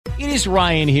It is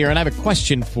Ryan here, and I have a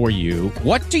question for you.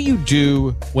 What do you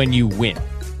do when you win?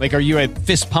 Like, are you a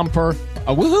fist pumper,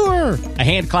 a woohooer, a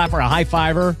hand clapper, a high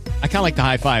fiver? I kind of like the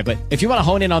high five, but if you want to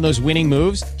hone in on those winning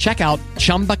moves, check out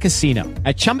Chumba Casino.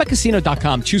 At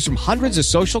ChumbaCasino.com, choose from hundreds of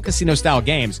social casino-style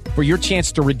games for your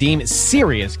chance to redeem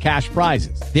serious cash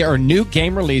prizes. There are new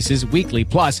game releases weekly,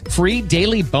 plus free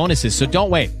daily bonuses. So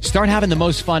don't wait. Start having the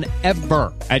most fun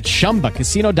ever at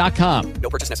ChumbaCasino.com. No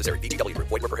purchase necessary. VGW. Void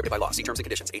where prohibited by law. See terms and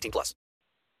conditions. 18 plus.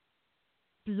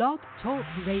 Blog Talk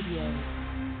Radio.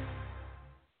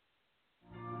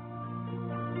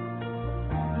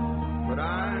 But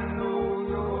I know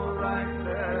you're right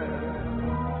there,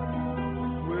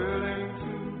 willing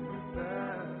to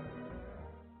prepare.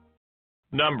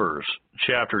 Numbers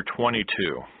chapter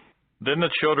 22. Then the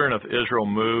children of Israel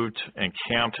moved and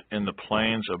camped in the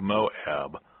plains of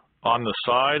Moab on the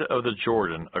side of the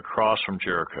Jordan across from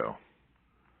Jericho.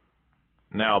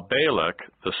 Now Balak,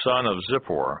 the son of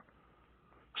Zippor,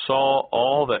 saw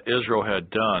all that Israel had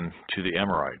done to the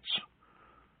Amorites.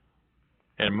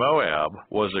 And Moab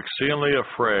was exceedingly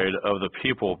afraid of the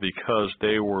people because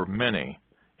they were many,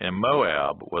 and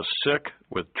Moab was sick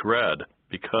with dread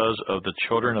because of the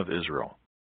children of Israel.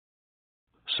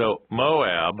 So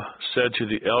Moab said to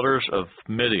the elders of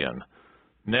Midian,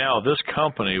 "Now this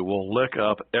company will lick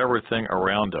up everything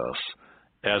around us,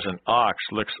 as an ox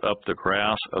licks up the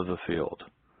grass of the field."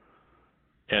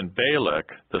 And Balak,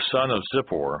 the son of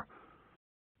Zippor,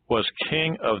 was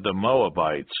king of the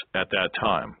Moabites at that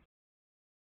time.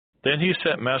 Then he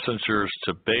sent messengers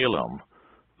to Balaam,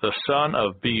 the son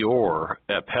of Beor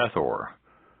at Pethor,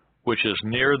 which is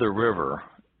near the river,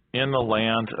 in the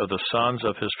land of the sons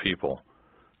of his people,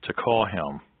 to call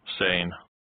him, saying,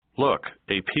 "Look,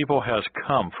 a people has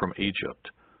come from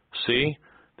Egypt. See,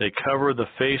 they cover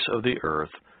the face of the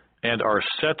earth and are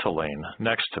settling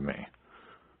next to me.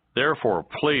 Therefore,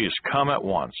 please come at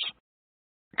once.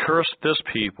 Curse this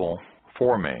people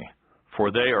for me,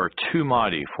 for they are too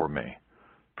mighty for me.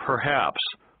 Perhaps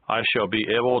I shall be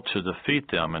able to defeat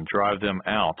them and drive them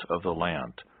out of the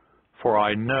land. For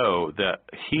I know that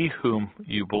he whom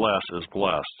you bless is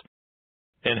blessed,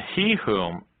 and he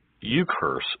whom you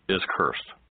curse is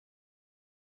cursed."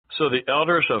 So the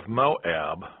elders of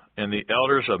Moab and the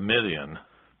elders of Midian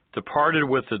departed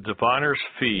with the diviner's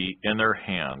fee in their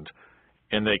hand,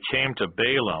 and they came to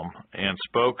Balaam and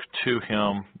spoke to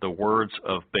him the words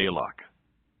of Balak.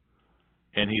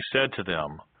 And he said to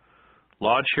them,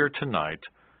 "Lodge here tonight,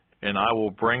 and I will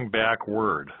bring back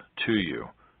word to you,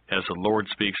 as the Lord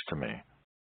speaks to me."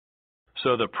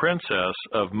 So the princess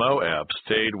of Moab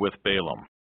stayed with Balaam.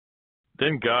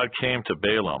 Then God came to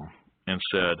Balaam and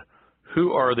said,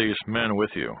 "Who are these men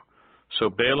with you?" So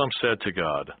Balaam said to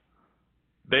God,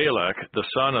 "Balak, the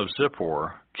son of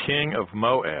Zippor, king of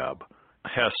Moab,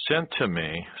 has sent to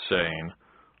me, saying,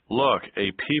 'Look,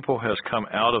 a people has come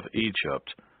out of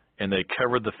Egypt, and they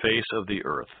covered the face of the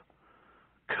earth.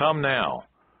 Come now,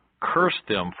 curse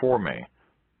them for me.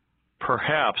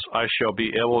 Perhaps I shall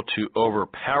be able to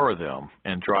overpower them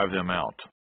and drive them out.'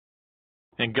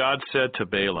 And God said to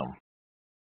Balaam,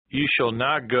 'You shall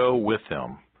not go with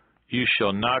them. You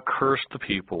shall not curse the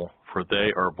people, for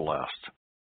they are blessed.'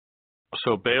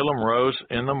 So Balaam rose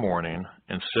in the morning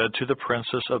and said to the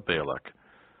princess of Balak,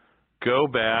 'Go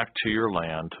back to your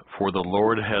land, for the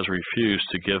Lord has refused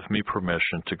to give me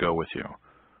permission to go with you.'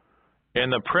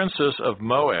 And the princess of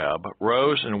Moab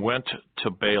rose and went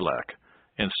to Balak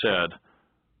and said,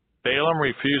 'Balaam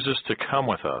refuses to come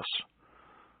with us.'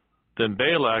 Then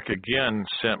Balak again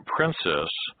sent princes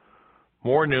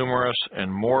more numerous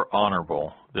and more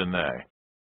honorable than they.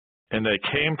 And they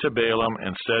came to Balaam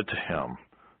and said to him,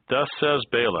 'Thus says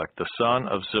Balak, the son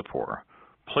of Zippor,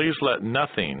 please let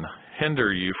nothing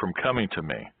hinder you from coming to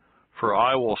me, for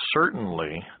I will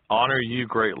certainly honor you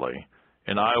greatly,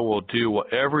 and I will do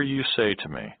whatever you say to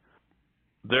me.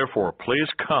 Therefore, please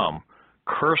come,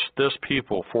 curse this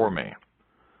people for me.'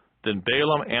 Then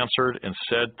Balaam answered and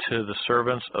said to the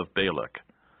servants of Balak,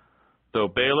 'Though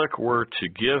Balak were to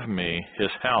give me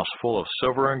his house full of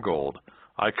silver and gold,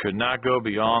 I could not go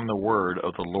beyond the word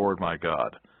of the Lord my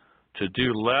God, to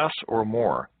do less or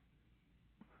more.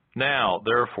 Now,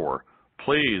 therefore,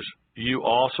 please you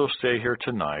also stay here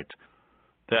tonight,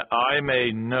 that I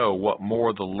may know what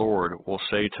more the Lord will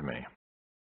say to me.'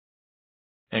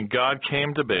 And God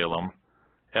came to Balaam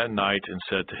at night and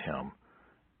said to him,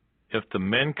 'If the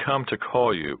men come to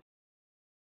call you,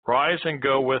 rise and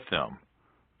go with them,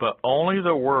 but only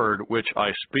the word which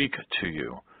I speak to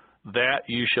you, that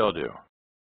you shall do.'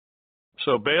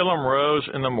 So Balaam rose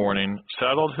in the morning,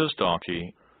 saddled his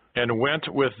donkey, and went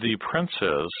with the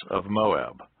princes of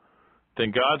Moab.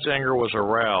 Then God's anger was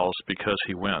aroused because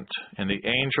he went, and the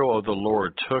angel of the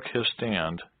Lord took his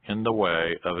stand in the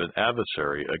way of an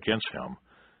adversary against him,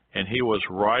 and he was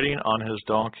riding on his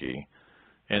donkey,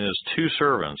 and his 2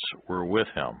 servants were with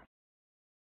him.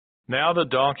 Now the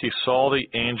donkey saw the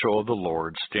angel of the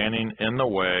Lord standing in the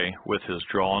way with his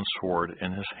drawn sword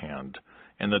in his hand,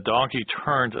 and the donkey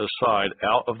turned aside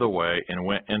out of the way and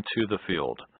went into the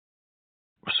field.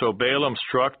 So Balaam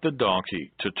struck the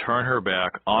donkey to turn her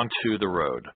back onto the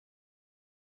road.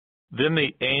 Then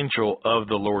the angel of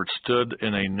the Lord stood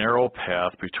in a narrow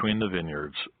path between the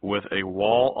vineyards, with a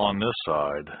wall on this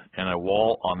side and a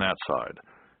wall on that side.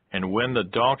 And when the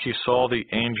donkey saw the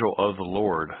angel of the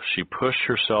Lord, she pushed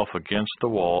herself against the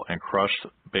wall and crushed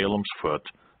Balaam's foot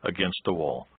against the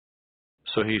wall.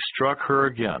 So he struck her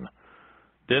again.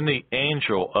 Then the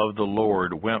angel of the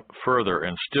Lord went further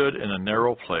and stood in a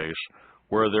narrow place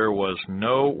where there was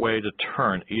no way to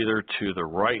turn either to the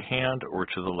right hand or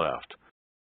to the left.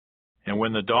 And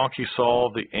when the donkey saw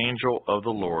the angel of the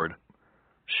Lord,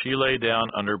 she lay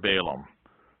down under Balaam.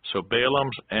 So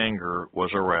Balaam's anger was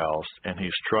aroused, and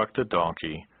he struck the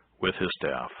donkey with his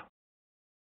staff.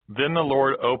 Then the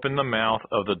Lord opened the mouth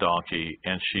of the donkey,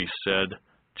 and she said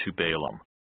to Balaam,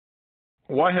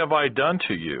 "What have I done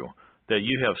to you, that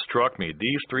you have struck me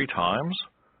these 3 times?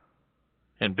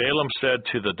 And Balaam said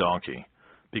to the donkey,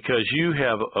 "Because you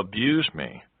have abused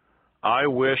me, I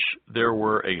wish there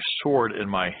were a sword in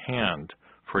my hand,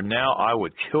 for now I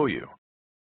would kill you."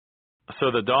 So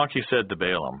the donkey said to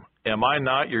Balaam, "Am I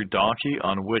not your donkey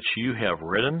on which you have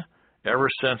ridden, ever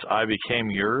since I became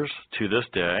yours to this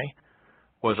day?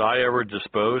 Was I ever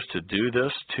disposed to do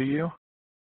this to you?"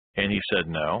 And he said,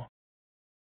 "No."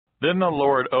 Then the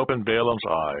Lord opened Balaam's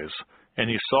eyes, and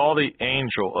he saw the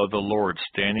angel of the Lord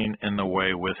standing in the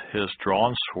way with his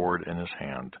drawn sword in his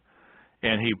hand.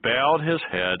 And he bowed his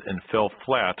head and fell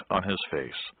flat on his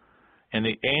face. And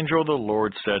the angel of the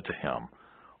Lord said to him,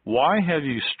 "Why have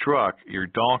you struck your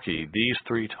donkey these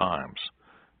 3 times?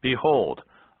 Behold,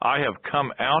 I have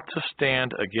come out to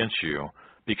stand against you,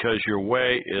 because your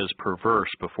way is perverse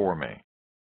before me.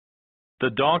 The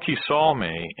donkey saw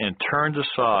me and turned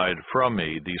aside from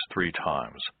me these 3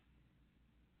 times.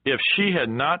 If she had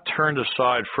not turned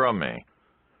aside from me,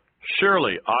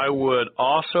 surely I would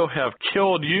also have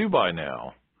killed you by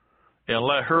now and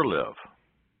let her live."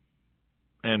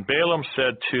 And Balaam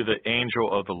said to the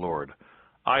angel of the Lord,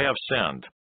 "I have sinned,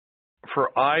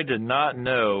 for I did not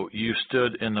know you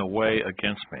stood in the way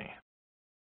against me.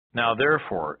 Now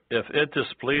therefore, if it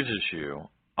displeases you,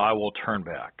 I will turn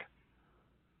back."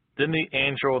 Then the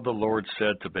angel of the Lord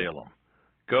said to Balaam,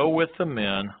 "Go with the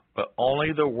men, but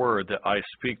only the word that I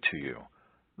speak to you,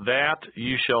 that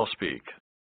you shall speak."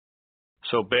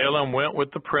 So Balaam went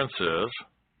with the princes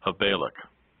of Balak.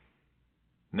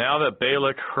 Now that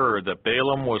Balak heard that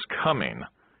Balaam was coming,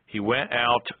 he went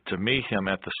out to meet him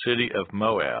at the city of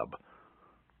Moab,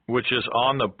 which is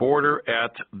on the border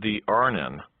at the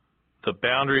Arnon, the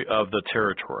boundary of the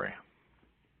territory.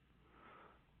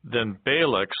 Then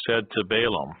Balak said to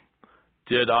Balaam,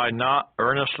 "Did I not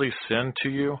earnestly send to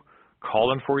you,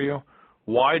 calling for you?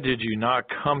 Why did you not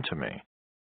come to me?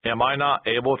 Am I not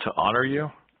able to honor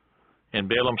you?" And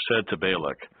Balaam said to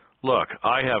Balak, "Look,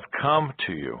 I have come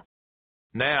to you.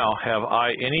 Now have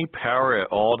I any power at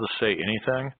all to say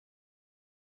anything?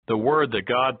 The word that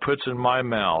God puts in my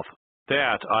mouth,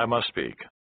 that I must speak."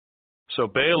 So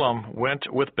Balaam went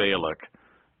with Balak,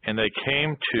 and they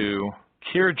came to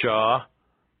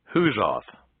Kirjah-Huzoth.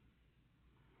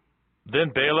 Then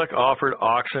Balak offered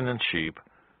oxen and sheep,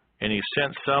 and he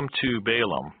sent some to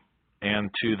Balaam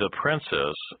and to the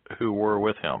princes who were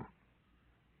with him.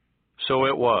 So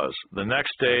it was the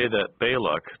next day that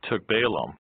Balak took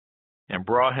Balaam and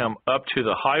brought him up to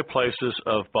the high places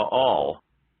of Baal,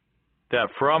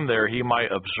 that from there he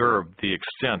might observe the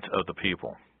extent of the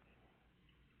people.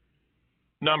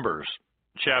 Numbers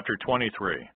chapter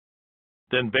 23.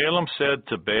 Then Balaam said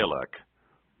to Balak,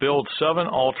 "Build 7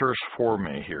 altars for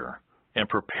me here, and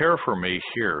prepare for me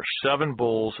here 7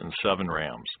 bulls and 7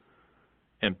 rams."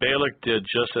 And Balak did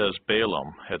just as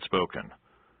Balaam had spoken.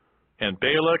 And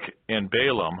Balak and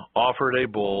Balaam offered a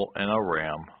bull and a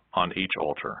ram on each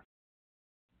altar.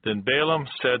 Then Balaam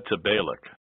said to Balak,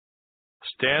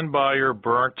 "Stand by your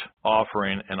burnt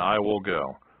offering, and I will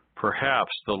go.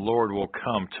 Perhaps the Lord will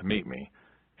come to meet me,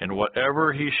 and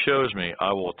whatever he shows me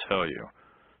I will tell you."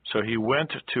 So he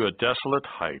went to a desolate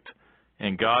height,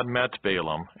 and God met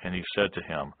Balaam, and he said to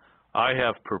him, "I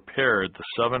have prepared the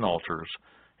 7 altars,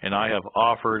 and I have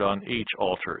offered on each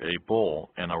altar a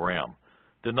bull and a ram."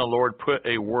 Then the Lord put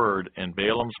a word in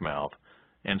Balaam's mouth,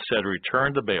 and said,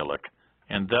 "Return to Balak,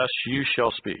 and thus you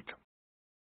shall speak."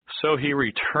 So he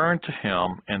returned to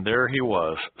him, and there he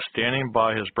was, standing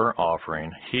by his burnt offering,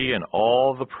 he and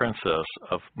all the princes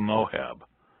of Moab.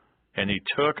 And he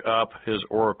took up his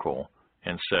oracle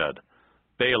and said,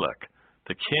 Balak,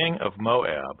 the king of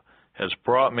Moab, has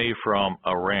brought me from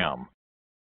Aram,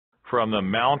 from the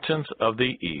mountains of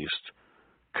the east.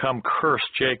 Come curse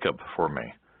Jacob for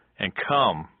me, and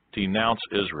come denounce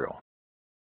Israel.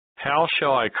 How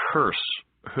shall I curse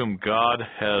whom God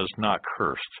has not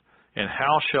cursed? And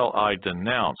how shall I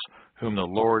denounce whom the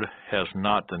Lord has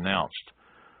not denounced?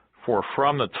 For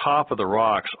from the top of the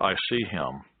rocks I see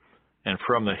him, and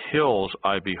from the hills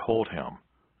I behold him.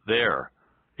 There,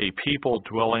 a people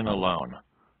dwelling alone,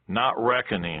 not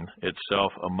reckoning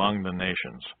itself among the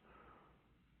nations.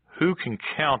 Who can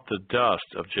count the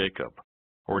dust of Jacob,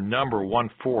 or number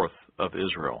 1/4 of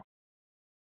Israel?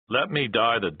 Let me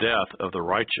die the death of the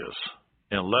righteous,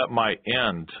 and let my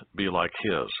end be like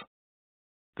his.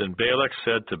 Then Balak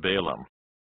said to Balaam,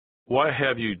 What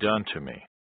have you done to me?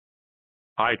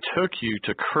 I took you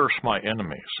to curse my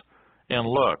enemies, and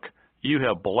look, you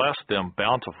have blessed them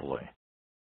bountifully.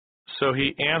 So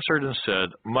he answered and said,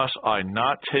 Must I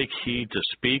not take heed to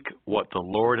speak what the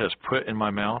Lord has put in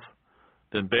my mouth?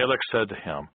 Then Balak said to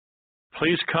him,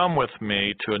 Please come with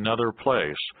me to another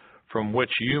place, from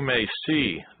which you may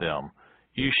see them.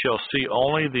 You shall see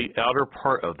only the outer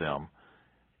part of them,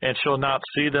 and shall not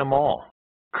see them all.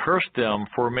 Curse them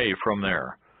for me from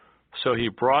there. So he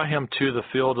brought him to the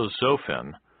field of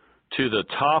Zophim, to the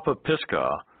top of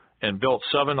Pisgah, and built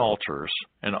 7 altars,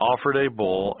 and offered a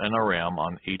bull and a ram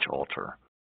on each altar.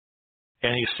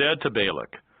 And he said to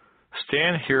Balak,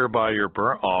 Stand here by your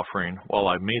burnt offering, while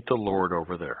I meet the Lord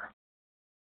over there.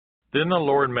 Then the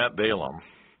Lord met Balaam,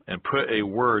 and put a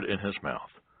word in his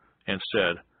mouth, and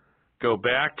said, Go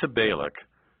back to Balak,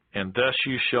 and thus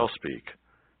you shall speak.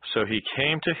 So he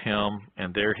came to him,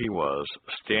 and there he was,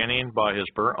 standing by his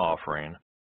burnt offering.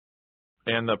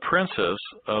 And the princes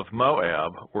of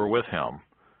Moab were with him.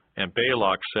 And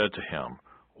Balak said to him,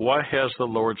 What has the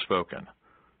Lord spoken?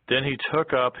 Then he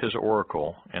took up his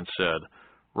oracle and said,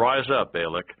 Rise up,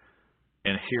 Balak,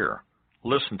 and hear.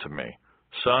 Listen to me,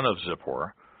 son of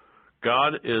Zippor.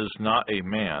 God is not a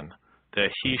man that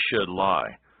he should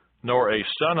lie, nor a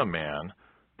son of man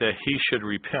that he should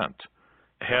repent.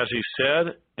 Has he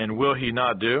said, and will he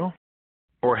not do?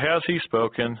 Or has he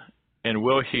spoken, and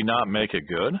will he not make it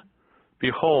good?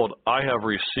 Behold, I have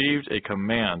received a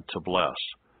command to bless.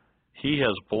 He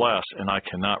has blessed, and I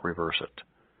cannot reverse it.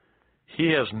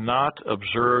 He has not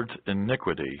observed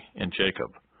iniquity in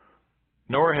Jacob,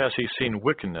 nor has he seen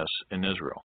wickedness in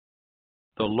Israel.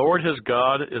 The Lord his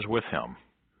God is with him,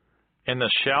 and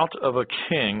the shout of a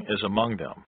king is among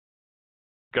them.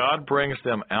 God brings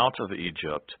them out of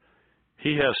Egypt.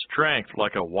 He has strength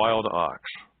like a wild ox.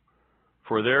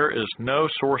 For there is no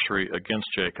sorcery against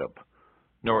Jacob,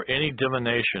 nor any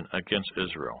divination against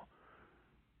Israel.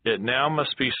 It now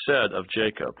must be said of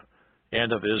Jacob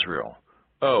and of Israel,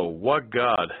 Oh, what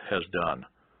God has done!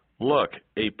 Look,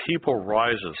 a people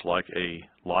rises like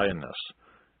a lioness,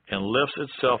 and lifts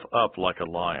itself up like a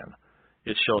lion.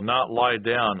 It shall not lie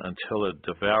down until it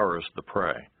devours the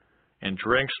prey, and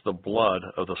drinks the blood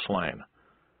of the slain.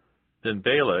 Then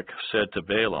Balak said to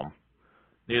Balaam,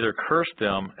 Neither curse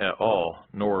them at all,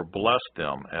 nor bless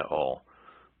them at all.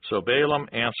 So Balaam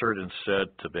answered and said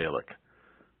to Balak,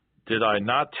 Did I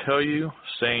not tell you,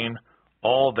 saying,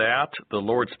 All that the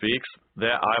Lord speaks,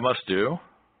 that I must do?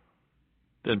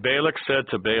 Then Balak said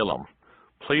to Balaam,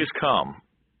 Please come,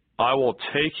 I will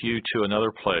take you to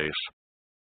another place.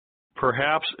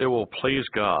 Perhaps it will please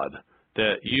God,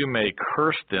 that you may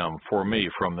curse them for me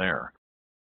from there.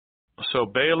 So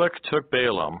Balak took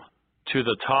Balaam to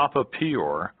the top of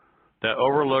Peor, that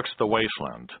overlooks the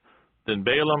wasteland. Then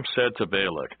Balaam said to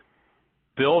Balak,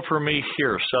 Build for me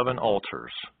here 7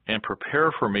 altars, and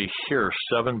prepare for me here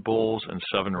 7 bulls and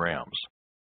 7 rams.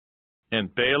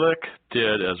 And Balak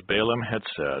did as Balaam had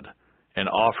said, and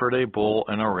offered a bull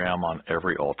and a ram on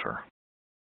every altar.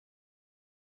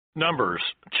 Numbers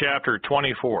chapter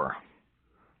 24.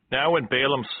 Now when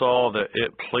Balaam saw that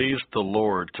it pleased the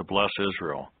Lord to bless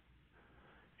Israel,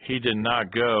 he did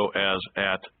not go as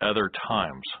at other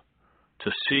times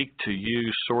to seek to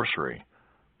use sorcery,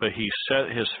 but he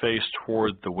set his face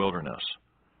toward the wilderness.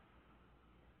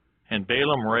 And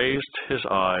Balaam raised his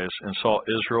eyes and saw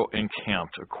Israel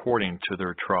encamped according to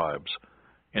their tribes,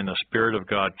 and the Spirit of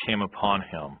God came upon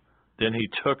him. Then he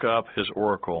took up his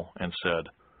oracle and said,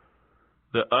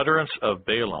 The utterance of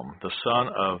Balaam, the son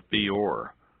of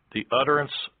Beor, the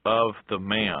utterance of the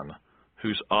man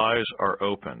whose eyes are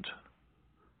opened,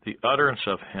 the utterance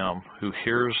of him who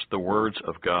hears the words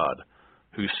of God,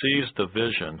 who sees the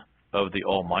vision of the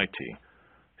Almighty,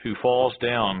 who falls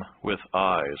down with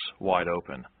eyes wide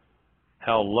open.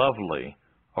 How lovely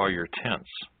are your tents,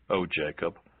 O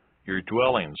Jacob, your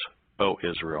dwellings, O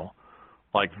Israel,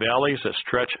 like valleys that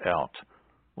stretch out,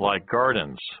 like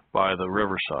gardens by the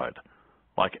riverside,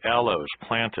 like aloes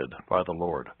planted by the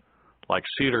Lord, like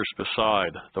cedars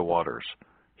beside the waters.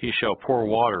 He shall pour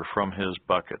water from his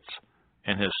buckets,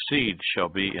 and his seed shall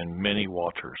be in many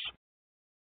waters.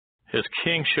 His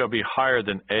king shall be higher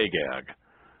than Agag,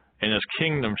 and his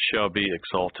kingdom shall be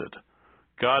exalted.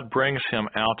 God brings him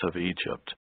out of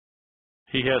Egypt.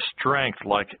 He has strength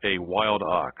like a wild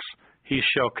ox. He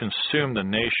shall consume the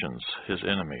nations, his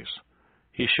enemies.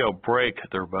 He shall break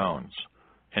their bones,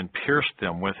 and pierce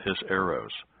them with his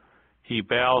arrows. He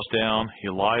bows down, he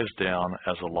lies down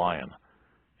as a lion,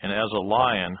 and as a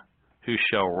lion, who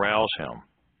shall rouse him?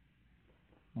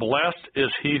 Blessed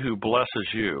is he who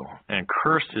blesses you, and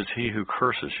cursed is he who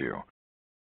curses you.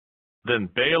 Then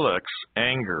Balak's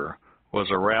anger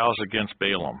was aroused against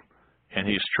Balaam, and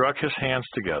he struck his hands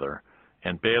together,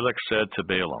 and Balak said to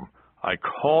Balaam, I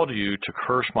called you to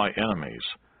curse my enemies,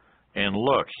 and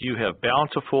look, you have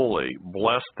bountifully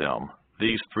blessed them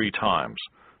these 3 times.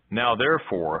 Now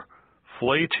therefore,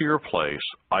 flee to your place.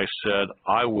 I said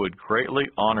I would greatly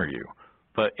honor you,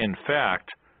 but in fact,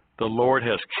 the Lord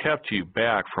has kept you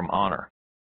back from honor.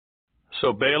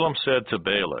 So Balaam said to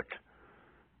Balak,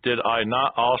 Did I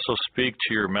not also speak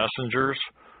to your messengers,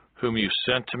 whom you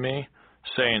sent to me,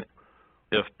 saying,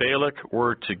 If Balak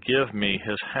were to give me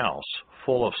his house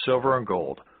full of silver and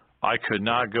gold, I could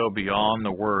not go beyond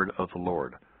the word of the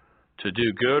Lord, to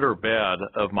do good or bad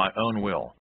of my own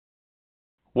will.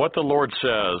 What the Lord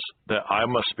says, that I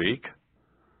must speak?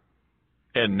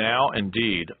 And now,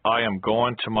 indeed, I am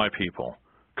going to my people.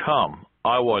 Come,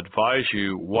 I will advise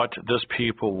you what this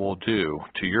people will do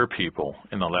to your people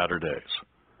in the latter days.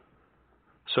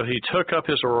 So he took up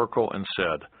his oracle and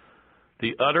said,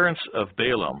 The utterance of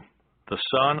Balaam, the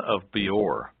son of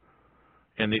Beor,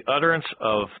 and the utterance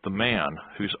of the man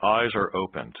whose eyes are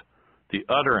opened, the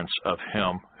utterance of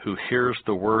him who hears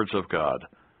the words of God,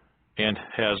 and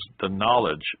has the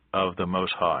knowledge of the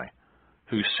Most High,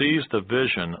 who sees the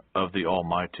vision of the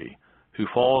Almighty, who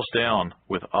falls down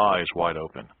with eyes wide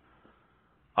open.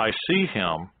 I see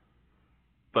him,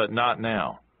 but not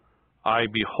now. I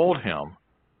behold him,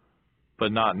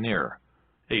 but not near.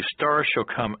 A star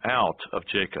shall come out of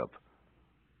Jacob.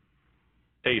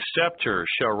 A scepter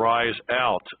shall rise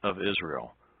out of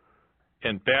Israel,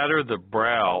 and batter the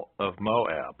brow of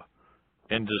Moab,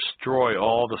 and destroy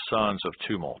all the sons of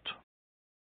tumult.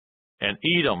 And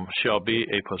Edom shall be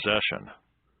a possession.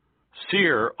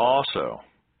 Seir also,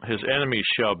 his enemies,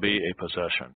 shall be a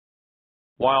possession.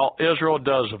 While Israel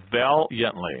does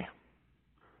valiantly,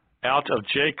 out of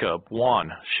Jacob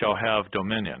one shall have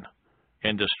dominion,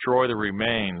 and destroy the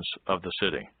remains of the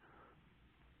city.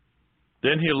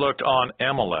 Then he looked on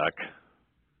Amalek,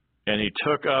 and he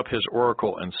took up his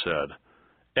oracle and said,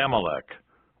 Amalek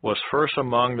was first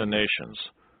among the nations,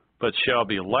 but shall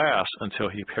be last until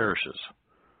he perishes.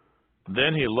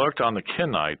 Then he looked on the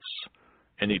Kenites,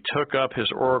 and he took up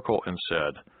his oracle and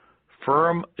said,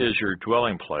 Firm is your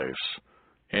dwelling place,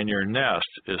 and your nest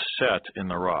is set in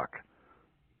the rock.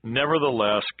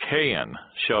 Nevertheless, Cain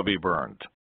shall be burned.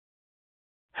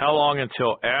 How long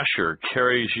until Asher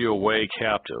carries you away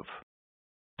captive?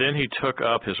 Then he took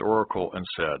up his oracle and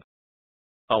said,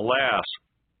 Alas,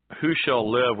 who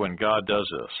shall live when God does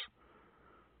this?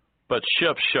 But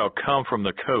ships shall come from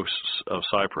the coasts of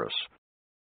Cyprus.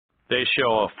 They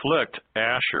shall afflict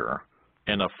Asher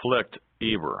and afflict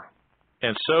Eber,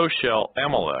 and so shall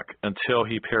Amalek until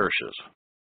he perishes.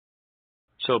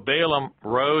 So Balaam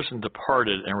rose and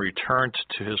departed and returned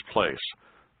to his place.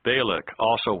 Balak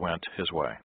also went his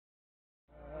way.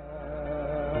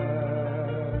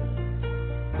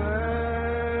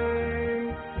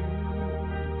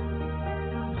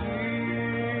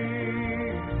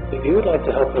 If you would like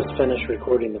to help us finish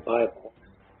recording the Bible,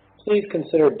 please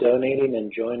consider donating and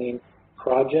joining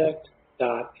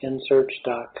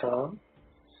project.nsearch.com.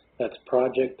 That's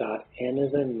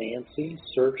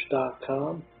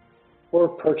project.n-as-in-Nancy-search.com, or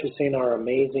purchasing our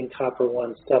amazing Copper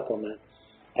One supplement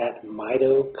at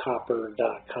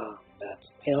mitocopper.com. That's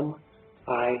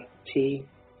M-I-T-O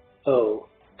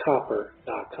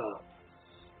copper.com.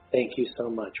 Thank you so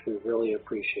much. We really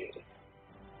appreciate it.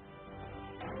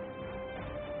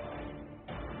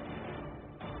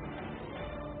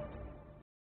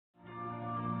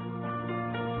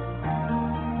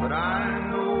 But I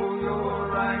know you're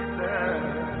right there,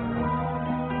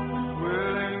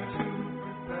 willing to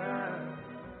prepare.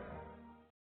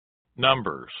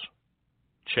 Numbers,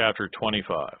 chapter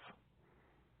 25.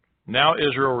 Now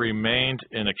Israel remained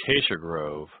in Acacia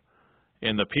Grove,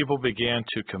 and the people began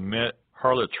to commit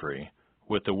harlotry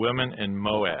with the women in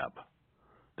Moab.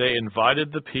 They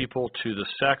invited the people to the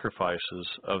sacrifices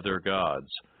of their gods,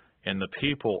 and the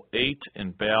people ate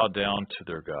and bowed down to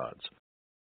their gods.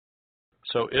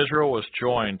 So Israel was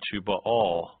joined to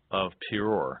Baal of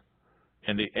Peor,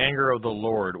 and the anger of the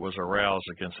Lord was aroused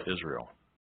against Israel.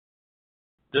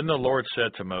 Then the Lord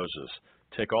said to Moses,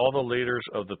 "Take all the leaders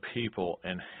of the people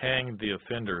and hang the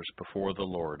offenders before the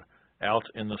Lord out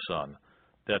in the sun,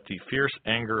 that the fierce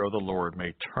anger of the Lord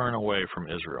may turn away from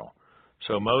Israel."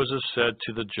 So Moses said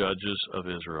to the judges of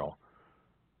Israel,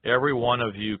 "Every one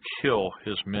of you kill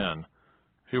his men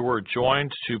who were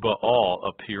joined to Baal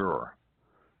of Peor."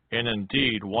 And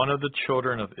indeed, one of the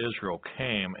children of Israel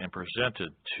came and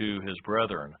presented to his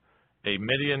brethren a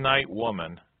Midianite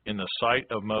woman in the sight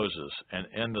of Moses and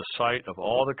in the sight of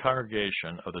all the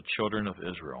congregation of the children of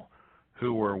Israel,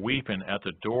 who were weeping at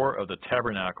the door of the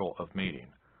tabernacle of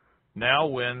meeting. Now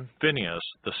when Phinehas,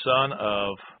 the son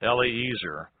of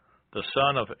Eleazar, the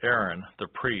son of Aaron, the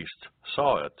priest,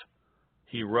 saw it,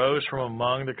 he rose from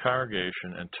among the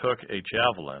congregation and took a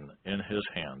javelin in his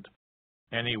hand.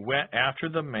 And he went after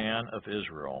the man of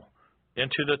Israel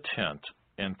into the tent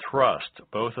and thrust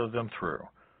both of them through,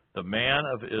 the man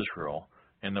of Israel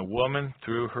and the woman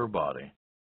through her body.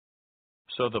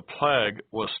 So the plague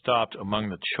was stopped among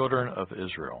the children of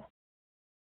Israel.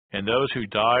 And those who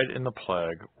died in the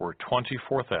plague were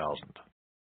 24,000.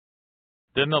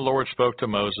 Then the Lord spoke to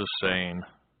Moses, saying,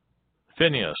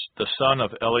 "Phinehas, the son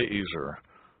of Eleazar,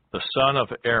 the son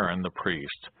of Aaron the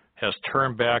priest, has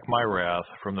turned back my wrath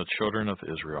from the children of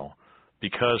Israel,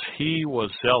 because he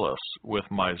was zealous with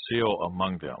my zeal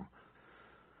among them,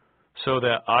 so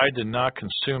that I did not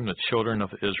consume the children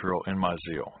of Israel in my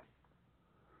zeal.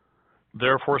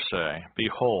 Therefore say,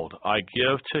 Behold, I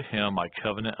give to him my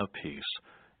covenant of peace,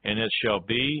 and it shall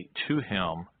be to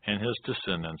him and his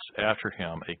descendants after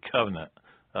him a covenant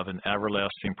of an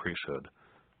everlasting priesthood,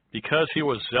 because he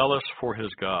was zealous for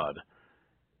his God,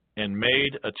 and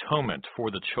made atonement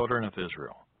for the children of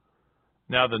Israel.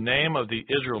 Now the name of the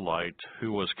Israelite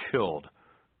who was killed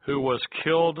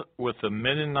with the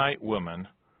Midianite woman,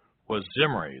 was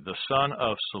Zimri, the son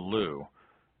of Salu,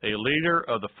 a leader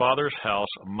of the father's house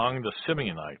among the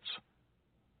Simeonites.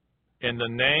 And the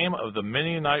name of the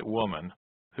Midianite woman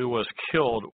who was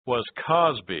killed was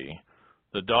Cosbi,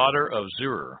 the daughter of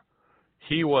Zur.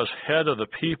 He was head of the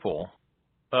people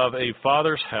of a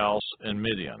father's house in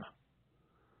Midian.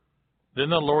 Then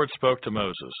the Lord spoke to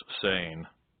Moses, saying,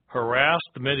 Harass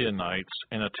the Midianites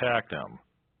and attack them,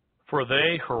 for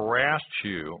they harassed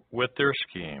you with their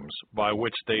schemes, by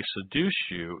which they seduced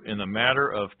you in the matter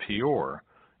of Peor,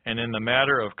 and in the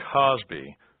matter of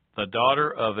Cosbi, the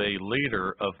daughter of a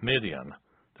leader of Midian,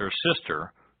 their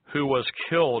sister, who was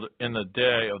killed in the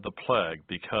day of the plague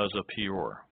because of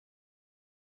Peor.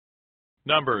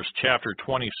 Numbers chapter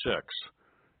 26.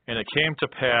 And it came to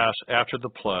pass after the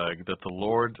plague that the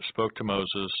Lord spoke to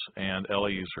Moses and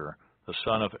Eleazar, the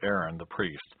son of Aaron, the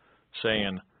priest,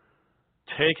 saying,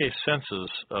 Take a census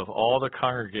of all the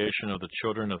congregation of the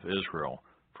children of Israel,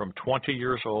 from 20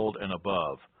 years old and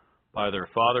above, by their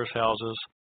fathers' houses,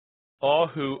 all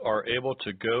who are able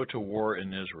to go to war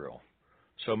in Israel.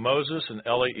 So Moses and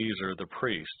Eleazar the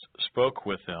priest spoke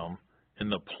with them in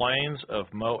the plains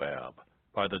of Moab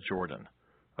by the Jordan,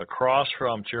 across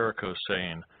from Jericho,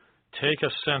 saying, Take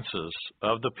a census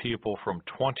of the people from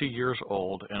 20 years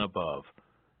old and above,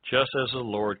 just as the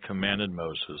Lord commanded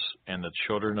Moses and the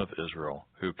children of Israel,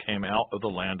 who came out of the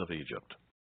land of Egypt.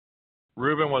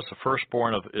 Reuben was the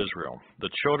firstborn of Israel. The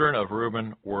children of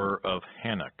Reuben were of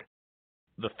Hanok,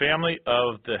 the family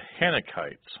of the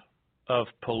Hanokites, of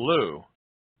Palu,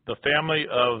 the family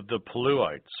of the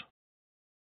Paluites,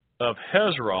 of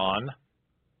Hezron,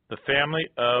 the family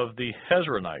of the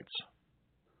Hezronites,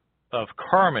 of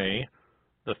Carmi,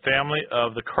 the family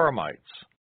of the Carmites.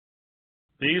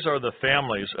 These are the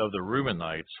families of the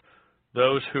Reubenites.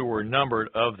 Those who were numbered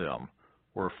of them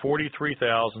were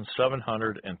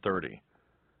 43,730.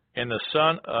 And the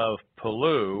son of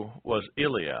Palu was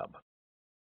Eliab.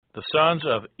 The sons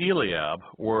of Eliab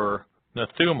were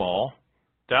Nethumal,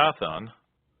 Dathan,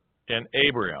 and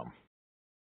Abiram.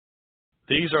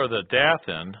 These are the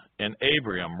Dathan and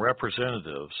Abiram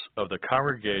representatives of the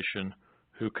congregation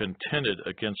who contended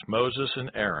against Moses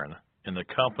and Aaron in the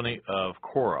company of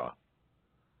Korah,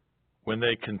 when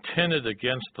they contended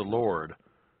against the Lord,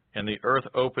 and the earth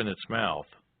opened its mouth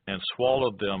and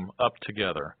swallowed them up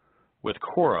together with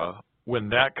Korah, when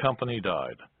that company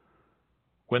died,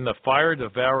 when the fire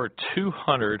devoured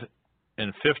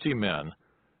 250 men,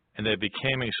 and they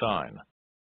became a sign.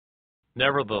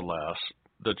 Nevertheless,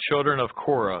 the children of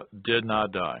Korah did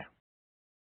not die.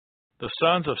 The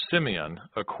sons of Simeon,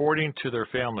 according to their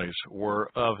families, were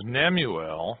of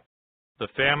Nemuel, the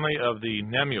family of the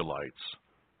Nemuelites,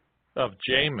 of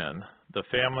Jamin, the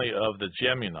family of the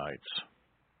Jemunites,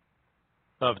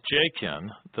 of Jachin,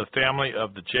 the family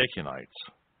of the Jachinites,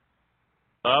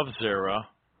 of Zerah,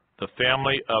 the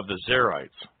family of the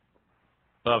Zerites,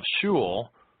 of Shual,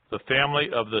 the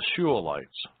family of the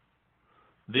Shualites.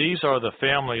 These are the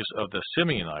families of the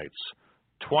Simeonites,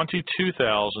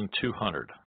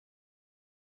 22,200.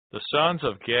 The sons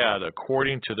of Gad,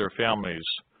 according to their families,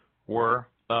 were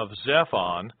of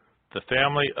Zephon, the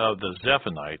family of the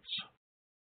Zephonites,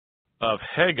 of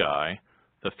Haggai,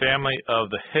 the family of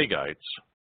the Haggites,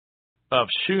 of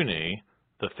Shuni,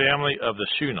 the family of the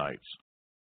Shunites,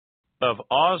 of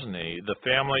Ozni, the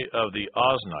family of the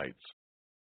Oznites,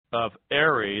 of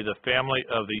Eri, the family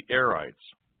of the Erites,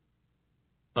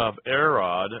 of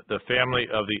Arod, the family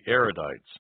of the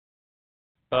Arodites,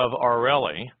 of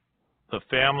Areli, the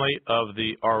family of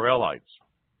the Arelites.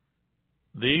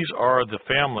 These are the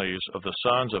families of the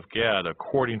sons of Gad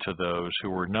according to those who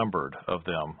were numbered of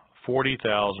them,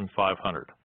 40,500.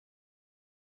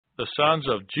 The sons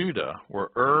of Judah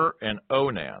were and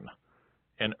Onan,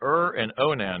 and and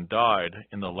Onan died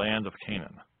in the land of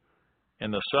Canaan.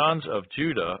 And the sons of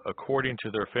Judah according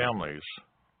to their families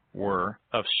were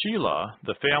of Shelah,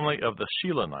 the family of the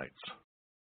Shelonites,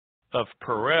 of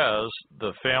Perez,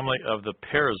 the family of the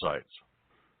Perizzites,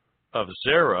 of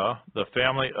Zerah, the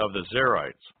family of the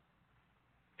Zerites.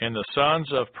 And the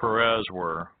sons of Perez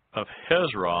were of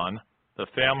Hezron, the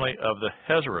family of the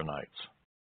Hezronites,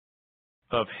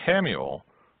 of Hamuel,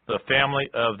 the family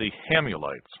of the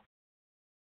Hamuelites.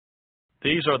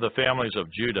 These are the families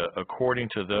of Judah according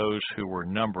to those who were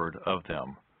numbered of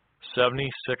them,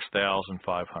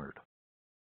 76,500.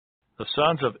 The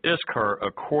sons of Issachar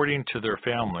according to their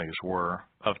families were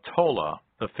of Tola,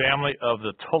 the family of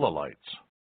the Tolalites,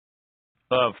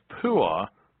 of Puah,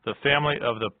 the family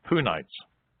of the Punites,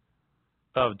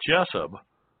 of Jesub,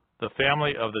 the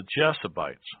family of the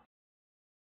Jesubites,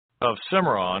 of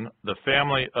Cimarron, the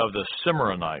family of the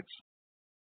Cimarronites.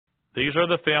 These are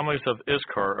the families of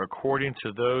Issachar according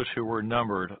to those who were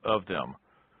numbered of them,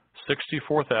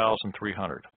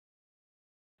 64,300.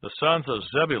 The sons of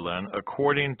Zebulun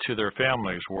according to their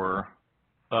families were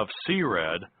of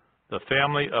Sered, the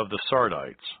family of the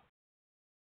Sardites,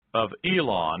 of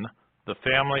Elon, the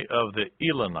family of the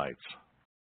Elonites,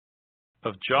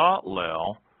 of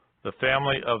Jalel, the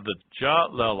family of the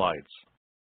Jalelites.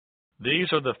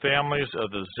 These are the families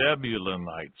of the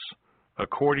Zebulunites,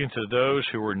 according to those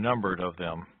who were numbered of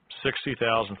them,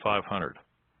 60,500.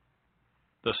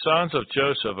 The sons of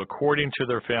Joseph, according to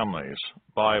their families,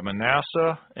 by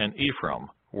Manasseh and Ephraim,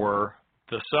 were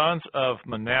the sons of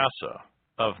Manasseh,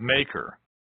 of Machir,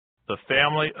 the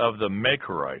family of the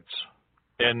Machirites,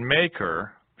 and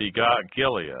Machir begot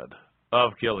Gilead,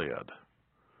 of Gilead,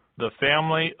 the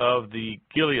family of the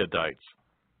Gileadites.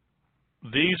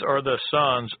 These are the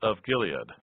sons of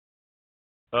Gilead,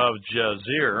 of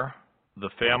Jazer, the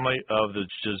family of the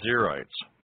Jazerites,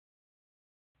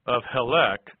 of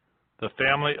Helek, the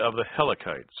family of the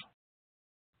Helekites,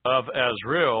 of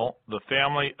Azriel, the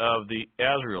family of the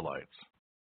Azrielites,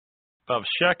 of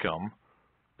Shechem,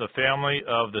 the family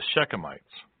of the Shechemites,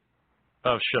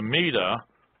 of Shemitah,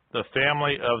 the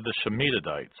family of the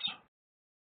Shemitadites,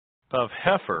 of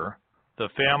Hepher, the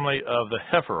family of the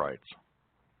Hepherites.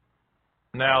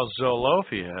 Now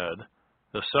Zelophehad,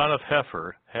 the son of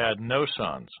Hepher, had no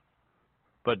sons,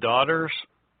 but daughters,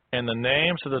 and the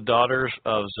names of the daughters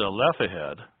of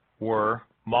Zelophehad were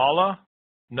Mahlah,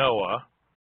 Noah,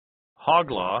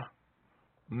 Hoglah,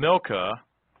 Milcah,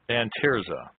 and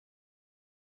Tirzah.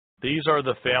 These are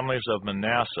the families of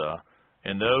Manasseh,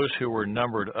 and those who were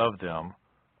numbered of them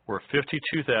were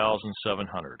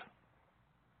 52,700.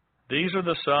 These are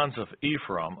the sons of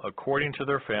Ephraim, according to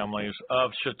their families,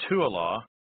 of Shetuelah,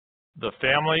 the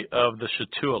family of the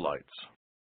Shetuelites,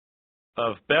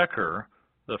 of Becher,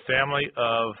 the family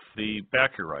of the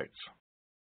Becherites,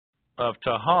 of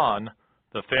Tahan,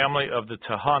 the family of the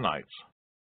Tahanites.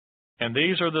 And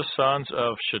these are the sons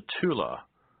of Shetulah,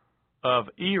 of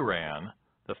Eran,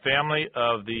 the family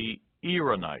of the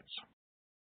Eranites.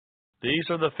 These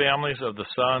are the families of the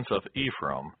sons of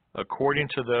Ephraim, according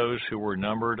to those who were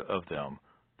numbered of them,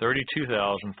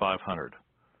 32,500.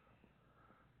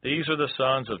 These are the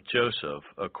sons of Joseph,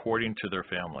 according to their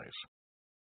families.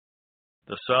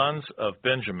 The sons of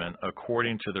Benjamin,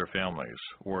 according to their families,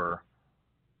 were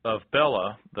of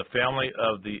Bela, the family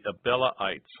of the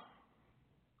Abelaites,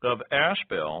 of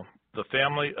Ashbel, the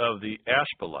family of the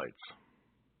Ashbelites,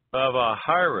 of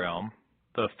Ahiram,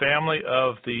 the family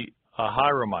of the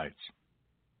Ahiramites.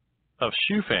 Of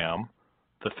Shupham,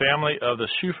 the family of the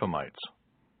Shuphamites.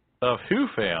 Of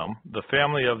Hupham, the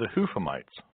family of the Huphamites.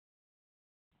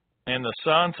 And the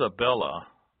sons of Bela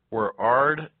were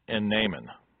Ard and Naaman.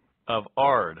 Of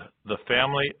Ard, the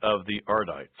family of the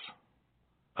Ardites.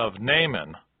 Of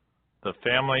Naaman, the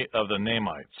family of the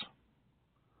Naamites.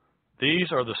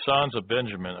 These are the sons of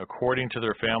Benjamin according to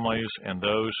their families, and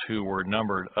those who were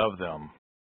numbered of them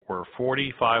were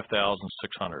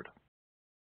 45,600.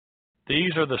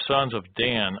 These are the sons of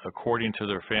Dan according to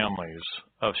their families.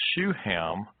 Of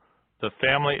Shuham, the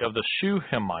family of the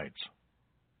Shuhamites.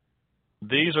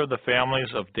 These are the families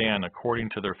of Dan according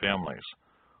to their families.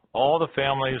 All the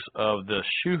families of the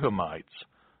Shuhamites,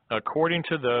 according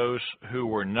to those who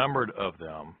were numbered of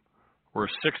them, were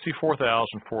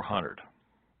 64,400.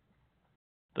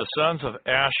 The sons of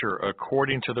Asher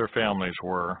according to their families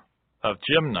were, of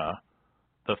Jimnah,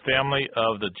 the family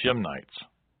of the Jimnites.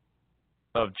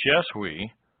 Of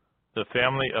Jesui, the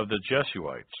family of the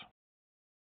Jesuites.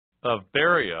 Of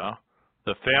Beriah,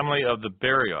 the family of the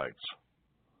Beriites.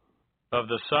 Of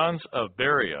the sons of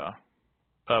Beriah,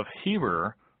 of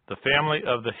Heber, the family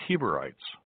of the Heberites.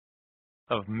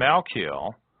 Of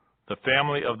Malchiel, the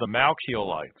family of the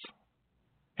Malchielites.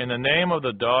 And the name of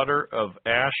the daughter of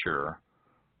Asher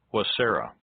was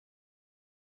Sarah.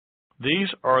 These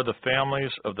are the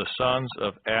families of the sons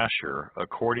of Asher,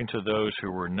 according to those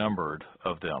who were numbered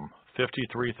of them,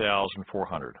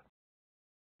 53,400.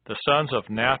 The sons of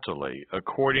Naphtali,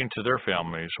 according to their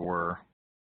families, were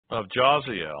of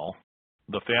Jaziel,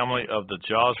 the family of the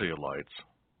Jazielites.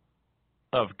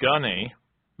 Of Guni,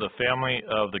 the family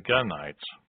of the Gunites.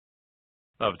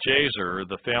 Of Jazer,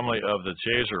 the family of the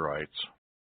Jazerites.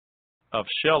 Of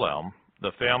Shelem,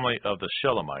 the family of the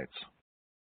Shelemites.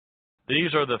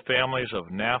 These are the families of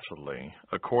Naphtali,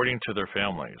 according to their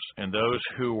families, and those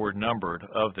who were numbered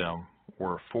of them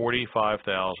were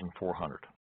 45,400.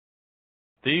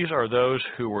 These are those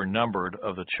who were numbered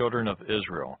of the children of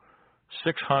Israel,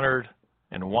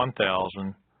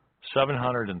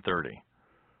 601,730.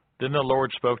 Then the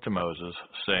Lord spoke to Moses,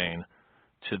 saying,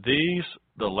 To these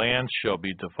the land shall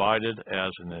be divided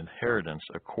as an inheritance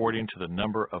according to the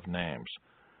number of names.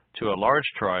 To a large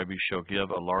tribe you shall give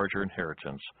a larger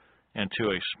inheritance, and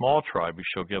to a small tribe you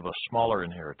shall give a smaller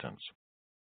inheritance.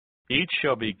 Each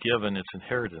shall be given its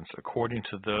inheritance according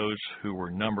to those who were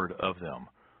numbered of them,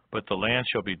 but the land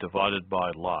shall be divided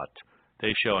by lot.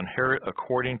 They shall inherit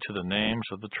according to the names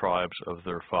of the tribes of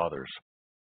their fathers.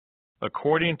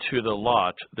 According to the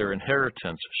lot, their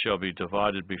inheritance shall be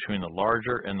divided between the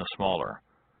larger and the smaller.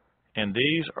 And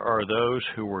these are those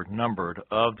who were numbered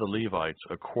of the Levites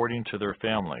according to their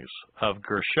families. Of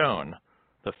Gershon,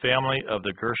 the family of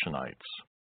the Gershonites.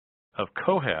 Of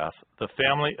Kohath, the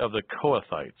family of the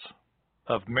Kohathites.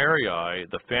 Of Merari,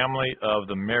 the family of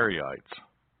the Merarites.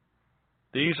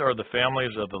 These are the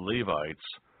families of the Levites,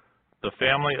 the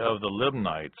family of the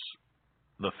Libnites,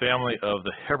 the family of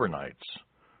the Hebronites,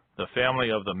 the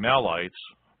family of the Malites,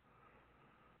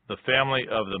 the family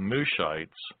of the Mushites,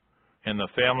 and the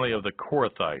family of the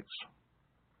Korathites.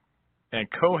 And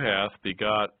Kohath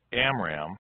begot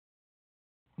Amram.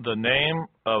 The name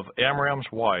of Amram's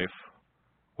wife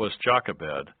was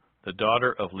Jochebed, the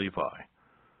daughter of Levi,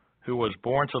 who was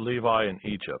born to Levi in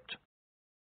Egypt.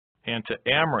 And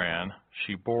to Amram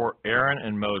she bore Aaron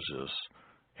and Moses,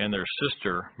 and their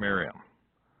sister Miriam.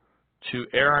 To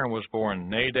Aaron was born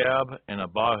Nadab and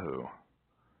Abihu,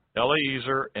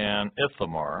 Eleazar and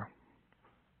Ithamar.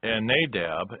 And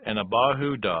Nadab and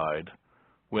Abihu died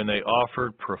when they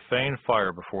offered profane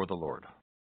fire before the Lord.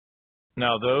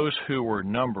 Now those who were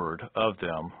numbered of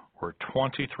them were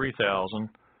 23,000,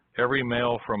 every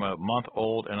male from a month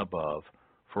old and above,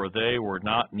 for they were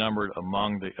not numbered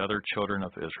among the other children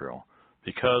of Israel,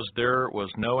 because there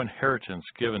was no inheritance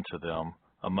given to them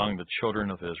among the children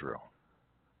of Israel.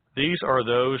 These are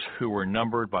those who were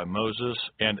numbered by Moses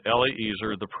and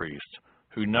Eleazar the priest,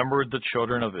 who numbered the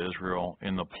children of Israel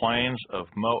in the plains of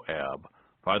Moab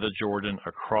by the Jordan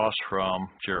across from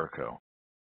Jericho.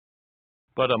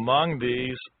 But among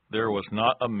these there was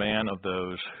not a man of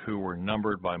those who were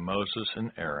numbered by Moses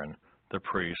and Aaron the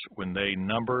priest when they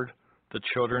numbered the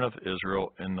children of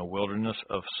Israel in the wilderness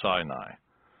of Sinai.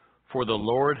 For the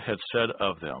Lord had said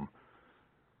of them,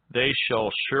 They shall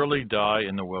surely die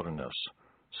in the wilderness.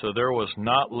 So there was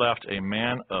not left a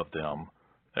man of them,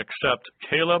 except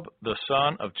Caleb the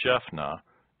son of Jephunneh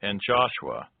and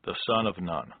Joshua the son of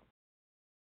Nun.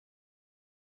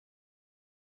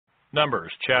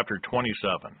 Numbers chapter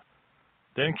 27.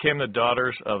 Then came the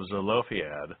daughters of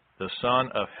Zelophehad, the son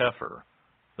of Hepher,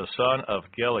 the son of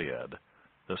Gilead,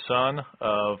 the son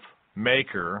of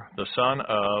Machir, the son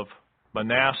of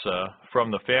Manasseh,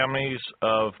 from the families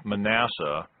of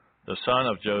Manasseh, the son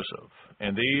of Joseph.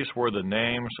 And these were the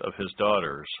names of his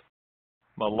daughters: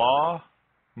 Mahlah,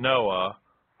 Noah,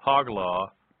 Hoglah,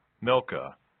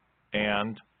 Milcah,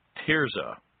 and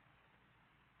Tirzah.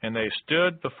 And they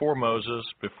stood before Moses,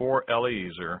 before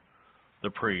Eleazar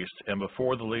the priest, and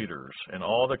before the leaders, and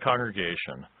all the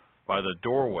congregation, by the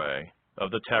doorway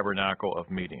of the tabernacle of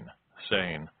meeting,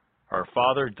 saying, Our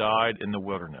father died in the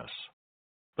wilderness,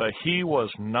 but he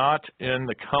was not in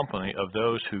the company of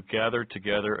those who gathered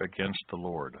together against the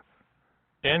Lord,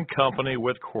 in company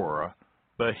with Korah,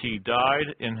 but he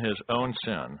died in his own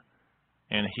sin,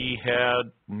 and he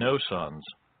had no sons.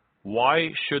 Why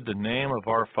should the name of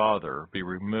our father be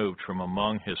removed from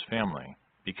among his family,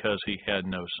 because he had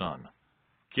no son?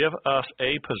 Give us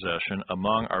a possession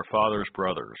among our father's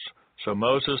brothers. So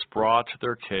Moses brought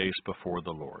their case before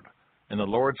the Lord. And the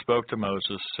Lord spoke to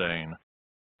Moses, saying,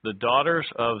 The daughters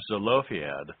of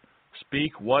Zelophehad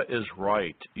speak what is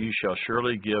right. You shall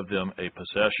surely give them a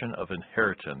possession of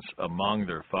inheritance among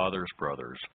their father's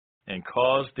brothers, and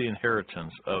cause the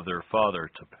inheritance of their father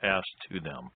to pass to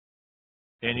them.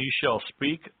 And ye shall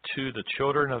speak to the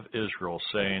children of Israel,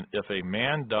 saying, If a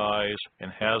man dies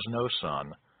and has no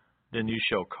son, then you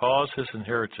shall cause his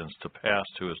inheritance to pass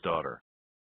to his daughter.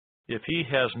 If he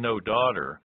has no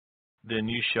daughter, then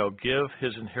you shall give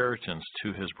his inheritance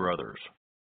to his brothers.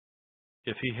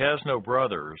 If he has no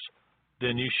brothers,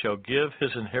 then you shall give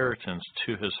his inheritance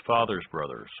to his father's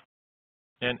brothers.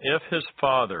 And if his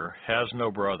father has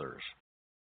no brothers,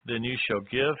 then you shall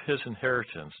give his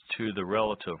inheritance to the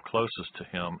relative closest to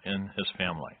him in his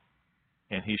family,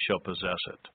 and he shall possess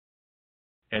it.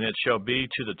 And it shall be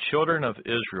to the children of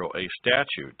Israel a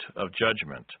statute of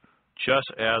judgment,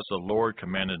 just as the Lord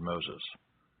commanded Moses.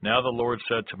 Now the Lord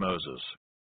said to Moses,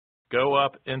 Go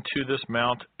up into this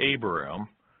Mount Abarim,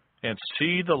 and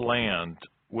see the land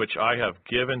which I have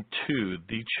given to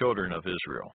the children of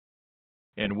Israel.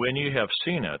 And when you have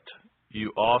seen it,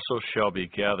 you also shall be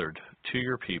gathered to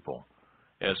your people,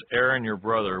 as Aaron your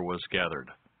brother was gathered.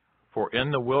 For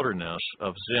in the wilderness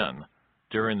of Zin,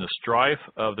 during the strife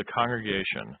of the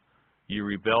congregation, you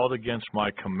rebelled against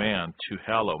my command to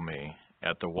hallow me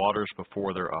at the waters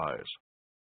before their eyes.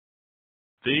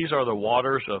 These are the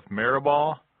waters of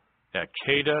Meribah, at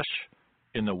Kadesh,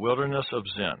 in the wilderness of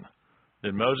Zin.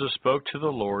 Then Moses spoke to the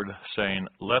Lord, saying,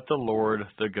 Let the Lord,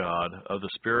 the God of the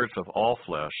spirits of all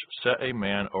flesh, set a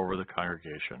man over the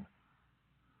congregation,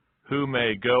 who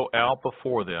may go out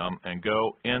before them and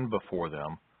go in before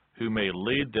them, who may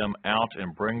lead them out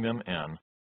and bring them in,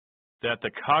 that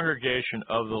the congregation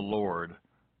of the Lord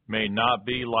may not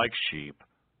be like sheep,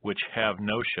 which have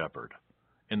no shepherd.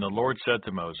 And the Lord said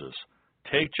to Moses,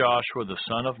 Take Joshua the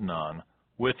son of Nun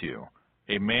with you,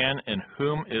 a man in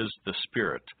whom is the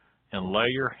Spirit, and lay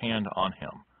your hand on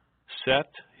him.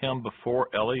 Set him before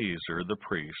Eleazar the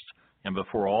priest, and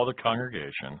before all the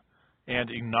congregation, and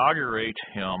inaugurate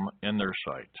him in their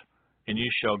sight. And ye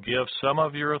shall give some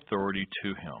of your authority to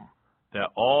him, that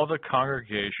all the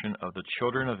congregation of the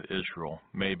children of Israel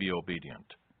may be obedient.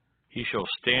 He shall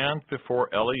stand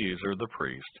before Eleazar the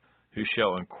priest, who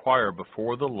shall inquire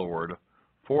before the Lord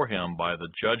for him by the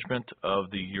judgment of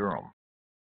the Urim.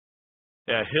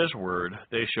 At his word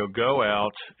they shall go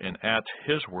out, and at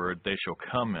his word they shall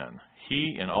come in,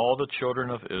 he and all the children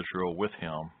of Israel with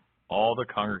him, all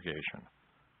the congregation.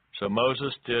 So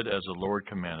Moses did as the Lord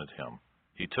commanded him.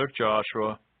 He took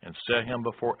Joshua and set him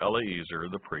before Eleazar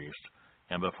the priest,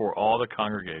 and before all the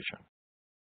congregation.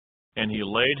 And he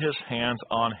laid his hands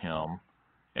on him,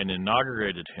 and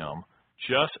inaugurated him,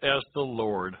 just as the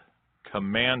Lord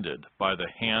commanded by the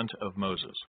hand of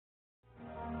Moses.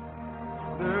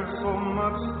 There's so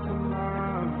much to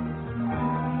learn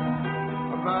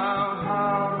about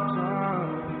how to turn.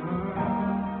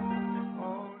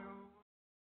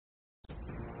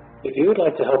 If you would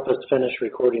like to help us finish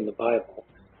recording the Bible,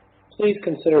 please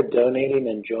consider donating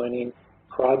and joining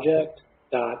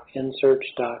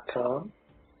project.nsearch.com.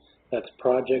 That's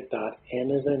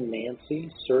project.n as in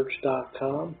Nancy,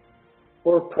 search.com,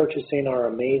 or purchasing our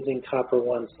amazing Copper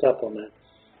One supplement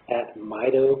at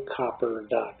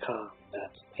mitocopper.com.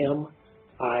 That's M-I-T-O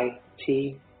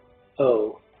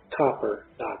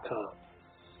copper.com.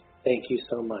 Thank you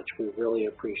so much. We really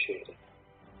appreciate it.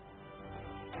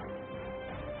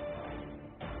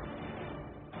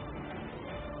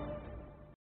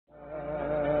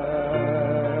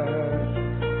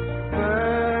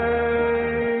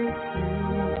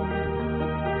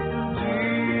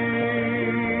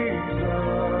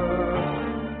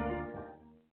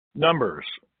 Numbers,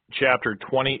 chapter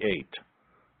 28.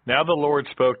 Now the Lord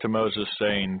spoke to Moses,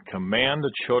 saying, Command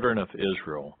the children of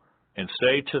Israel, and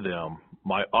say to them,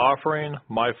 My offering,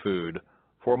 my food,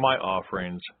 for my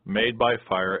offerings, made by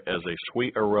fire as a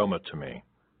sweet aroma to me,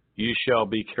 ye shall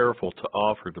be careful to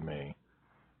offer to me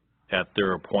at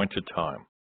their appointed time.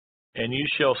 And ye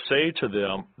shall say to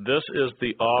them, This is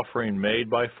the offering made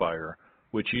by fire,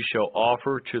 which ye shall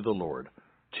offer to the Lord,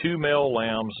 2 male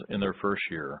lambs in their first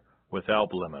year, without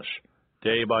blemish,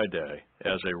 day by day,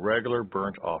 as a regular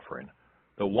burnt offering.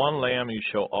 The one lamb ye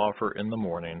shall offer in the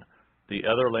morning, the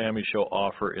other lamb ye shall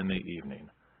offer in the evening.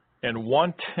 And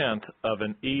 1/10 of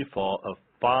an ephah of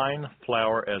fine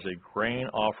flour as a grain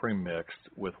offering mixed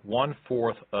with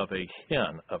 1/4 of a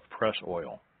hin of pressed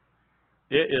oil.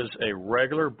 It is a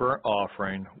regular burnt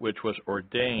offering which was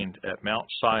ordained at Mount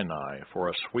Sinai for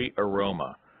a sweet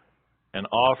aroma, an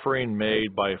offering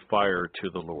made by fire to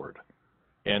the Lord.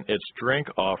 And its drink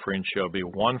offering shall be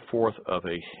 1/4 of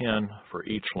a hin for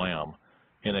each lamb.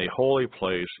 In a holy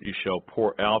place you shall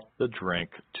pour out the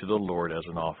drink to the Lord as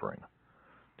an offering.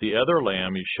 The other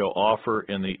lamb you shall offer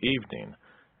in the evening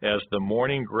as the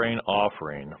morning grain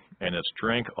offering and its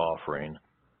drink offering.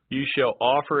 You shall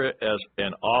offer it as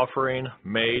an offering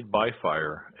made by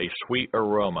fire, a sweet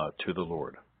aroma to the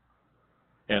Lord.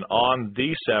 And on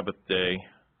the Sabbath day,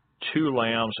 2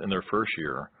 lambs in their first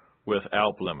year,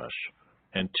 without blemish,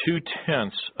 and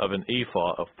 2/10 of an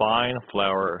ephah of fine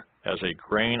flour as a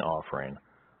grain offering,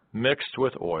 mixed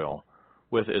with oil,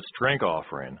 with its drink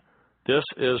offering. This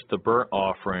is the burnt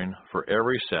offering for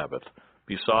every Sabbath,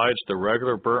 besides the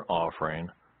regular burnt offering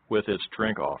with its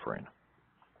drink offering.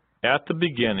 At the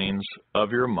beginnings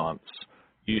of your months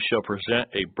you shall present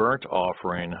a burnt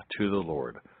offering to the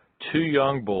Lord, 2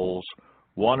 young bulls,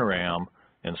 1 ram,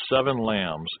 and 7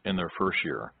 lambs in their first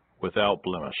year, without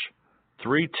blemish,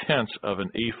 3/10 of an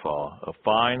ephah of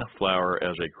fine flour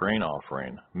as a grain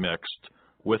offering, mixed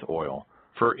with oil.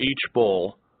 For each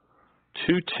bull,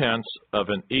 2/10 of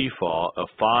an ephah of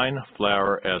fine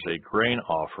flour as a grain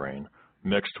offering,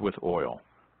 mixed with oil.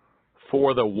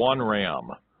 For the 1 ram,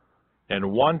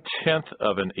 and 1/10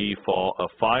 of an ephah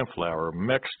of fine flour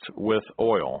mixed with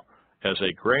oil as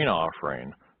a grain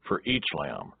offering for each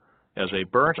lamb, as a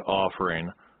burnt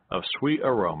offering of sweet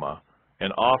aroma,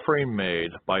 an offering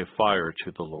made by fire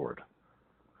to the Lord.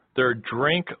 Their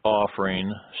drink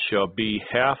offering shall be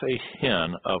half a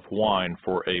hin of wine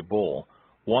for a bull,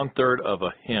 1/3 of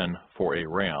a hin for a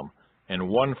ram, and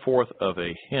 1/4 of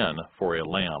a hin for a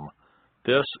lamb.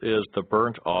 This is the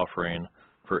burnt offering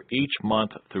for each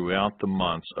month throughout the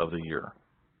months of the year.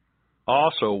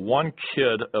 Also 1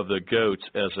 kid of the goats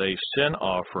as a sin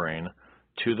offering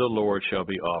to the Lord shall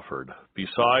be offered,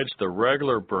 besides the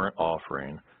regular burnt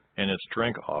offering and its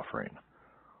drink offering.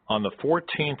 On the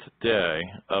 14th day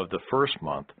of the first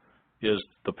month is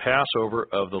the Passover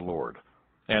of the Lord,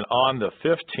 and on the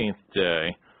 15th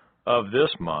day of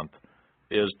this month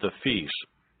is the feast.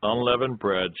 Unleavened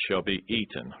bread shall be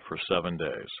eaten for 7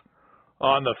 days.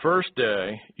 On the first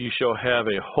day you shall have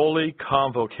a holy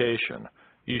convocation.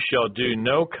 You shall do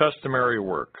no customary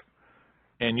work,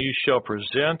 and you shall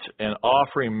present an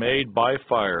offering made by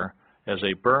fire as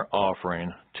a burnt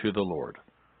offering to the Lord.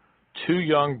 2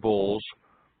 young bulls,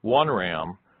 1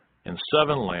 ram, and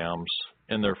 7 lambs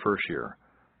in their first year.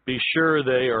 Be sure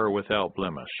they are without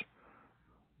blemish.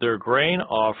 Their grain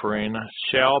offering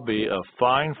shall be of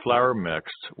fine flour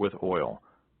mixed with oil.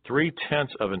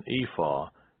 3/10 of an ephah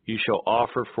you shall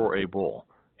offer for a bull,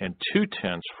 and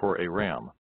 2/10 for a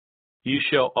ram. You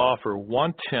shall offer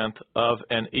 1/10 of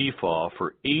an ephah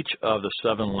for each of the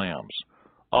 7 lambs.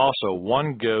 Also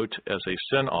 1 goat as a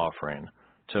sin offering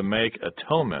to make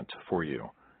atonement for you.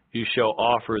 You shall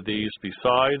offer these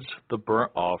besides the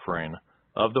burnt offering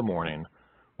of the morning,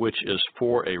 which is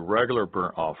for a regular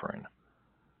burnt offering.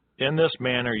 In this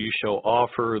manner you shall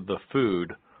offer the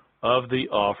food of the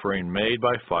offering made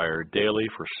by fire daily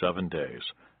for 7 days,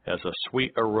 as a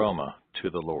sweet aroma to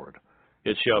the Lord.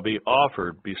 It shall be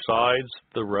offered besides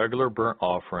the regular burnt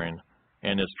offering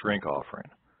and its drink offering.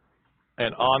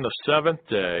 And on the 7th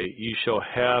day you shall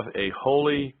have a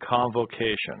holy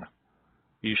convocation.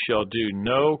 You shall do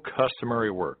no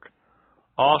customary work.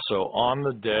 Also on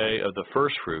the day of the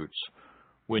firstfruits,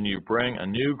 when you bring a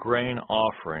new grain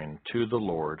offering to the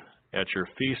Lord at your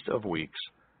feast of weeks,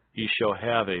 you shall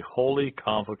have a holy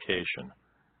convocation.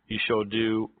 You shall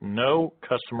do no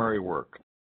customary work.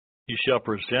 You shall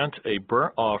present a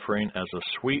burnt offering as a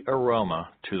sweet aroma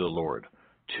to the Lord,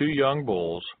 2 young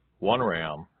bulls, 1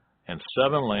 ram, and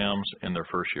 7 lambs in their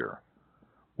first year,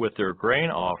 with their grain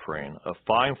offering of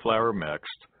fine flour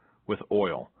mixed with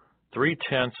oil,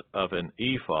 3/10 of an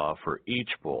ephah for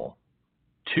each bull,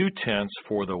 2/10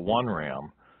 for the 1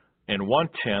 ram, and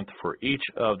 1/10 for each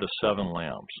of the 7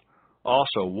 lambs.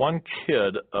 Also 1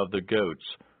 kid of the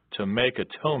goats to make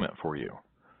atonement for you.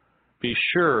 Be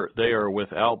sure they are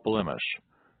without blemish.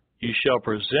 You shall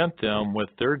present them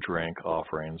with their drink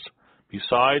offerings,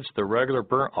 besides the regular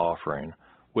burnt offering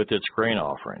with its grain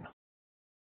offering.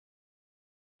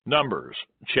 Numbers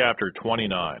chapter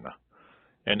 29.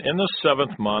 And in the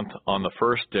 7th month, on the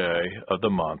 1st day of the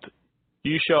month,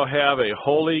 you shall have a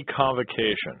holy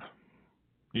convocation.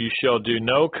 You shall do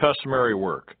no customary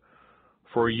work.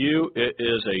 For you it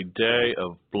is a day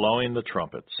of blowing the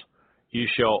trumpets. You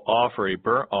shall offer a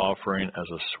burnt offering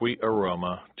as a sweet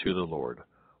aroma to the Lord.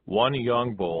 1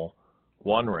 young bull,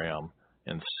 1 ram,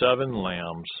 and 7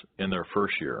 lambs in their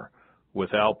first year,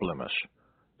 without blemish.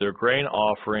 Their grain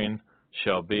offering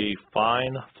shall be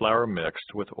fine flour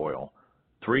mixed with oil,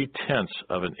 3/10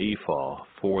 of an ephah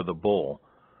for the bull,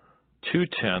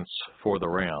 2/10 for the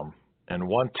ram, and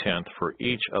 1/10 for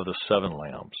each of the 7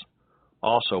 lambs.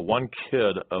 Also 1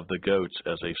 kid of the goats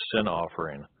as a sin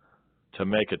offering, to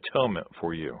make atonement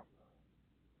for you.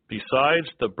 Besides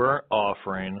the burnt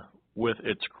offering with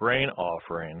its grain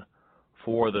offering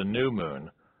for the new moon,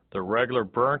 the regular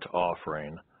burnt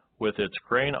offering with its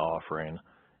grain offering,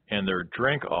 and their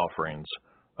drink offerings,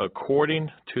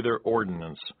 according to their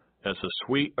ordinance, as a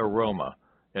sweet aroma,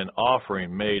 an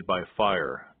offering made by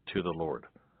fire to the Lord.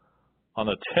 On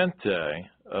the 10th day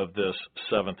of this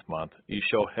 7th month, ye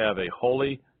shall have a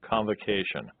holy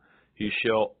convocation. Ye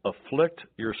shall afflict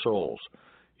your souls.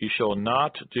 Ye shall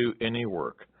not do any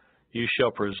work. Ye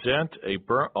shall present a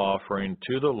burnt offering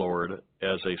to the Lord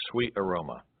as a sweet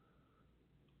aroma.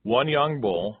 1 young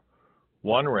bull,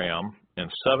 1 ram,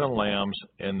 and 7 lambs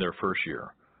in their first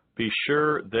year. Be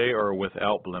sure they are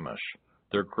without blemish.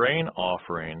 Their grain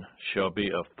offering shall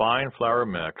be of fine flour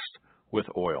mixed with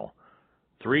oil,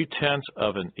 3/10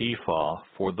 of an ephah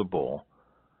for the bull,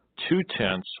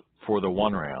 2/10 for the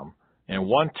 1 ram, and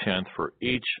 1/10 for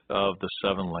each of the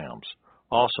 7 lambs.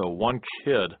 Also 1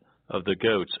 kid of the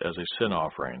goats as a sin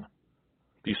offering.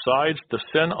 Besides the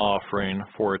sin offering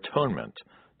for atonement,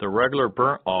 the regular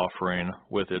burnt offering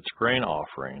with its grain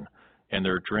offering, and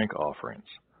their drink offerings.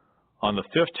 On the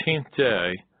 15th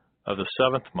day of the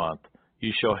 7th month,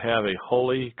 ye shall have a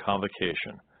holy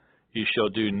convocation. Ye shall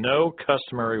do no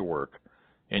customary work,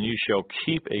 and ye shall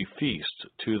keep a feast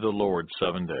to the Lord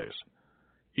 7 days.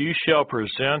 Ye shall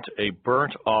present a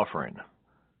burnt offering,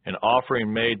 an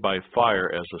offering made by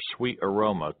fire as a sweet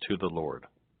aroma to the Lord.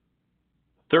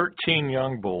 13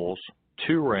 young bulls,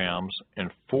 2 rams,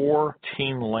 and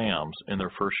 14 lambs in their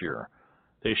first year.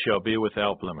 They shall be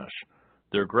without blemish.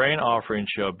 Their grain offering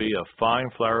shall be of fine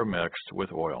flour mixed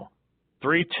with oil,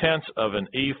 3/10 of an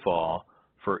ephah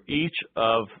for each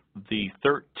of the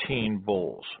 13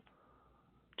 bulls,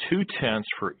 2/10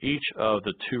 for each of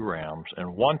the 2 rams,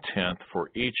 and 1/10 for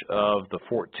each of the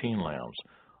 14 lambs.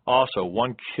 Also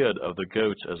 1 kid of the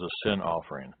goats as a sin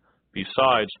offering,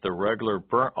 besides the regular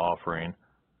burnt offering,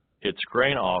 its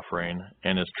grain offering,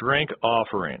 and its drink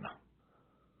offering.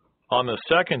 On the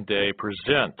 2nd day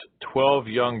present 12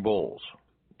 young bulls,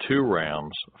 2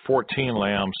 rams, 14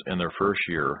 lambs in their first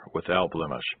year, without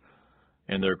blemish,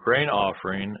 and their grain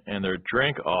offering and their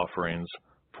drink offerings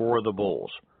for the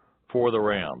bulls, for the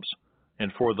rams,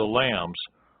 and for the lambs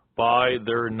by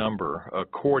their number,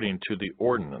 according to the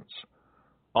ordinance.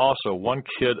 Also 1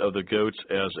 kid of the goats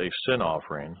as a sin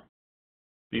offering,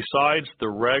 besides the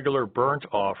regular burnt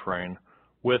offering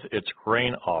with its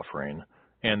grain offering,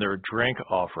 and their drink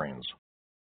offerings.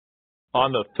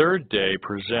 On the 3rd day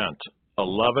present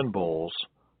 11 bulls,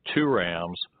 2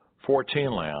 rams,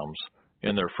 14 lambs,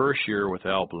 in their first year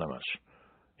without blemish,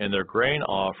 and their grain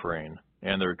offering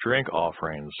and their drink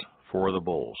offerings for the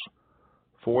bulls,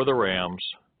 for the rams,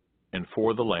 and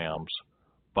for the lambs,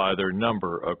 by their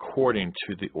number according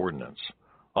to the ordinance.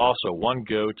 Also 1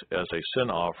 goat as a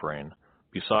sin offering,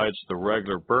 besides the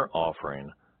regular burnt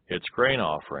offering, its grain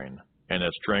offering, and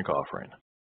its drink offering.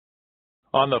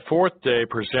 On the 4th day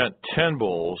present 10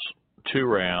 bulls, 2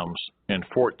 rams, and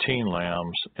 14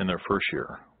 lambs in their first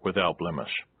year, without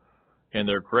blemish, and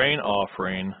their grain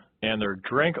offering and their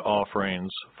drink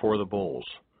offerings for the bulls,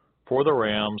 for the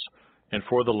rams, and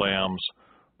for the lambs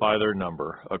by their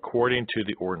number, according to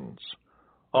the ordinance.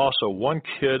 Also 1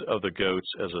 kid of the goats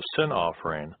as a sin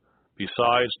offering,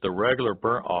 besides the regular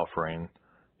burnt offering,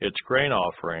 its grain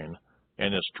offering,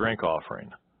 and its drink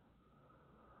offering.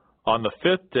 On the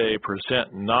 5th day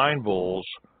present 9 bulls,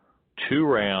 2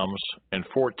 rams, and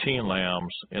 14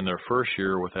 lambs in their first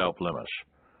year without blemish,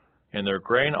 and their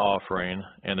grain offering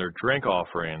and their drink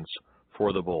offerings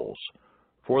for the bulls,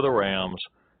 for the rams,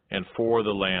 and for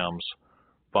the lambs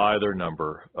by their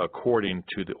number, according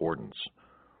to the ordinance.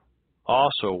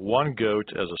 Also 1 goat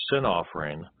as a sin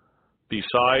offering,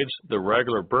 besides the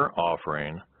regular burnt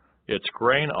offering, its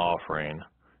grain offering,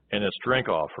 and its drink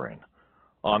offering.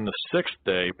 On the 6th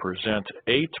day present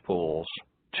 8 bulls,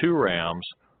 2 rams,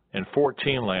 and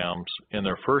 14 lambs in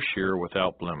their first year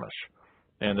without blemish,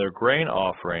 and their grain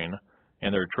offering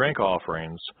and their drink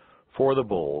offerings for the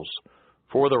bulls,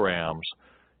 for the rams,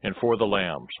 and for the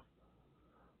lambs,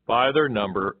 by their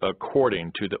number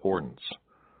according to the ordinance.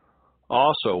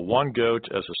 Also 1 goat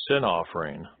as a sin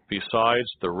offering, besides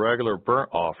the regular burnt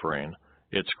offering,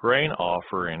 its grain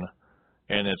offering,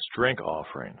 and its drink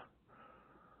offering.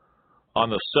 On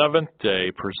the 7th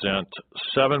day present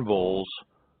 7 bulls,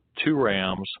 2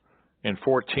 rams, and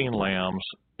 14 lambs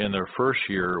in their first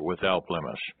year without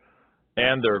blemish,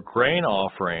 and their grain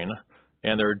offering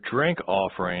and their drink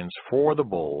offerings for the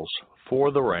bulls,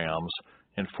 for the rams,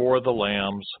 and for the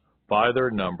lambs by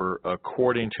their number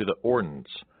according to the ordinance.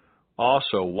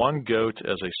 Also 1 goat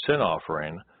as a sin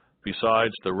offering,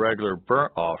 besides the regular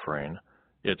burnt offering,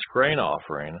 its grain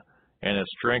offering, and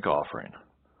its drink offering.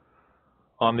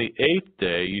 On the 8th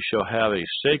day you shall have a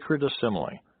sacred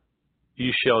assembly.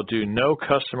 You shall do no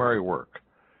customary work.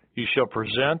 You shall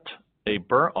present a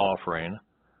burnt offering,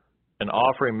 an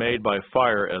offering made by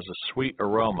fire as a sweet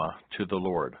aroma to the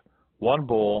Lord. 1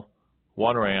 bull,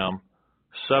 1 ram,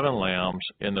 7 lambs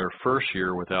in their first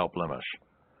year without blemish,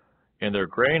 and their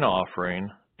grain offering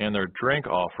and their drink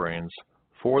offerings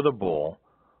for the bull,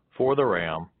 for the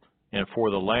ram, and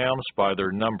for the lambs by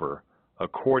their number,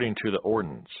 according to the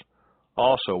ordinance.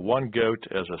 Also 1 goat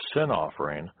as a sin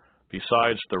offering,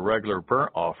 besides the regular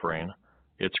burnt offering,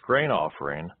 its grain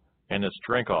offering, and its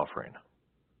drink offering.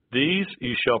 These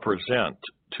you shall present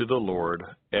to the Lord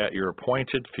at your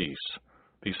appointed feasts,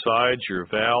 besides your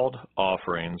vowed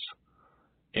offerings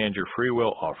and your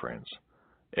freewill offerings,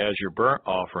 as your burnt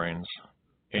offerings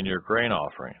and your grain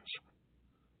offerings,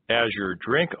 as your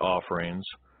drink offerings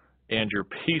and your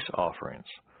peace offerings.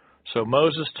 So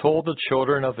Moses told the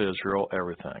children of Israel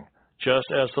everything, just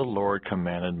as the Lord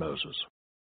commanded Moses.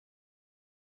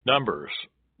 Numbers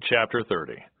chapter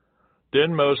 30.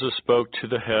 Then Moses spoke to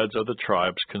the heads of the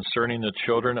tribes concerning the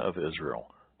children of Israel,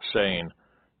 saying,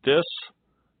 This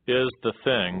is the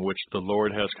thing which the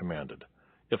Lord has commanded.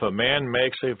 If a man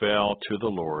makes a vow to the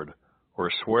Lord, or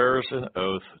swears an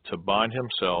oath to bind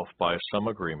himself by some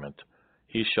agreement,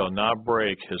 he shall not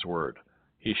break his word.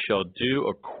 He shall do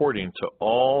according to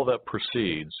all that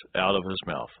proceeds out of his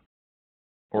mouth.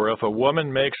 Or if a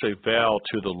woman makes a vow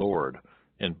to the Lord,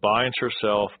 and binds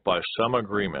herself by some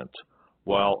agreement,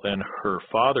 while in her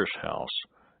father's house,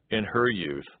 in her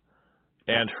youth,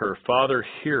 and her father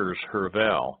hears her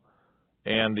vow,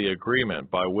 and the agreement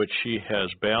by which she has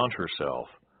bound herself,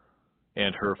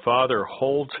 and her father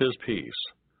holds his peace,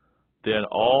 then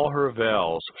all her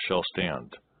vows shall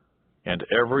stand, and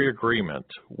every agreement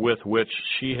with which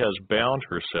she has bound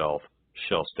herself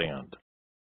shall stand.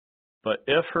 But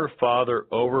if her father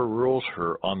overrules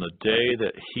her on the day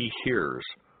that he hears,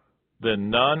 then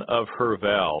none of her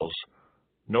vows,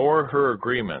 nor her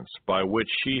agreements by which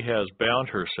she has bound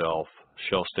herself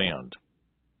shall stand.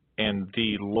 And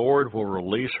the Lord will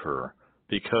release her,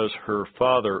 because her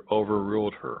father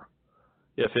overruled her.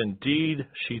 If indeed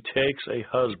she takes a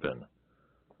husband,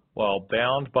 while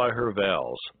bound by her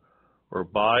vows, or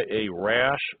by a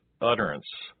rash utterance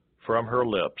from her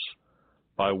lips,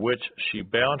 by which she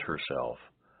bound herself,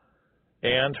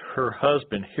 and her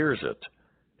husband hears it,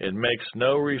 and makes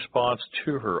no response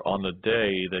to her on the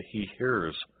day that he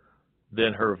hears,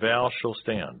 then her vow shall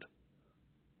stand,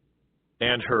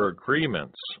 and her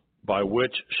agreements by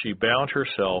which she bound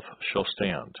herself shall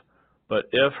stand. But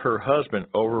if her husband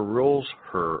overrules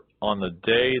her on the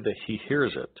day that he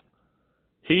hears it,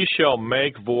 he shall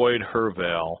make void her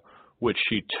vow which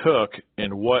she took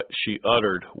and what she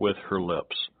uttered with her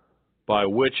lips, by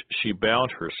which she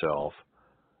bound herself,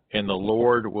 and the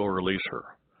Lord will release her.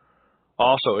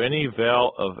 Also any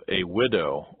vow of a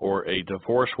widow or a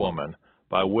divorced woman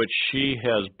by which she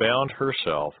has bound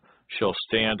herself shall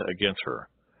stand against her.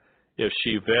 If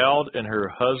she vowed in her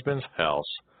husband's house,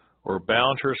 or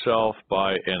bound herself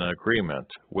by an agreement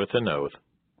with an oath,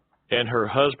 and her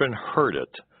husband heard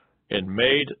it, and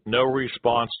made no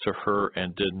response to her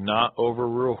and did not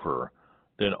overrule her,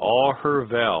 then all her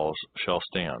vows shall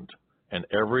stand, and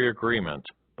every agreement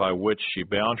by which she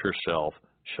bound herself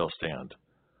shall stand.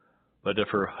 But if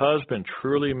her husband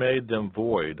truly made them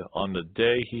void on the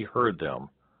day he heard them,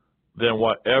 then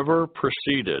whatever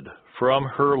proceeded from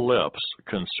her lips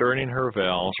concerning her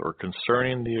vows or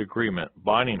concerning the agreement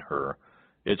binding her,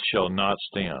 it shall not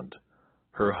stand.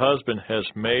 Her husband has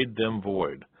made them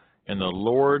void, and the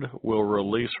Lord will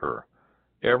release her,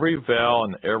 every vow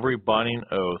and every binding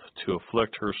oath to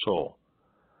afflict her soul.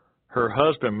 Her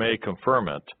husband may confirm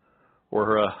it, or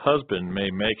her husband may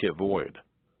make it void.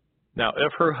 Now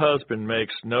if her husband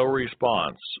makes no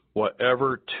response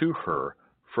whatever to her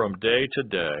from day to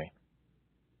day,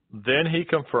 then he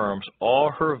confirms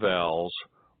all her vows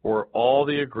or all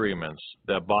the agreements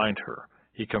that bind her.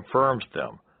 He confirms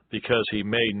them, because he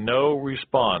made no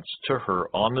response to her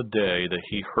on the day that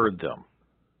he heard them.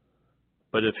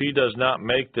 But if he does not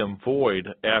make them void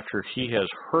after he has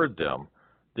heard them,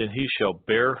 then he shall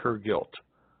bear her guilt.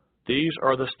 These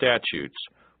are the statutes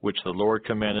which the Lord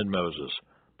commanded Moses,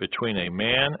 between a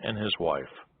man and his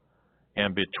wife,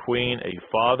 and between a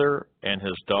father and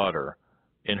his daughter,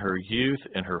 in her youth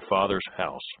in her father's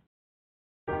house.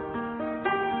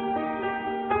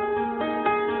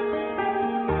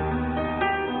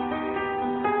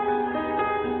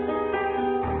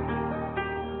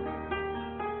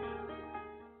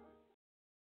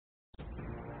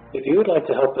 If you would like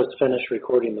to help us finish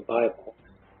recording the Bible,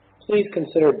 please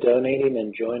consider donating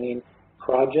and joining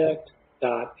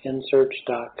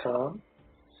project.nsearch.com.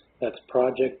 That's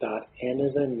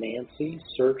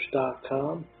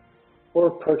project.n-as-in-Nancy-search.com,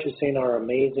 or purchasing our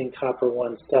amazing Copper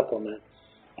One supplement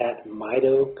at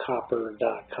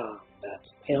mitocopper.com. That's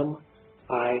M-I-T-O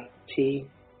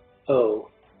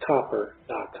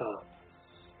copper.com.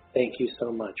 Thank you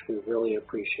so much. We really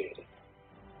appreciate it.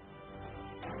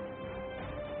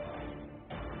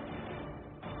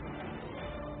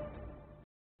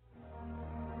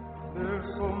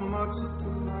 There's so much to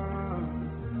learn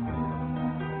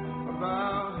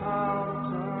about how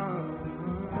to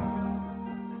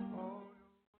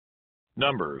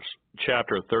Numbers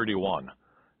chapter 31.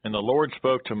 And the Lord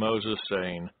spoke to Moses,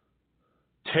 saying,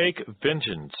 Take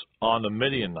vengeance on the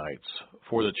Midianites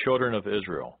for the children of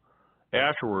Israel.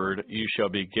 Afterward you shall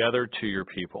be gathered to your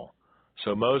people.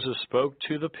 So Moses spoke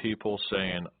to the people,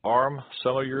 saying, Arm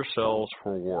some of yourselves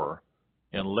for war,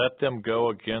 and let them go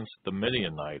against the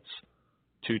Midianites,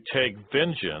 to take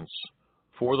vengeance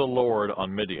for the Lord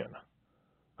on Midian.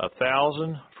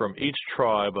 1,000 from each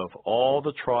tribe of all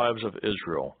the tribes of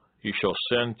Israel you shall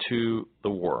send to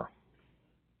the war.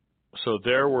 So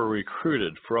there were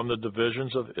recruited from the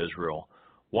divisions of Israel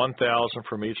 1,000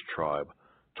 from each tribe,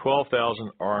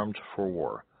 12,000 armed for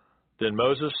war. Then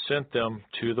Moses sent them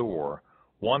to the war,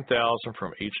 1,000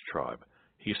 from each tribe.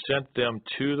 He sent them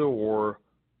to the war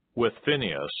with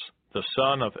Phinehas, the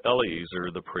son of Eleazar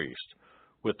the priest,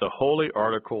 with the holy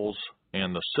articles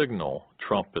and the signal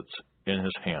trumpets in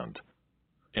his hand.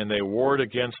 And they warred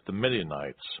against the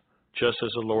Midianites, just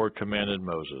as the Lord commanded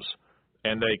Moses.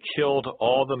 And they killed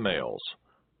all the males.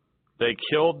 They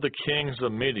killed the kings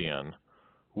of Midian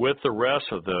with the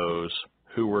rest of those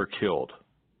who were killed: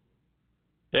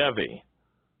 Evi,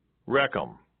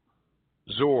 Rechem,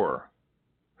 Zor,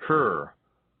 Hur,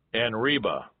 and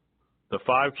Reba, the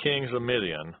 5 kings of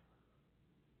Midian.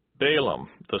 Balaam,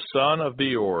 the son of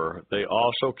Beor, they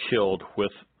also killed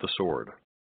with the sword.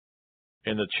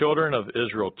 And the children of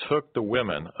Israel took the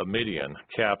women of Midian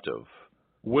captive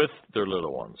with their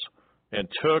little ones, and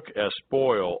took as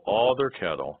spoil all their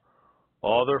cattle,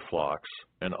 all their flocks,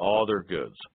 and all their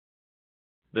goods.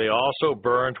 They also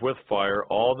burned with fire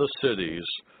all the cities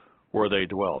where they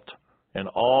dwelt, and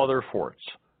all their forts,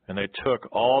 and they took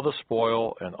all the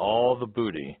spoil and all the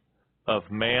booty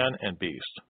of man and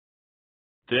beast.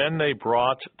 Then they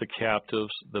brought the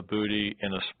captives, the booty,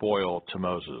 and the spoil to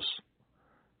Moses,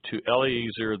 to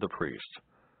Eleazar the priest,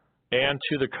 and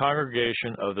to the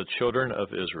congregation of the children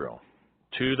of Israel,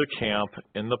 to the camp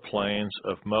in the plains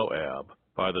of Moab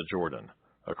by the Jordan,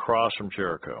 across from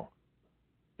Jericho.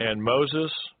 And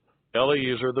Moses,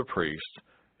 Eleazar the priest,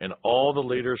 and all the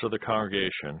leaders of the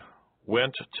congregation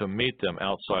went to meet them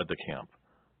outside the camp.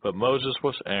 But Moses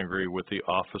was angry with the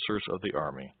officers of the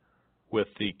army, with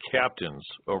the captains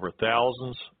over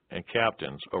thousands and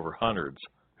captains over hundreds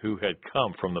who had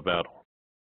come from the battle.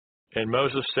 And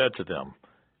Moses said to them,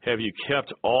 Have you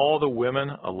kept all the women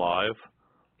alive?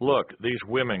 Look, these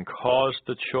women caused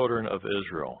the children of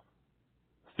Israel,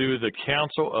 through the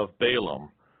counsel of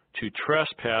Balaam, to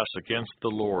trespass against the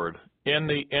Lord in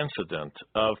the incident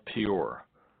of Peor.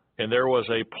 And there was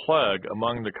a plague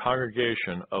among the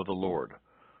congregation of the Lord.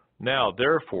 Now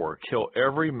therefore kill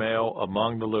every male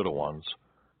among the little ones,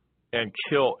 and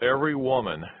kill every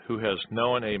woman who has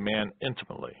known a man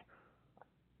intimately.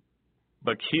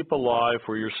 But keep alive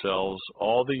for yourselves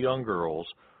all the young girls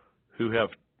who have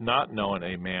not known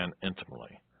a man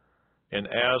intimately. And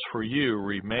as for you,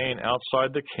 remain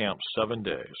outside the camp 7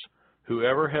 days.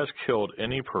 Whoever has killed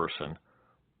any person,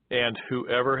 and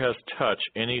whoever has touched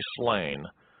any slain,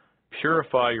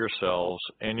 Purify yourselves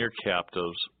and your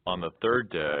captives on the 3rd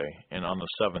day and on the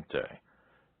 7th day.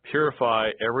 Purify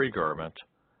every garment,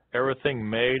 everything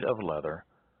made of leather,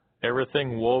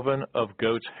 everything woven of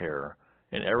goat's hair,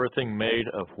 and everything made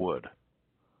of wood.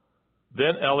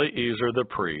 Then Eleazar the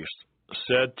priest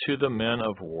said to the men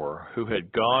of war who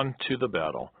had gone to the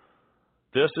battle,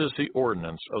 "This is the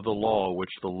ordinance of the law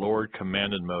which the Lord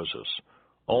commanded Moses.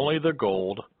 Only the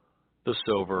gold, the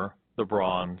silver, the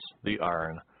bronze, the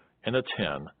iron, and the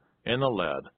tin, and the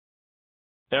lead,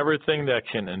 everything that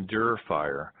can endure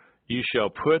fire, you shall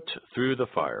put through the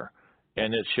fire,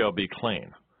 and it shall be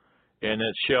clean, and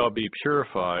it shall be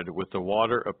purified with the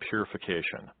water of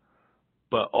purification.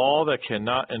 But all that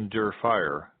cannot endure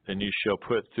fire, then you shall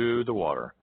put through the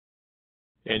water.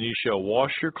 And you shall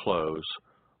wash your clothes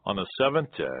on the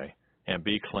 7th day, and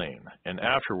be clean, and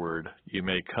afterward you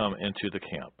may come into the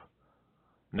camp."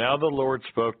 Now the Lord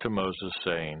spoke to Moses,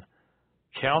 saying,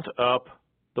 "Count up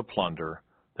the plunder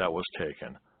that was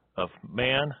taken, of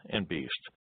man and beast,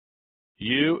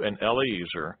 you and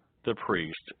Eleazar the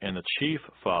priest and the chief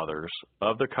fathers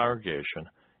of the congregation,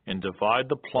 and divide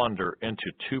the plunder into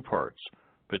 2 parts,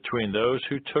 between those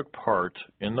who took part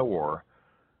in the war,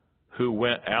 who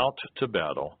went out to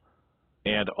battle,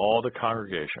 and all the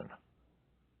congregation.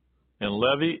 And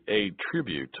levy a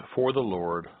tribute for the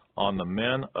Lord on the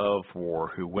men of war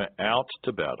who went out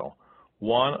to battle,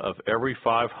 1 of every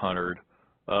 500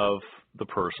 of the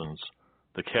persons,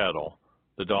 the cattle,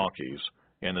 the donkeys,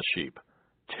 and the sheep.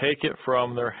 Take it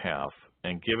from their half,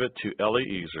 and give it to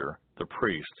Eleazar the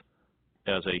priest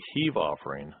as a heave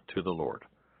offering to the Lord.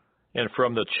 And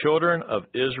from the children of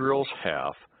Israel's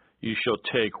half you shall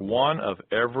take 1 of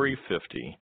every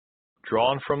 50,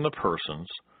 drawn from the persons,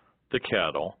 the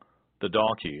cattle, the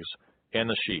donkeys, and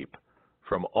the sheep,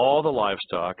 from all the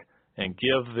livestock, and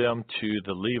give them to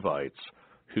the Levites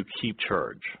who keep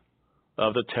charge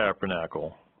of the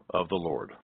tabernacle of the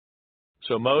Lord."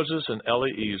 So Moses and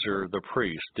Eleazar the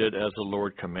priest did as the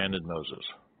Lord commanded Moses.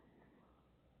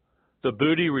 The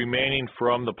booty remaining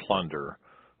from the plunder,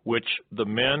 which the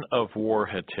men of war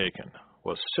had taken,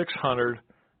 was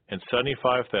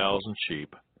 675,000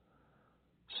 sheep,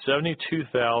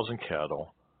 72,000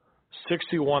 cattle,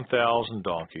 61,000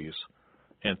 donkeys,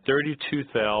 and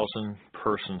 32,000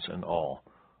 persons in all,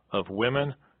 of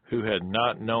women who had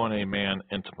not known a man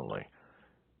intimately.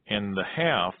 And the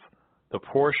half, the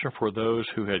portion for those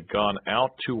who had gone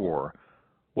out to war,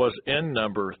 was in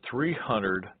number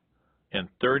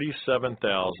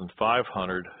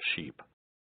 337,500 sheep.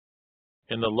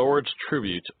 And the Lord's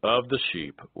tribute of the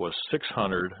sheep was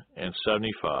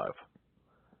 675.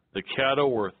 The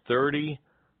cattle were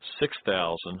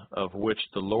 36,000, of which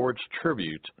the Lord's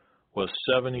tribute was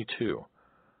 72.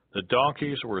 The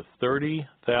donkeys were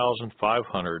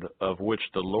 30,500, of which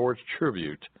the Lord's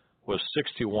tribute was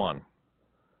 61.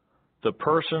 The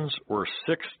persons were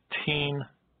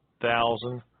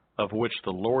 16,000, of which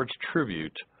the Lord's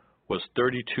tribute was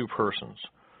 32 persons.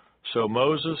 So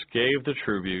Moses gave the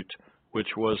tribute,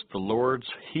 which was the Lord's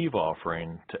heave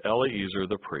offering, to Eleazar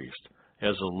the priest,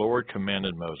 as the Lord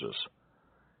commanded Moses.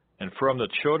 And from the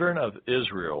children of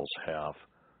Israel's half,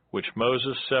 which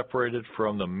Moses separated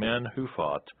from the men who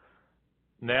fought,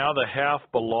 now the half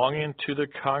belonging to the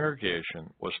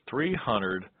congregation was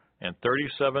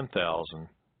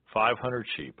 337,500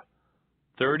 sheep,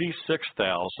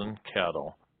 36,000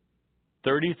 cattle,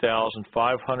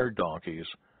 30,500 donkeys,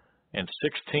 and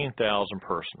 16,000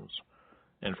 persons.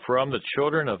 And from the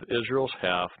children of Israel's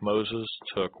half, Moses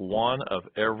took 1 of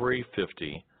every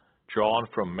 50, drawn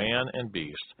from man and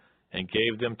beast, and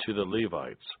gave them to the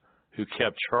Levites, who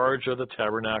kept charge of the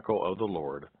tabernacle of the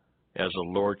Lord, as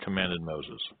the Lord commanded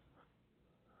Moses.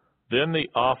 Then the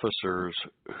officers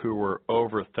who were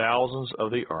over thousands of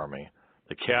the army,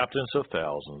 the captains of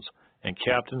thousands, and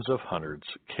captains of hundreds,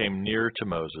 came near to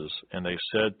Moses, and they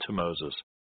said to Moses,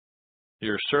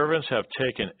 "Your servants have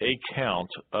taken a count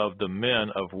of the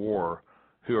men of war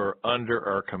who are under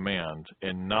our command,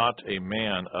 and not a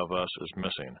man of us is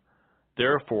missing.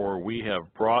 Therefore we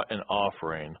have brought an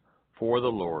offering for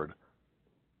the Lord,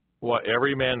 what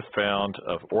every man found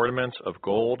of ornaments of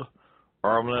gold,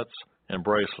 armlets, and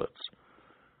bracelets,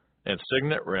 and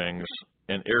signet rings,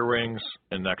 and earrings,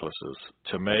 and necklaces,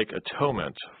 to make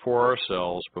atonement for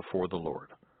ourselves before the Lord."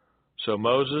 So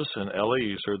Moses and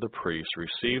Eleazar the priest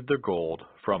received the gold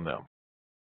from them.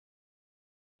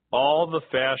 All the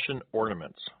fashion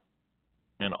ornaments,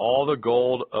 and all the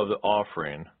gold of the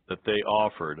offering that they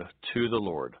offered to the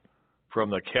Lord, from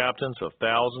the captains of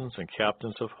thousands and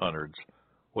captains of hundreds,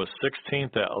 was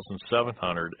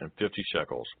 16,750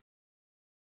 shekels.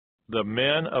 The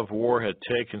men of war had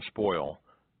taken spoil,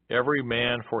 every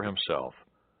man for himself.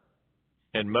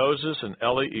 And Moses and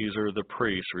Eleazar the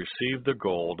priest received the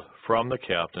gold from the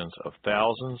captains of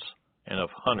thousands and of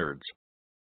hundreds,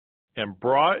 and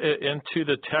brought it into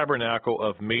the tabernacle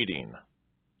of meeting,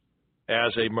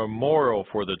 as a memorial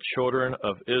for the children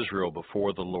of Israel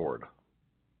before the Lord.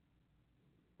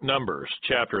 Numbers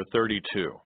chapter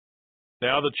 32.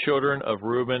 Now the children of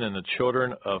Reuben and the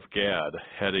children of Gad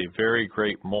had a very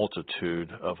great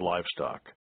multitude of livestock.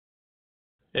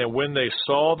 And when they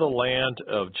saw the land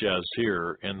of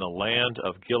Jazer and the land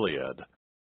of Gilead,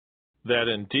 that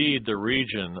indeed the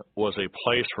region was a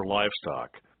place for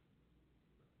livestock,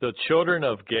 the children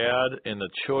of Gad and the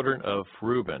children of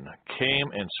Reuben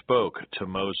came and spoke to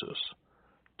Moses,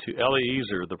 to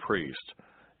Eleazar the priest,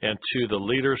 and to the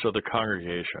leaders of the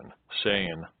congregation,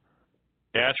 saying,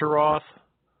 Ataroth,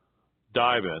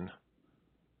 Dibon,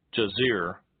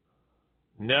 Jazer,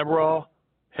 Nebrah,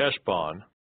 Heshbon,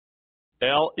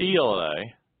 El-Eleh,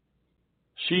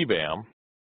 Shebam,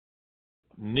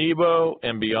 Nebo,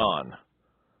 and beyond,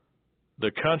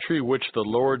 the country which the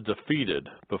Lord defeated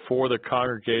before the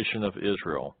congregation of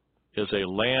Israel, is a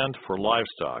land for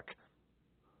livestock,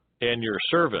 and your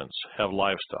servants have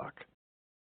livestock.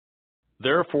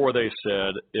 Therefore they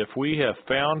said, If we have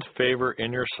found favor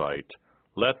in your sight,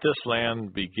 let this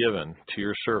land be given to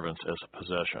your servants as a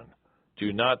possession.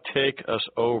 Do not take us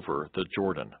over the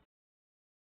Jordan.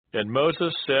 And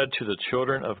Moses said to the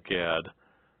children of Gad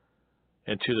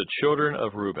and to the children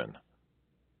of Reuben,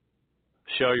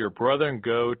 Shall your brethren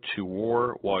go to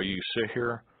war while you sit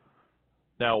here?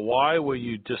 Now why will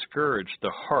you discourage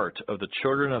the heart of the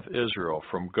children of Israel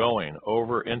from going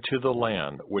over into the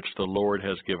land which the Lord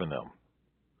has given them?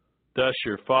 Thus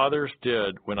your fathers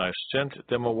did when I sent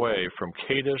them away from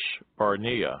Kadesh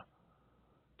Barnea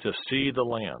to see the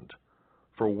land.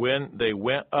 For when they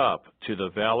went up to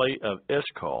the valley of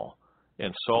Eshcol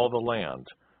and saw the land,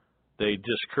 they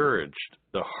discouraged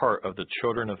the heart of the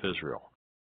children of Israel,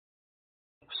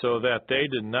 so that they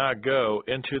did not go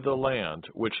into the land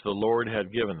which the Lord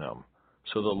had given them.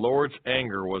 So the Lord's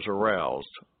anger was aroused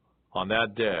on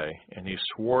that day, and he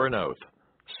swore an oath,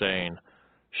 saying,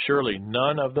 Surely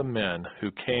none of the men who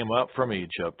came up from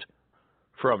Egypt,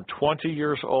 from 20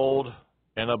 years old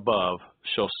and above,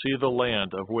 shall see the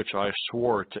land of which I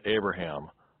swore to Abraham,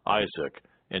 Isaac,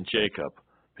 and Jacob,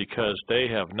 because they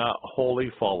have not wholly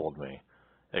followed me,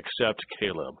 except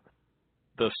Caleb,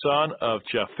 the son of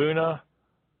Jephunneh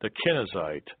the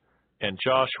Kenizzite, and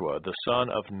Joshua the son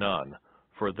of Nun,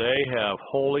 for they have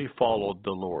wholly followed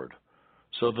the Lord.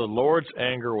 So the Lord's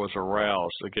anger was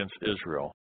aroused against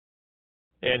Israel,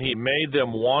 and he made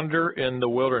them wander in the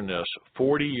wilderness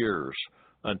 40 years,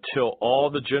 until all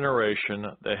the generation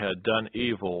that had done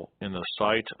evil in the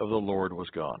sight of the Lord was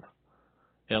gone.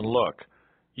 And look,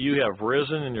 you have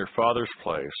risen in your father's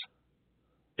place,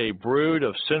 a brood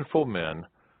of sinful men,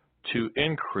 to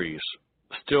increase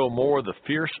still more the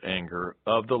fierce anger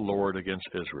of the Lord against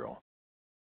Israel.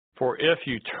 For if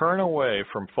you turn away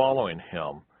from following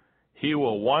him, he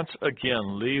will once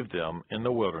again leave them in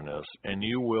the wilderness, and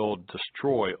you will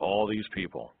destroy all these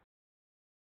people.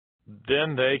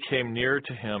 Then they came near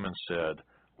to him and said,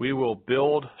 We will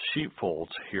build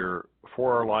sheepfolds here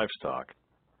for our livestock,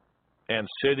 and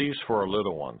cities for our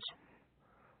little ones.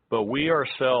 But we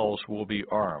ourselves will be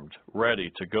armed,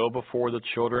 ready to go before the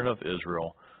children of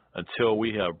Israel, until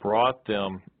we have brought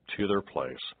them to their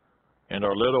place. And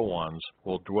our little ones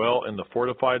will dwell in the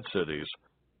fortified cities,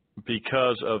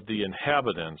 because of the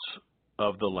inhabitants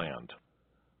of the land.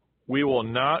 We will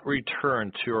not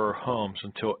return to our homes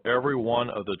until every one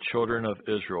of the children of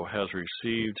Israel has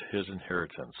received his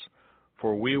inheritance,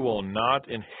 for we will not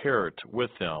inherit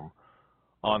with them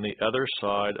on the other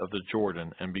side of the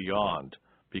Jordan and beyond,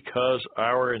 because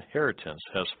our inheritance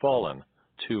has fallen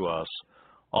to us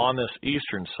on this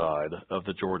eastern side of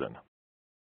the Jordan.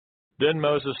 Then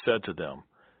Moses said to them,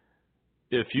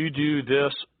 If you do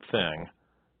this thing,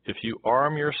 if you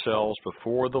arm yourselves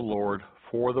before the Lord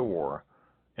for the war,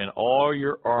 and all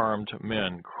your armed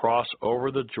men cross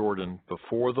over the Jordan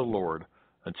before the Lord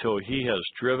until he has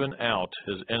driven out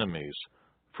his enemies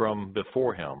from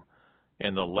before him,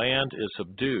 and the land is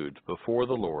subdued before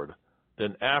the Lord,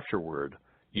 then afterward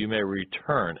you may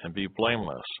return and be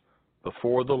blameless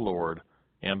before the Lord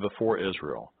and before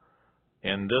Israel,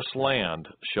 and this land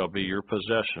shall be your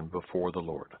possession before the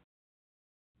Lord.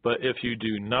 But if you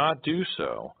do not do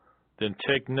so, then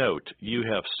take note you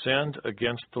have sinned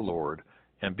against the Lord,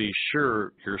 and be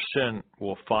sure your sin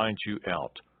will find you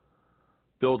out.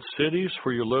 Build cities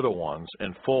for your little ones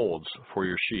and folds for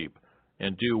your sheep,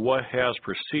 and do what has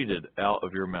proceeded out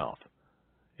of your mouth.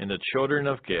 And the children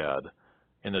of Gad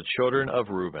and the children of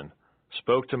Reuben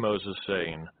spoke to Moses,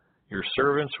 saying, Your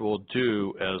servants will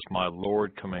do as my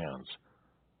Lord commands.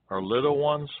 Our little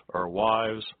ones, our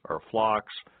wives, our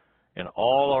flocks, and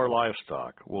all our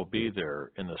livestock will be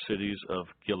there in the cities of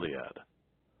Gilead.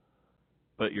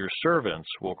 But your servants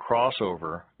will cross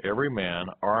over, every man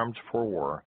armed for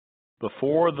war,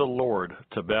 before the Lord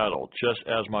to battle, just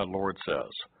as my Lord says.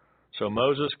 So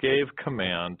Moses gave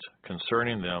command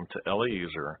concerning them to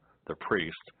Eleazar the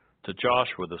priest, to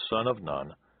Joshua the son of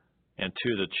Nun, and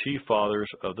to the chief fathers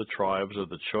of the tribes of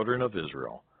the children of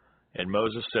Israel. And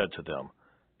Moses said to them,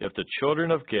 If the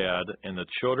children of Gad and the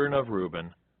children of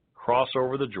Reuben cross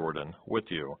over the Jordan with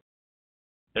you,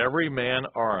 every man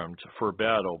armed for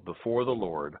battle before the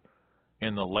Lord,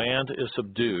 and the land is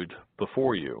subdued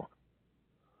before you,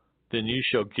 then you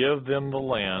shall give them the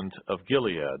land of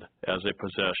Gilead as a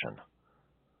possession.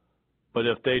 But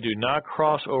if they do not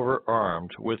cross over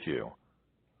armed with you,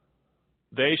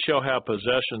 they shall have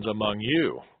possessions among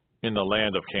you in the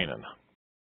land of Canaan.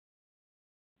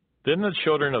 Then the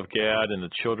children of Gad and the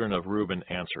children of Reuben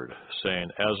answered, saying,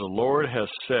 As the Lord has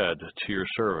said to your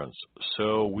servants,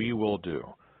 so we will do.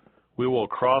 We will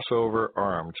cross over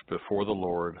armed before the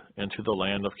Lord into the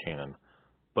land of Canaan,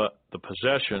 but the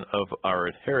possession of our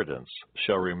inheritance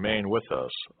shall remain with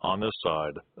us on this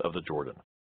side of the Jordan.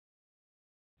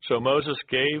 So Moses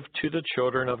gave to the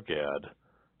children of Gad,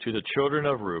 to the children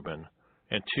of Reuben,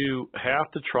 and to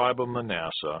half the tribe of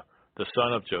Manasseh, the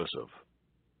son of Joseph,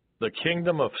 the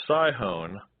kingdom of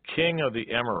Sihon, king of the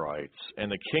Amorites,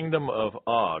 and the kingdom of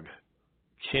Og,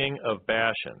 king of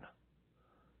Bashan,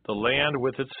 the land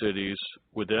with its cities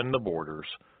within the borders,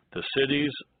 the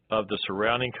cities of the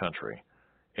surrounding country.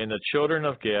 And the children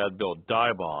of Gad built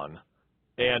Dibon,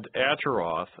 and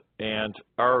Ataroth, and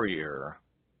Aroer,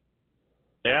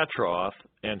 Atroth,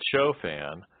 and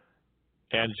Shophan,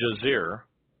 and Jazer,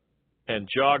 and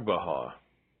Jogbehah,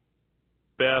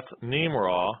 Beth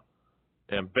Nimrah,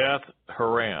 and Beth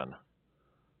Haran,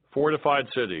 fortified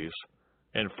cities,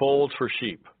 and folds for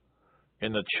sheep.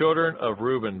 And the children of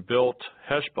Reuben built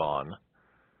Heshbon,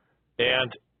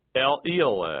 and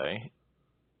Elealeh,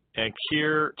 and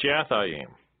Kirjathaim,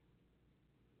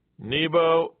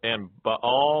 Nebo and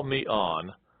Baal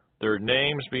Meon, their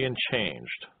names being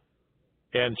changed,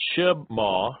 and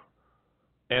Shibmah,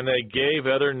 and they gave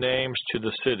other names to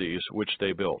the cities which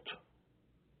they built.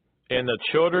 And the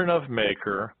children of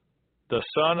Machir, the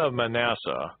son of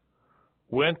Manasseh,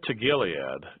 went to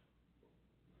Gilead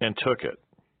and took it,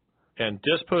 and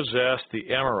dispossessed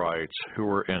the Amorites who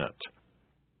were in it.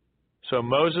 So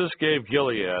Moses gave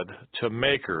Gilead to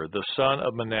Machir, the son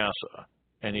of Manasseh,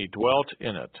 and he dwelt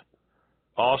in it.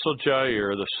 Also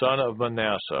Jair, the son of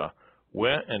Manasseh,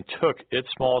 went and took its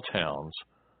small towns,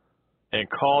 and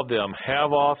called them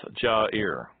Havoth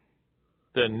Jair.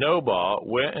 Then Nobah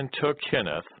went and took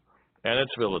Kenneth and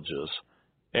its villages,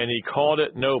 and he called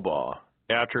it Nobah,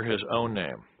 after his own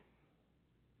name.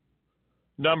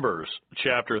 Numbers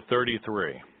chapter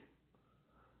 33.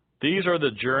 These are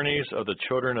the journeys of the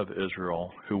children of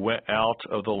Israel who went out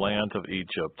of the land of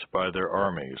Egypt by their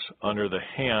armies under the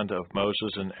hand of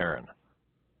Moses and Aaron.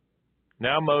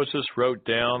 Now Moses wrote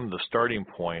down the starting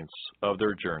points of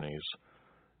their journeys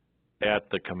at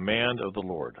the command of the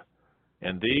Lord,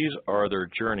 and these are their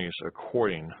journeys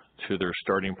according to their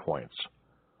starting points.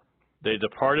 They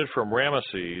departed from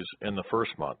Ramesses in the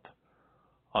first month.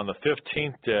 On the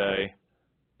 15th day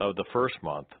of the first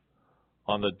month,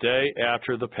 on the day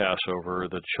after the Passover,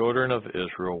 the children of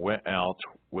Israel went out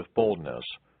with boldness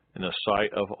in the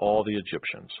sight of all the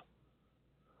Egyptians.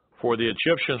 For the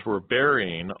Egyptians were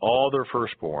burying all their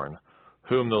firstborn,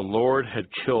 whom the Lord had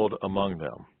killed among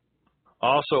them.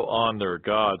 Also on their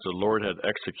gods the Lord had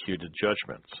executed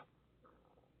judgments.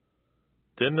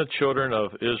 Then the children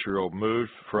of Israel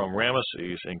moved from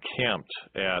Ramesses and camped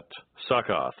at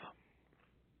Succoth.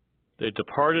 They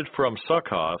departed from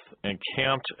Succoth and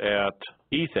camped at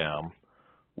Etham,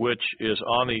 which is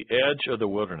on the edge of the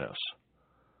wilderness.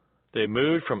 They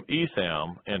moved from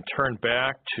Etham and turned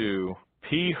back to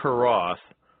Pi-Haroth,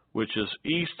 which is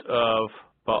east of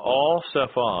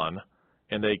Baal-Zephon,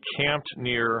 and they camped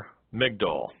near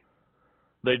Migdol.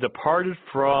 They departed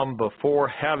from before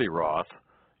Haviroth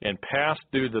and passed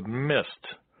through the midst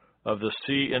of the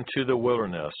sea into the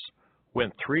wilderness,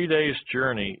 went 3 days'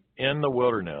 journey in the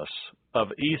wilderness of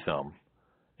Etham,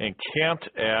 and camped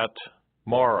at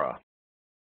Marah.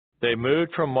 They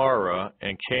moved from Marah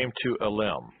and came to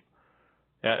Elim.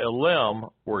 At Elim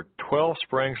were 12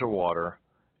 springs of water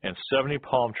and 70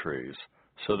 palm trees,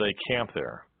 so they camped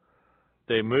there.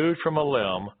 They moved from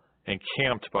Elim and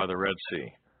camped by the Red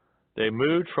Sea. They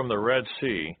moved from the Red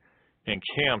Sea and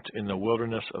camped in the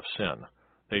wilderness of Sin.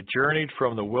 They journeyed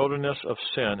from the wilderness of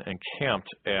Sin and camped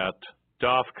at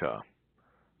Dophkah.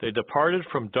 They departed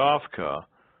from Dophkah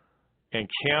and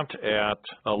camped at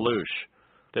Alush.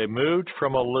 They moved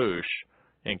from Alush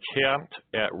and camped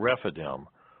at Rephidim,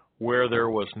 where there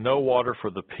was no water for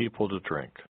the people to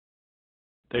drink.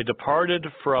 They departed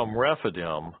from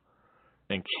Rephidim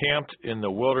and camped in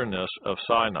the wilderness of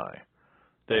Sinai.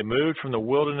 They moved from the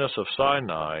wilderness of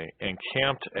Sinai and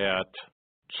camped at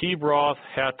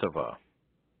Kibroth-Hattaavah.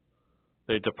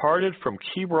 They departed from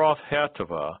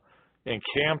Kibroth-Hattaavah and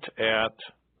camped at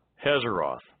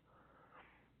Hazeroth.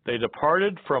 They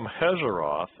departed from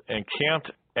Hazeroth and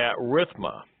camped at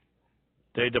Rithmah.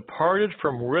 They departed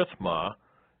from Rithmah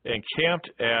and camped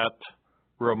at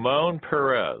Ramon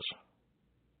Perez.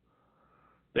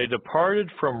 They departed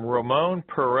from Ramon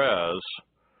Perez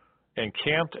and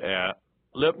camped at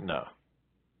Libnah.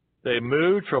 They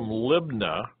moved from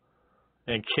Libnah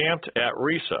and camped at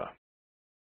Risa.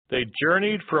 They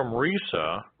journeyed from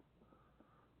Risa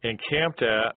and camped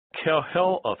at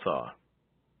Kelhelatha.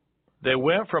 They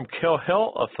went from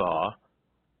Kelhelatha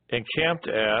and camped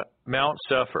at Mount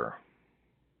Sephir.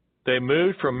 They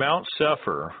moved from Mount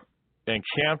Sephir and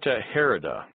camped at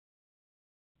Heridah.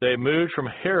 They moved from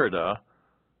Heridah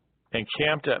and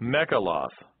camped at Mechaloth.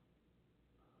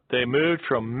 They moved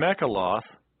from Mechaloth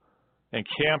and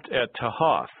camped at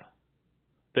Tahath.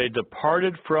 They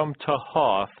departed from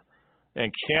Tahath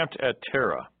and camped at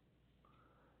Terah.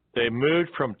 They moved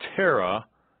from Terah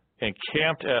and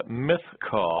camped at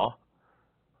Mithkal.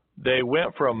 They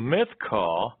went from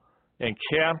Mithkal and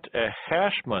camped at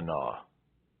Hashmanah.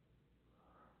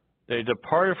 They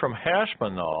departed from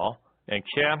Hashmanah and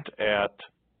camped at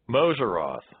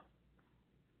Moseroth.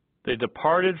 They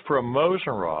departed from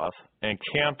Moseroth and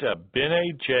camped at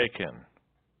Bene-Jakin.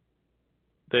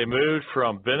 They moved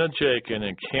from Bene-Jakin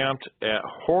and camped at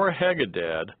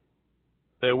Hor-Hagadad.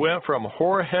 They went from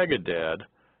Hor-Hagadad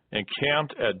and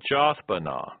camped at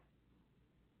Jothbanah.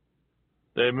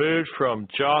 They moved from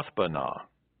Jothbanah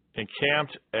and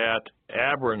camped at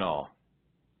Abranal.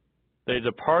 They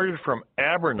departed from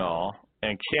Abranal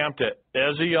and camped at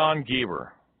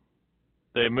Ezion-Geber.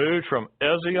 They moved from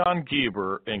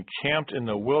Ezion-Geber and camped in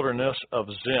the wilderness of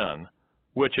Zin,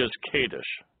 which is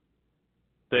Kadesh.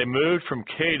 They moved from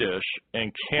Kadesh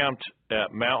and camped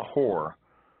at Mount Hor,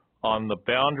 on the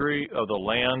boundary of the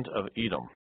land of Edom.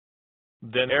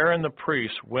 Then Aaron the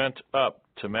priest went up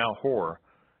to Mount Hor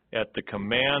at the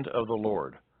command of the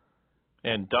Lord,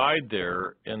 and died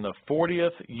there in the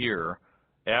 40th year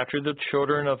after the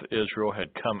children of Israel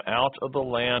had come out of the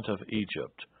land of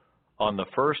Egypt. On the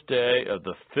first day of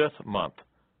the 5th month,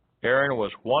 Aaron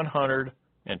was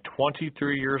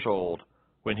 123 years old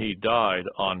when he died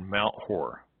on Mount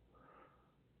Hor.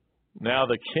 Now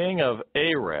the king of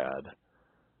Arad,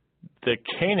 the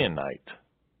Canaanite,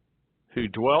 who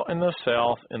dwelt in the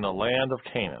south in the land of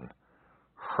Canaan,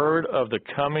 heard of the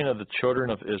coming of the children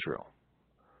of Israel.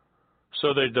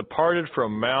 So they departed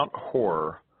from Mount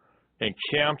Hor and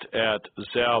camped at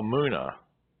Zalmunna.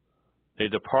 They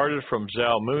departed from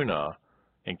Zalmunna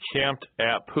and camped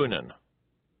at Punan.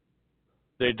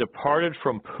 They departed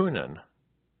from Punan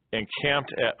and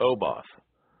camped at Oboth.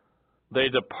 They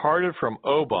departed from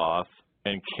Oboth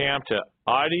and camped at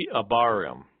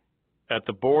Idi-Abarim, at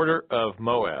the border of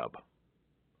Moab.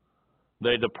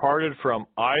 They departed from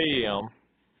Iam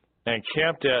and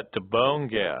camped at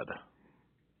Dibon-Gad.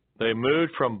 They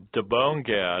moved from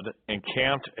Dibon-Gad and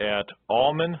camped at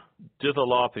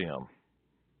Almon-Dithalopium.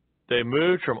 They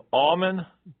moved from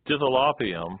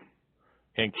Almon-Dithalopium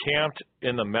and camped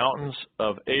in the mountains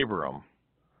of Abiram,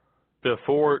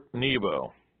 before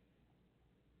Nebo.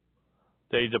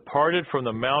 They departed from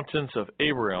the mountains of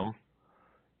Abiram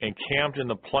and camped in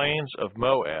the plains of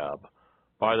Moab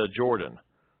by the Jordan,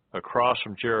 across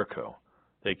from Jericho.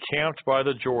 They camped by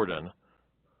the Jordan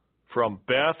from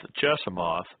Beth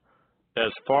Jesimoth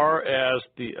as far as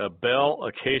the Abel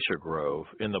Acacia Grove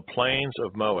in the plains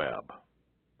of Moab.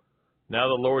 Now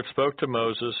the Lord spoke to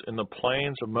Moses in the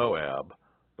plains of Moab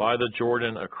by the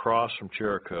Jordan across from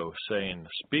Jericho, saying,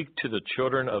 Speak to the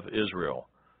children of Israel,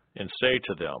 and say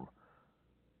to them,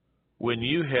 When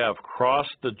you have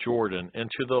crossed the Jordan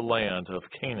into the land of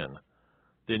Canaan,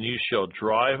 then you shall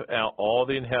drive out all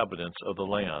the inhabitants of the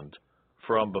land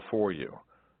from before you.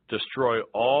 Destroy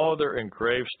all their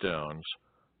engraved stones,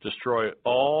 destroy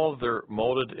all their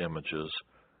molded images,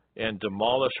 and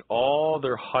demolish all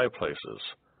their high places.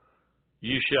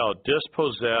 You shall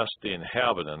dispossess the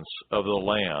inhabitants of the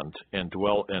land and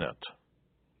dwell in it.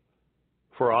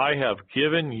 For I have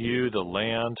given you the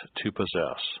land to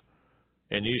possess,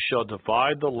 and you shall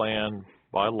divide the land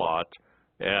by lot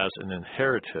as an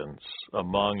inheritance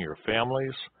among your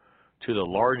families. To the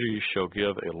larger you shall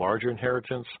give a larger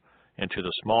inheritance, and to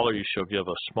the smaller you shall give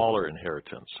a smaller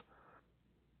inheritance.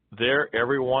 There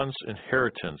everyone's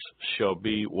inheritance shall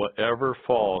be whatever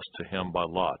falls to him by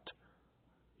lot.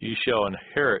 You shall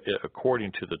inherit it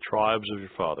according to the tribes of your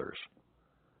fathers.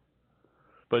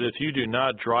 But if you do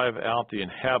not drive out the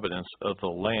inhabitants of the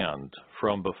land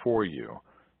from before you,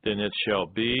 then it shall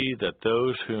be that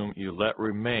those whom you let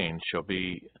remain shall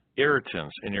be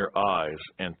irritants in your eyes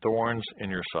and thorns in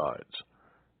your sides.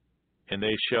 And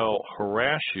they shall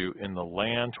harass you in the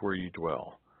land where you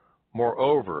dwell.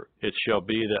 Moreover, it shall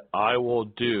be that I will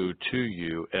do to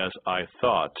you as I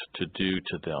thought to do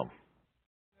to them.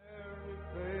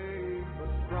 But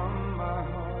from my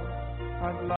heart,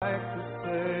 I'd like to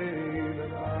say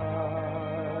that I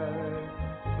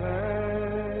thank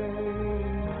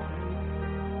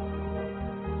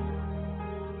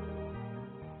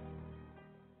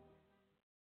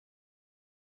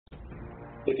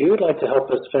If you would like to help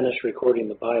us finish recording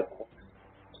the Bible,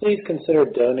 please consider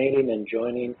donating and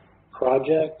joining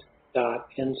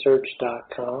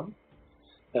project.nsearch.com.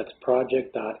 That's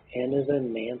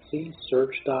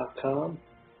project.n-as-in-Nancy-search.com,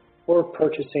 or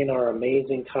purchasing our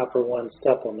amazing Copper One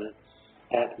supplement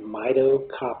at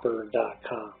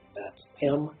mitocopper.com. That's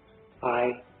M-I-T-O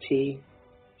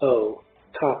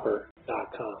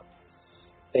copper.com.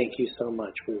 Thank you so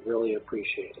much. We really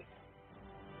appreciate it.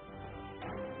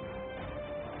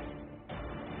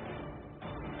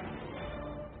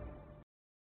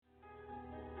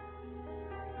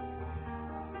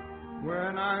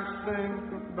 when I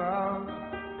think about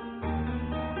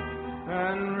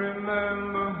and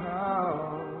remember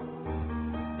how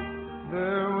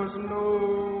there was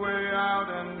no way out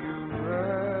and you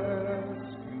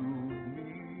rescued me.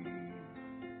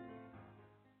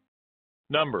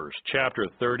 Numbers chapter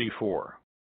 34.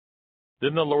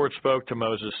 Then the Lord spoke to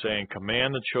Moses, saying,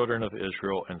 Command the children of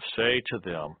Israel, and say to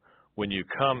them, When you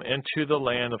come into the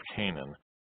land of Canaan,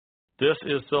 this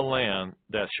is the land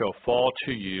that shall fall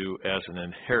to you as an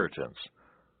inheritance,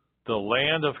 the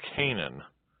land of Canaan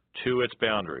to its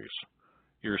boundaries.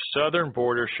 Your southern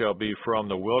border shall be from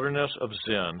the wilderness of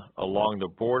Zin along the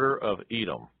border of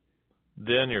Edom.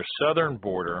 Then your southern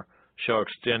border shall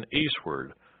extend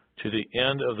eastward to the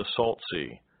end of the Salt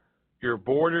Sea. Your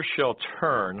border shall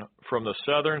turn from the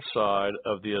southern side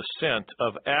of the ascent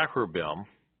of Akrabim,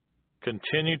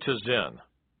 continue to Zin,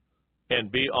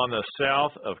 and be on the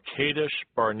south of Kadesh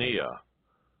Barnea.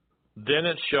 Then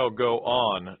it shall go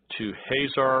on to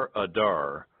Hazar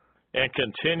Adar, and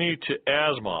continue to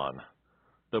Asmon.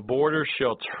 The border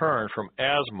shall turn from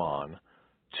Asmon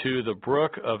to the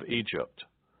brook of Egypt,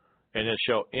 and it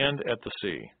shall end at the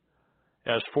sea.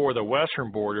 As for the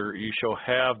western border, you shall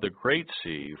have the great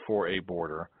sea for a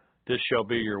border. This shall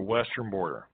be your western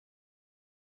border,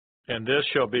 and this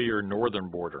shall be your northern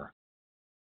border.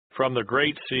 From the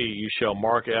great sea you shall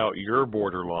mark out your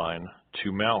borderline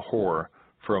to Mount Hor.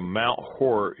 From Mount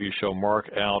Hor you shall mark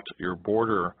out your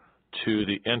border to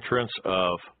the entrance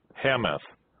of Hamath.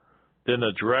 Then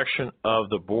the direction of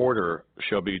the border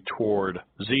shall be toward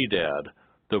Zedad.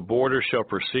 The border shall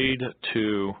proceed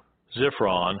to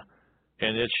Ziphron,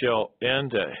 and it shall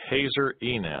end at Hazar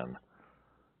Enan.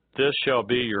 This shall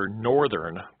be your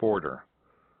northern border.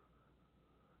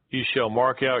 You shall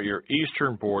mark out your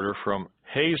eastern border from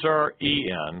Hazar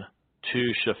En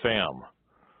to Shepham.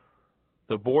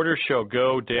 The border shall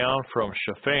go down from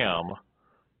Shepham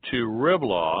to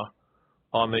Riblah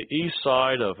on the east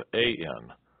side of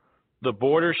An. The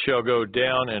border shall go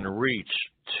down and reach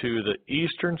to the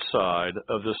eastern side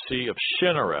of the Sea of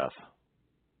Shinnereth.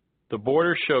 The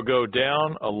border shall go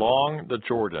down along the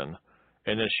Jordan,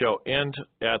 and it shall end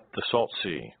at the Salt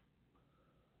Sea.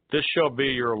 This shall be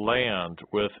your land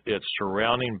with its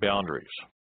surrounding boundaries.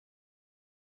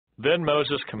 Then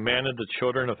Moses commanded the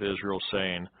children of Israel,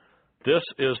 saying, This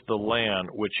is the land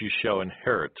which you shall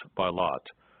inherit by lot,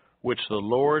 which the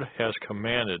Lord has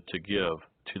commanded to give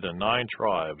to the 9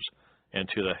 tribes and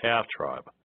to the half-tribe.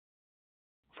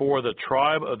 For the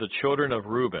tribe of the children of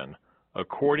Reuben,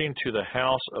 according to the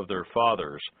house of their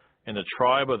fathers, and the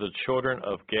tribe of the children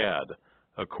of Gad,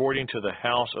 according to the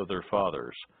house of their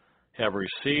fathers, have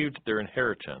received their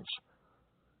inheritance.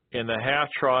 And the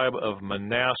half-tribe of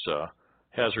Manasseh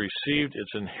has received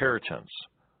its inheritance.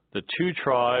 The 2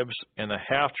 tribes and the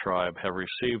half-tribe have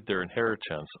received their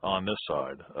inheritance on this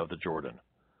side of the Jordan,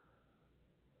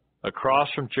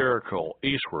 across from Jericho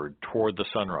eastward toward the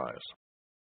sunrise.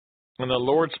 And the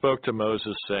Lord spoke to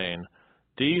Moses, saying,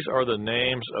 These are the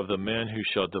names of the men who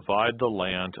shall divide the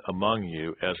land among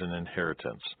you as an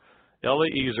inheritance: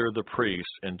 Eleazar the priest,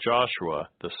 and Joshua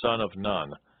the son of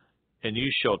Nun, And you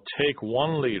shall take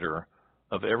one leader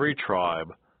of every tribe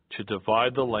to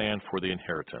divide the land for the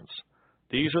inheritance.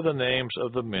 These are the names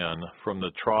of the men from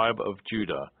the tribe of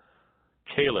Judah: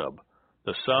 Caleb,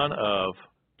 the son of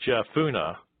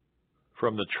Jephunneh,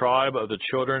 from the tribe of the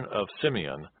children of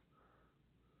Simeon;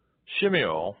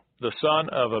 Shemuel, the son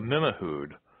of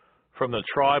Ammihud, from the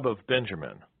tribe of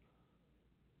Benjamin;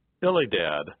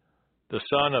 Elidad, the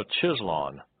son of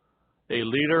Chislon, a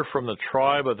leader from the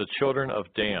tribe of the children of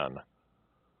Dan;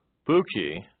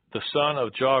 Buki, the son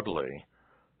of Jogli,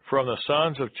 from the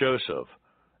sons of Joseph,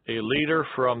 a leader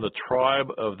from the tribe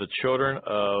of the children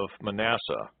of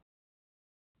Manasseh;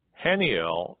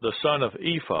 Haniel, the son of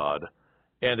Ephod,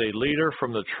 and a leader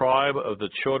from the tribe of the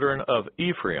children of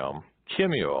Ephraim;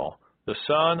 Kemuel, the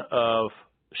son of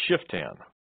Shiftan,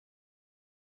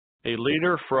 a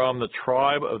leader from the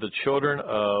tribe of the children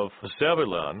of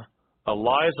Zebulun;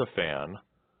 Elizaphan,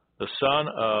 the son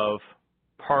of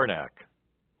Parnak,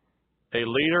 a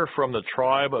leader from the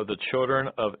tribe of the children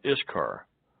of Issachar;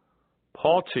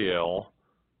 Paltiel,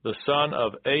 the son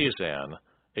of Azan,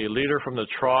 a leader from the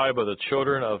tribe of the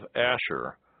children of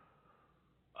Asher;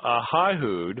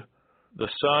 Ahihud, the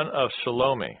son of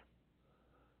Shalomi,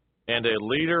 and a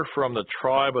leader from the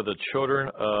tribe of the children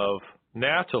of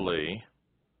Naphtali;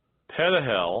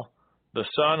 Pedahel, the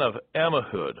son of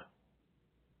Ammihud.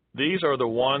 These are the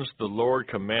ones the Lord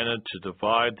commanded to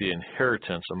divide the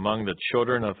inheritance among the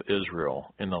children of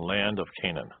Israel in the land of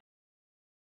Canaan.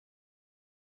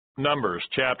 Numbers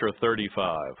chapter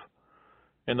 35.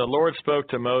 And the Lord spoke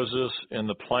to Moses in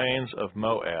the plains of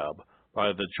Moab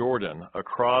by the Jordan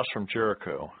across from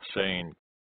Jericho, saying,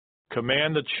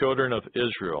 Command the children of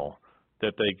Israel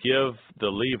that they give the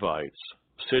Levites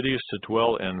cities to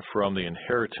dwell in from the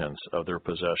inheritance of their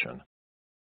possession.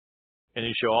 And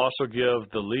he shall also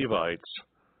give the Levites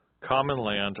common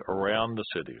land around the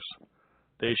cities.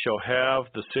 They shall have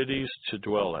the cities to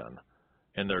dwell in,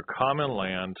 and their common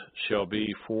land shall be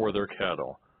for their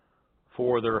cattle,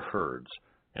 for their herds,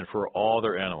 and for all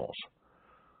their animals.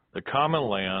 The common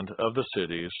land of the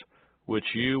cities, which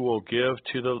you will give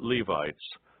to the Levites,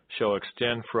 shall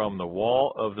extend from the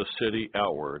wall of the city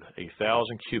outward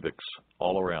 1,000 cubits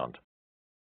all around.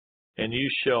 And you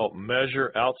shall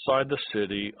measure outside the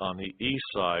city on the east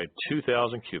side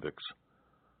 2,000 cubits,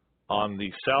 on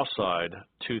the south side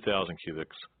 2,000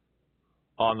 cubits,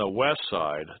 on the west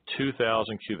side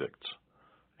 2,000 cubits,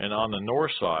 and on the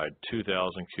north side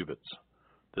 2,000 cubits.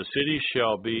 The city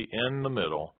shall be in the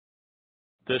middle.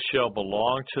 This shall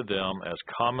belong to them as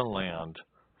common land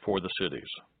for the cities.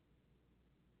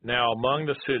 Now among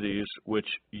the cities which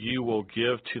you will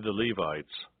give to the Levites,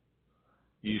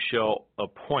 you shall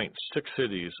appoint 6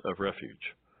 cities of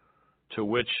refuge, to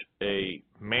which a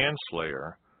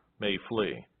manslayer may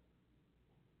flee.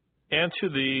 And to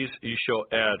these you shall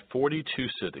add 42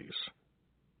 cities.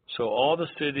 So all the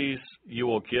cities you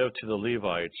will give to the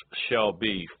Levites shall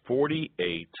be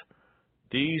 48.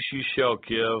 These you shall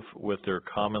give with their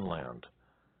common land.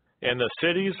 And the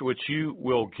cities which you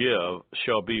will give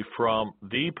shall be from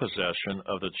the possession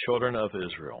of the children of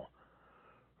Israel.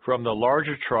 From the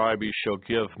larger tribe you shall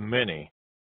give many.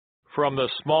 From the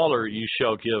smaller you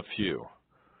shall give few.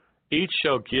 Each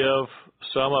shall give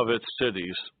some of its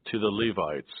cities to the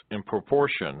Levites in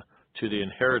proportion to the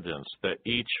inheritance that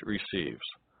each receives.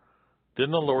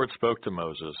 Then the Lord spoke to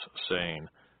Moses, saying,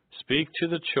 Speak to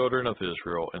the children of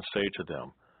Israel and say to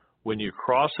them, When you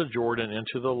cross the Jordan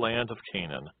into the land of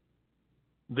Canaan,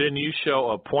 then you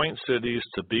shall appoint cities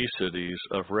to be cities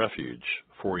of refuge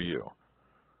for you,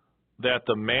 that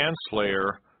the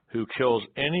manslayer who kills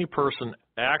any person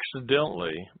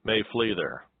accidentally may flee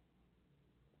there.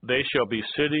 They shall be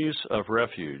cities of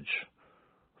refuge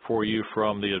for you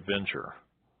from the avenger,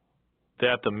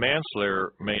 that the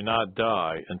manslayer may not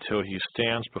die until he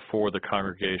stands before the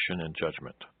congregation in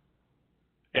judgment.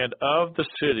 And of the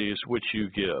cities which you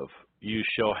give, you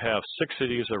shall have 6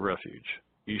 cities of refuge.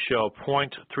 You shall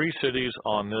appoint 3 cities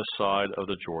on this side of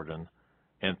the Jordan,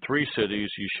 and 3 cities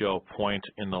you shall appoint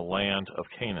in the land of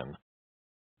Canaan,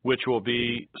 which will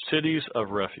be cities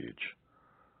of refuge.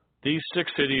 These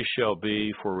 6 cities shall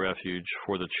be for refuge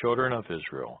for the children of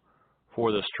Israel,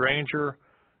 for the stranger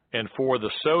and for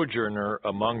the sojourner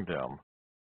among them,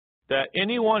 that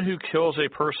anyone who kills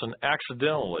a person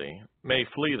accidentally may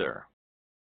flee there.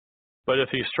 But if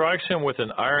he strikes him with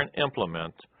an iron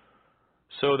implement,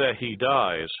 so that he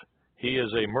dies, he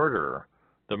is a murderer.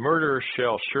 The murderer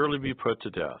shall surely be put to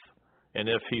death. And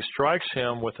if he strikes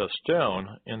him with a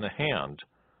stone in the hand,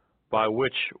 by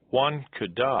which one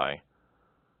could die,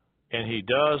 and he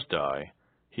does die,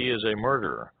 he is a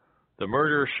murderer. The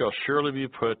murderer shall surely be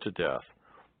put to death.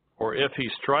 or if he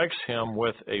strikes him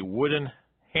with a wooden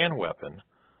hand weapon,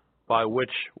 by which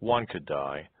one could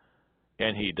die,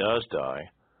 and he does die,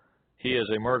 he is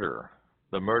a murderer.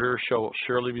 The murderer shall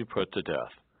surely be put to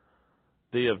death.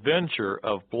 The avenger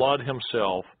of blood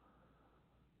himself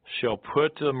shall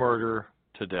put the murderer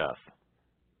to death.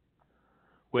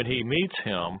 When he meets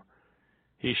him,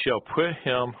 he shall put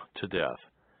him to death.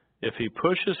 If he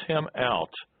pushes him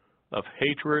out of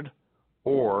hatred,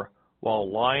 or,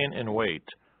 while lying in wait,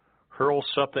 hurls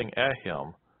something at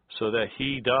him so that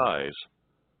he dies,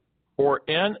 or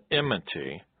in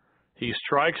enmity, he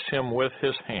strikes him with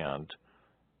his hand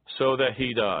so that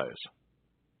he dies.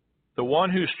 The one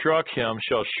who struck him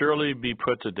shall surely be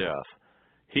put to death.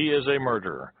 He is a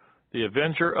murderer. The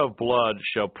avenger of blood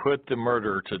shall put the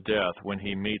murderer to death when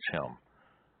he meets him.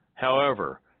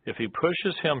 However, if he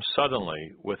pushes him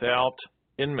suddenly without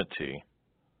enmity,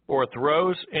 or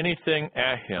throws anything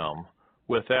at him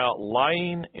without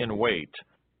lying in wait,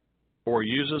 or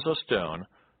uses a stone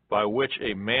by which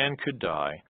a man could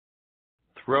die,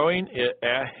 throwing it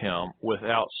at him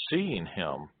without seeing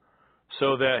him,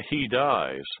 so that he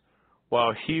dies,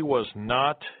 while he was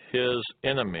not his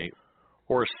enemy,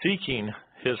 or seeking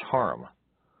his harm,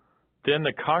 then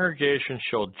the congregation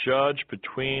shall judge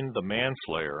between the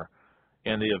manslayer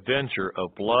and the avenger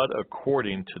of blood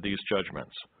according to these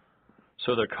judgments.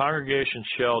 So the congregation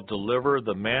shall deliver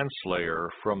the manslayer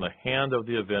from the hand of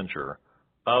the avenger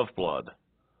of blood,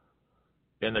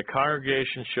 and the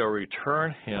congregation shall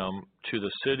return him to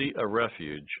the city of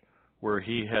refuge where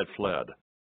he had fled.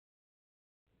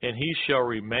 And he shall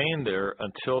remain there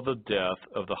until the death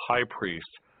of the high priest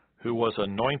who was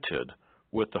anointed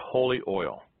with the holy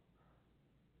oil.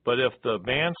 But if the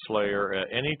manslayer at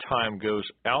any time goes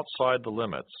outside the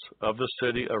limits of the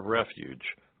city of refuge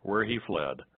where he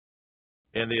fled,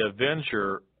 and the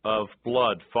avenger of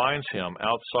blood finds him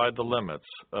outside the limits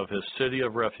of his city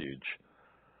of refuge,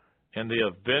 and the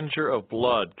avenger of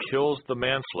blood kills the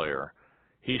manslayer,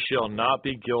 he shall not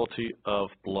be guilty of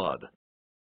blood,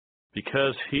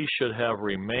 because he should have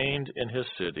remained in his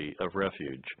city of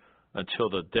refuge until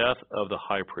the death of the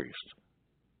high priest.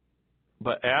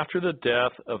 But after the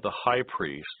death of the high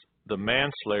priest, the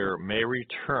manslayer may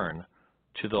return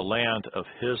to the land of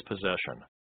his possession.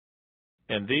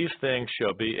 And these things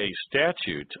shall be a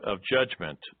statute of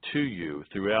judgment to you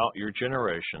throughout your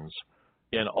generations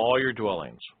in all your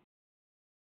dwellings.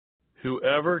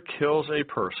 Whoever kills a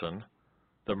person,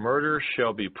 the murderer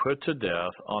shall be put to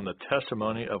death on the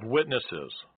testimony of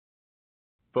witnesses.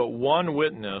 But one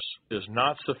witness is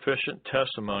not sufficient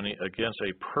testimony against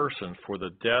a person for the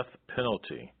death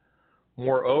penalty.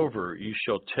 Moreover, you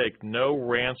shall take no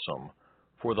ransom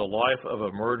for the life of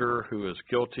a murderer who is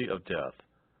guilty of death,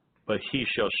 but he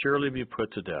shall surely be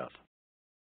put to death.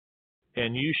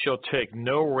 And you shall take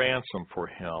no ransom for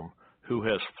him who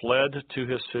has fled to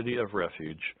his city of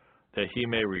refuge, that he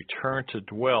may return to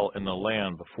dwell in the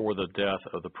land before the death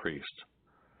of the priest.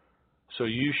 So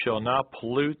you shall not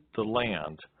pollute the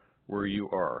land where you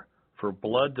are, for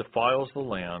blood defiles the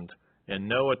land, and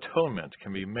no atonement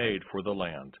can be made for the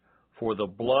land, for the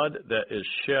blood that is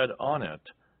shed on it,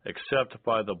 except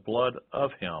by the blood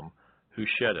of him who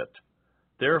shed it.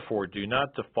 Therefore do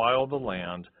not defile the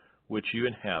land which you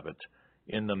inhabit,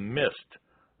 in the midst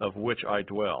of which I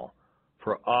dwell.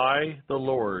 For I, the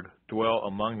Lord, dwell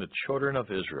among the children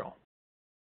of Israel.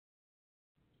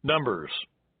 Numbers,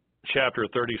 chapter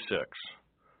 36.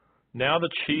 Now the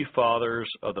chief fathers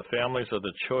of the families of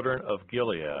the children of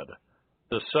Gilead,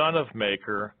 the son of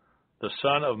Machir, the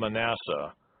son of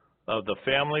Manasseh, of the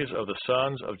families of the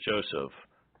sons of Joseph,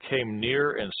 came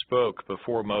near and spoke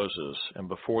before Moses and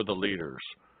before the leaders,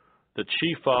 the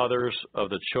chief fathers of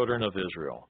the children of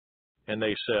Israel. And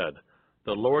they said,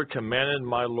 The Lord commanded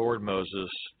my lord Moses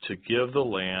to give the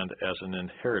land as an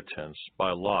inheritance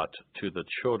by lot to the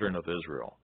children of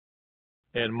Israel.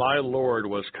 And my lord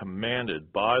was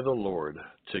commanded by the Lord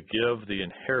to give the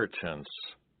inheritance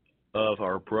of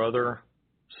our brother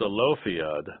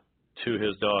Zelophehad to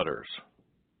his daughters.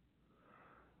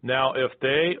 Now if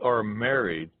they are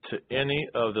married to any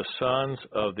of the sons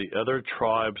of the other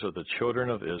tribes of the children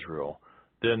of Israel,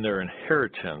 then their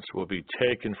inheritance will be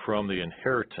taken from the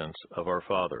inheritance of our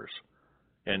fathers,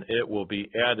 and it will be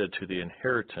added to the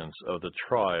inheritance of the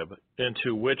tribe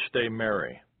into which they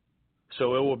marry.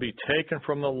 So it will be taken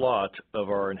from the lot of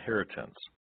our inheritance.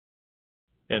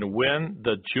 And when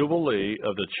the Jubilee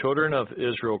of the children of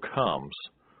Israel comes,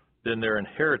 then their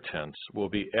inheritance will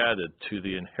be added to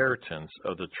the inheritance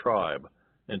of the tribe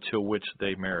into which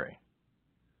they marry.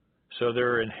 So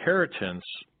their inheritance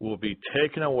will be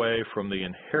taken away from the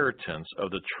inheritance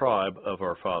of the tribe of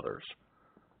our fathers.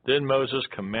 Then Moses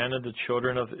commanded the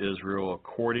children of Israel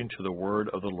according to the word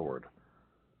of the Lord,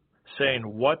 saying,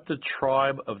 What the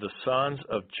tribe of the sons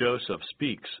of Joseph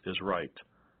speaks is right.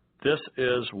 This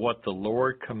is what the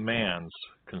Lord commands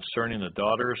concerning the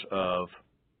daughters of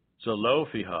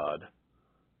Zelophehad,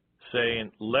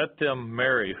 saying, Let them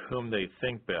marry whom they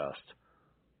think best,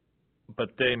 but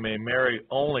they may marry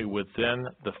only within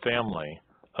the family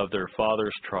of their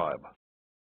father's tribe.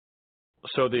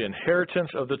 So the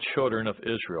inheritance of the children of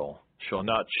Israel shall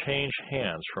not change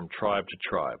hands from tribe to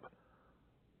tribe.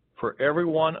 For every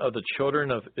one of the children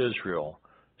of Israel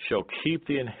shall keep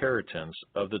the inheritance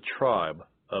of the tribe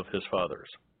of his fathers.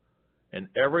 And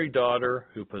every daughter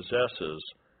who possesses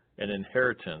an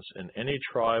inheritance in any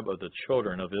tribe of the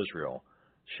children of Israel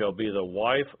shall be the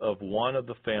wife of one of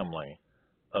the family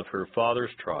of her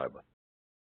father's tribe,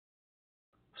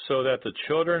 so that the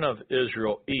children of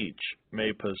Israel each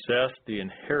may possess the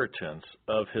inheritance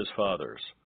of his fathers.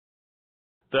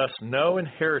 Thus no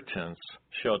inheritance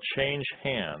shall change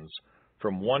hands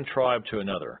from one tribe to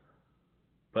another,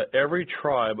 but every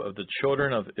tribe of the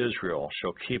children of Israel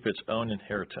shall keep its own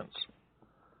inheritance.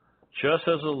 Just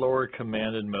as the Lord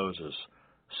commanded Moses,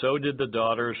 so did the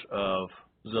daughters of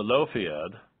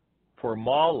Zelophehad, for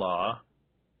Mahlah,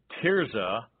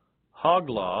 Tirzah,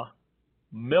 Hoglah,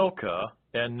 Milcah,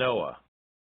 and Noah.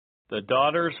 The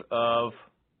daughters of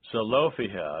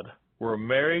Zelophehad were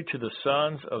married to the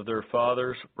sons of their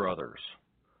father's brothers.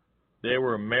 They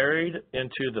were married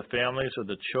into the families of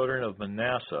the children of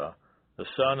Manasseh, the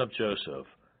son of Joseph,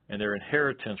 and their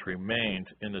inheritance remained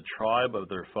in the tribe of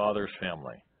their father's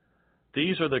family.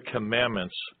 These are the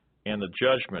commandments and the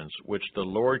judgments which the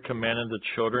Lord commanded the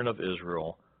children of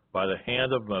Israel by the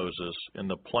hand of Moses in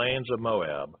the plains of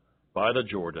Moab, by the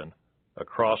Jordan,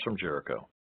 across from Jericho.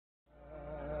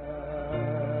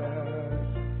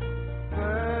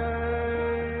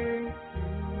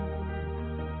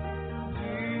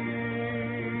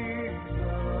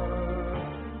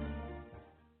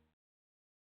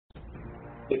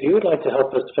 If you would like to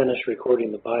help us finish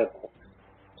recording the Bible,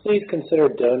 please consider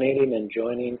donating and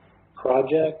joining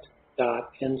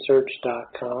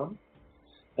project.nsearch.com.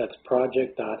 That's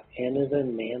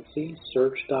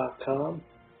project.nancy.search.com,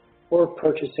 or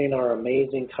purchasing our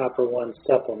amazing Copper One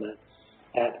supplement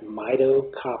at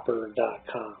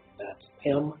mitocopper.com. That's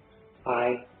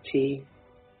MITO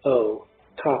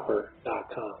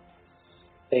copper.com.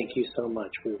 Thank you so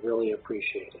much. We really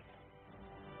appreciate it.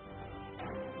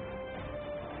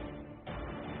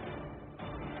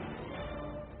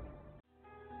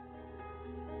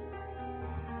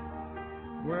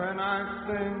 When I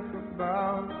think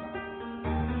about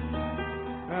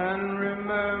and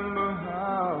remember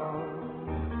how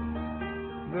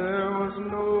there was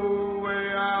no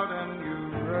way out and you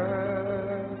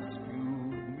rescued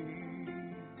me.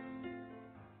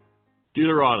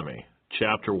 Deuteronomy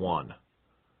chapter 1.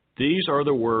 These are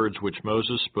the words which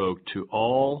Moses spoke to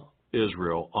all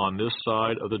Israel on this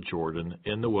side of the Jordan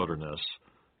in the wilderness,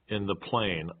 in the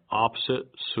plain opposite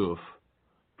Suf,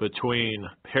 between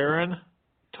Paran,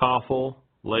 Tophel,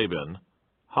 Laban,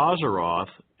 Hazeroth,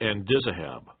 and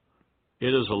Dizahab.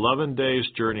 It is 11 days'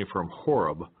 journey from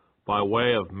Horeb by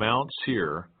way of Mount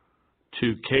Seir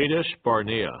to Kadesh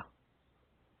Barnea.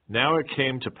 Now it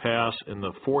came to pass in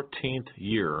the 14th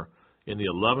year, in the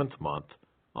 11th month,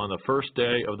 on the first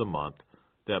day of the month,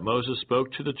 that Moses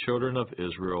spoke to the children of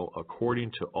Israel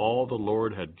according to all the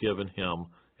Lord had given him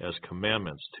as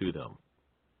commandments to them.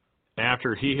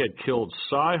 After he had killed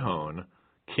Sihon,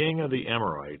 king of the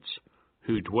Amorites,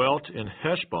 who dwelt in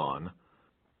Heshbon,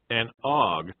 and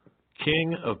Og,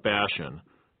 king of Bashan,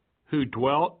 who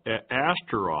dwelt at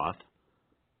Ashtaroth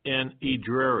in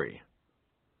Edrei.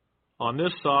 On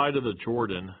this side of the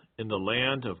Jordan, in the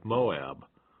land of Moab,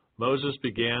 Moses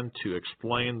began to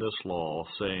explain this law,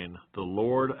 saying, The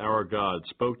Lord our God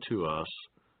spoke to us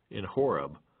in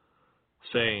Horeb,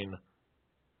 saying,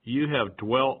 You have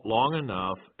dwelt long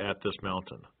enough at this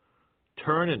mountain.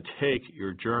 Turn and take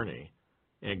your journey,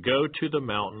 and go to the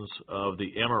mountains of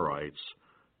the Amorites,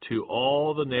 to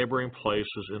all the neighboring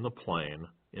places in the plain,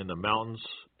 in the mountains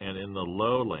and in the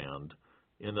lowland,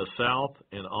 in the south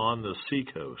and on the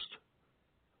seacoast,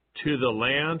 to the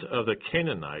land of the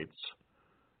Canaanites,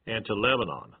 and to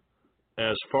Lebanon,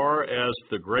 as far as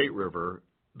the great river,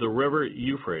 the river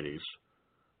Euphrates.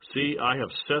 See, I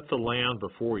have set the land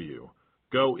before you.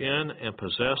 Go in and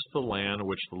possess the land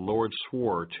which the Lord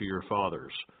swore to your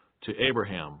fathers, to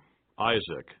Abraham,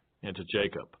 Isaac, and to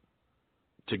Jacob,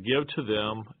 to give to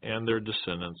them and their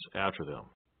descendants after them.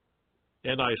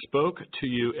 And I spoke to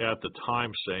you at the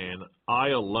time, saying, I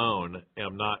alone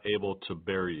am not able to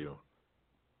bear you.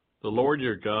 The Lord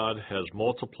your God has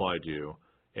multiplied you,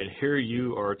 and here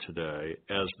you are today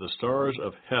as the stars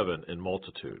of heaven in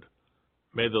multitude.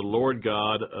 May the Lord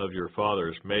God of your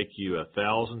fathers make you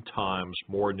 1,000 times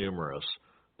more numerous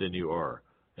than you are,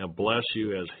 and bless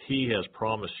you as he has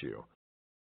promised you.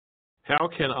 How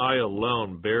can I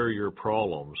alone bear your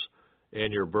problems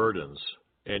and your burdens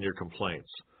and your complaints?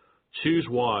 Choose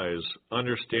wise,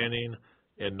 understanding,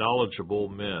 and knowledgeable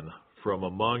men from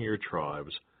among your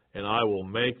tribes, and I will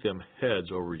make them heads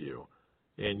over you.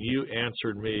 And you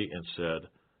answered me and said,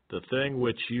 the thing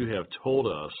which you have told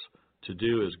us to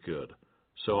do is good.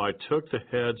 So I took the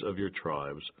heads of your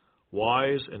tribes,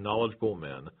 wise and knowledgeable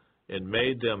men, and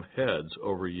made them heads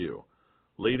over you,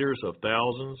 leaders of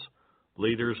thousands,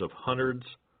 leaders of hundreds,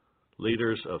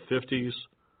 leaders of 50s,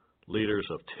 leaders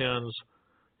of 10s,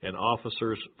 and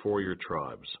officers for your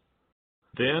tribes.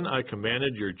 Then I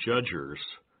commanded your judges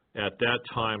at that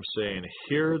time, saying,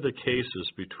 hear the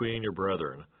cases between your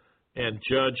brethren, and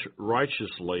judge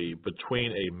righteously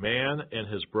between a man and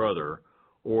his brother,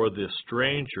 or the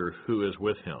stranger who is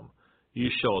with him. You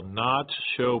shall not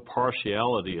show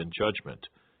partiality in judgment.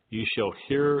 You shall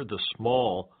hear the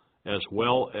small as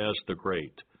well as the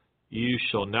great. You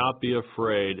shall not be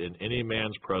afraid in any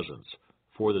man's presence,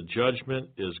 for the judgment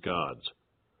is God's.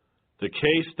 The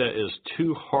case that is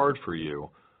too hard for you,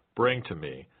 bring to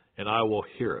me, and I will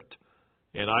hear it.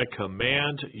 And I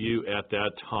command you at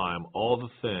that time all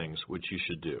the things which you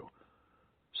should do.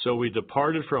 So we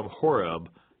departed from Horeb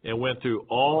and went through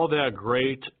all that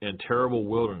great and terrible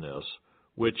wilderness,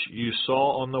 which you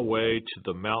saw on the way to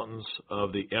the mountains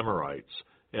of the Amorites,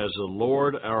 as the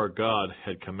Lord our God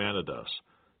had commanded us.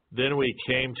 Then we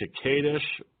came to Kadesh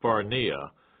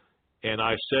Barnea, and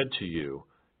I said to you,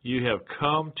 you have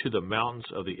come to the mountains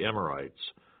of the Amorites,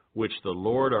 which the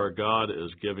Lord our God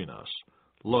is giving us.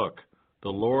 Look, the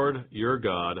Lord your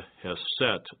God has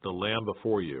set the land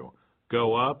before you.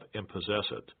 Go up and possess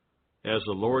it. As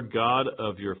the Lord God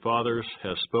of your fathers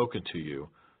has spoken to you,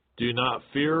 do not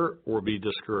fear or be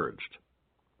discouraged.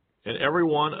 And every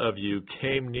one of you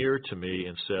came near to me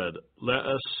and said, let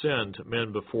us send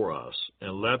men before us,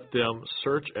 and let them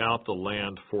search out the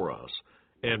land for us,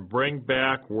 and bring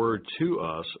back word to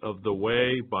us of the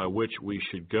way by which we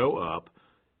should go up,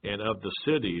 and of the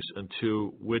cities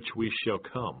into which we shall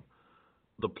come.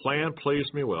 The plan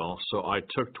pleased me well, so I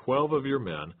took 12 of your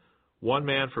men, one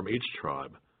man from each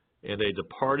tribe, and they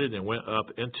departed and went up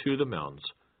into the mountains,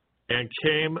 and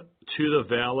came to the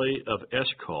valley of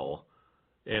Eshcol,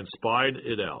 and spied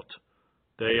it out.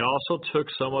 They also took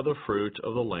some of the fruit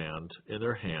of the land in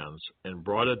their hands, and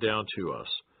brought it down to us.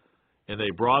 And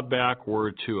they brought back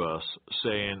word to us,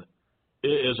 saying, it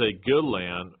is a good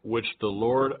land which the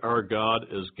Lord our God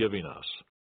is giving us.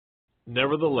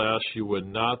 Nevertheless, you would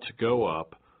not go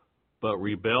up, but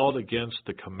rebelled against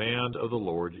the command of the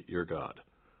Lord your God.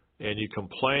 And you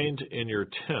complained in your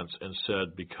tents and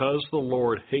said, because the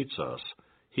Lord hates us,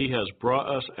 he has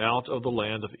brought us out of the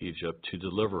land of Egypt to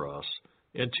deliver us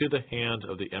into the hand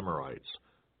of the Amorites,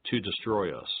 to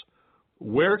destroy us.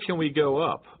 Where can we go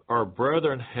up? Our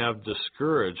brethren have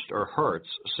discouraged our hearts,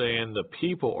 saying, the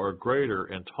people are greater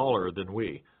and taller than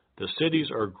we. The cities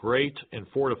are great and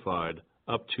fortified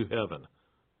up to heaven.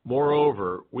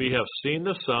 Moreover, we have seen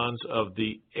the sons of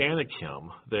the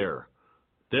Anakim there.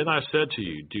 Then I said to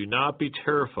you, do not be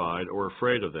terrified or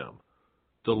afraid of them.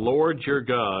 The Lord your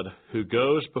God, who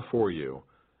goes before you,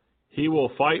 he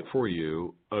will fight for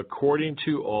you according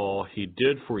to all he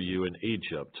did for you in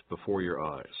Egypt before your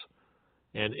eyes.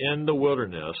 And in the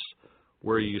wilderness,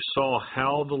 where you saw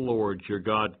how the Lord your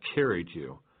God carried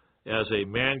you, as a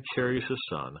man carries his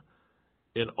son,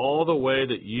 in all the way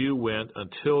that you went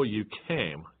until you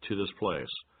came to this place.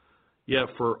 Yet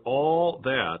for all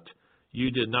that,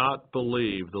 you did not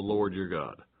believe the Lord your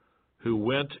God, who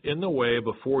went in the way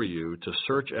before you to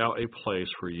search out a place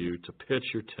for you to pitch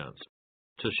your tents,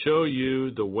 to show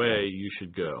you the way you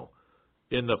should go,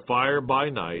 in the fire by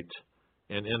night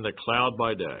and in the cloud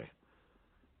by day.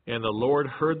 And the Lord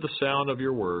heard the sound of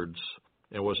your words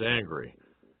and was angry,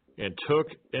 and took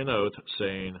an oath,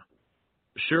 saying,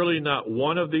 surely not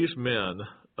one of these men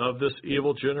of this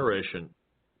evil generation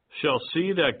shall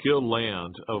see that good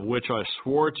land of which I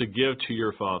swore to give to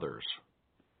your fathers.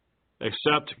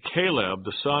 Except Caleb,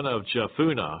 the son of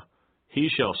Jephunneh, he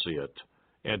shall see it,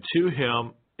 and to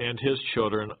him and his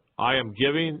children I am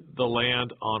giving the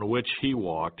land on which he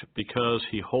walked, because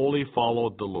he wholly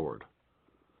followed the Lord.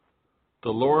 The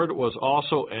Lord was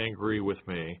also angry with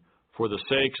me for the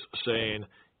sakes, saying,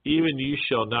 even you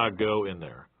shall not go in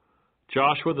there.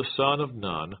 Joshua the son of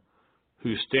Nun,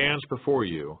 who stands before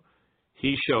you,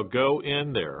 he shall go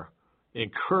in there.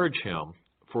 Encourage him,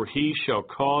 for he shall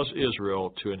cause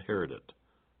Israel to inherit it.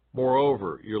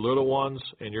 Moreover, your little ones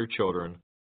and your children,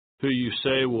 who you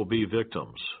say will be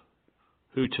victims,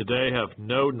 who today have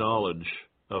no knowledge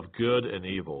of good and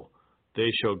evil, they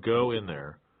shall go in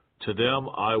there. To them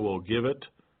I will give it,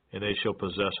 and they shall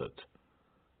possess it.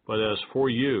 But as for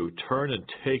you, turn and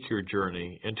take your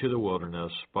journey into the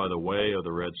wilderness by the way of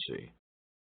the Red Sea.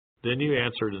 Then you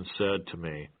answered and said to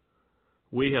me,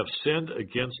 We have sinned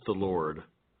against the Lord.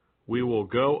 We will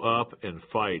go up and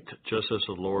fight, just as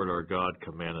the Lord our God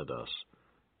commanded us.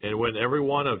 And when every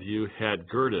one of you had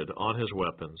girded on his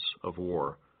weapons of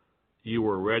war, you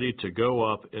were ready to go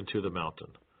up into the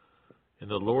mountain. And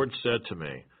the Lord said to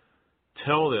me,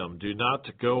 Tell them, do not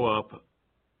go up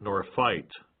nor fight,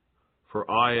 for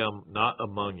I am not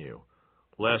among you,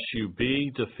 lest you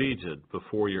be defeated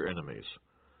before your enemies.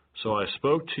 So I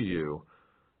spoke to you,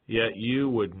 yet you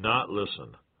would not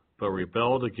listen, but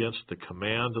rebelled against the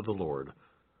command of the Lord,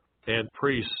 and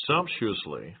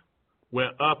presumptuously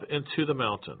went up into the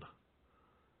mountain.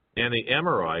 And the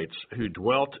Amorites who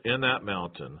dwelt in that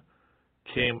mountain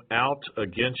came out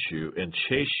against you and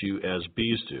chased you as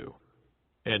bees do,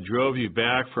 and drove you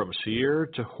back from Seir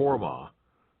to Hormah.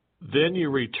 Then you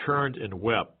returned and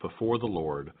wept before the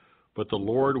Lord, but the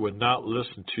Lord would not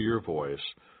listen to your voice,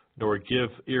 nor give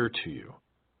ear to you.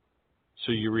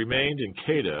 So you remained in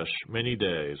Kadesh many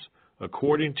days,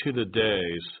 according to the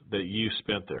days that you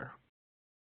spent there.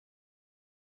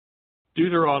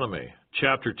 Deuteronomy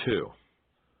chapter 2.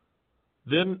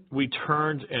 Then we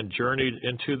turned and journeyed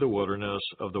into the wilderness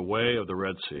of the way of the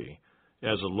Red Sea,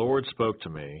 as the Lord spoke to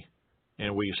me,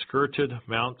 and we skirted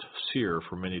Mount Seir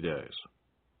for many days.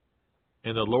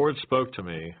 And the Lord spoke to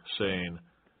me, saying,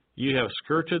 You have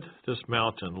skirted this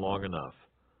mountain long enough.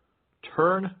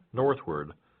 Turn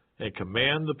northward and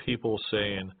command the people,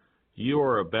 saying, You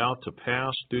are about to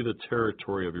pass through the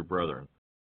territory of your brethren,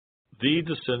 the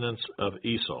descendants of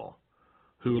Esau,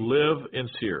 who live in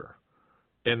Seir,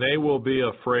 and they will be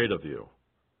afraid of you.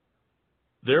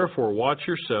 Therefore watch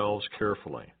yourselves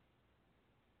carefully.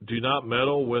 Do not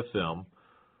meddle with them,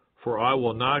 for I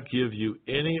will not give you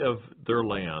any of their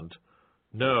land,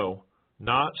 no,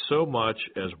 not so much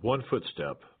as one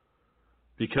footstep,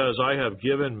 because I have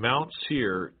given Mount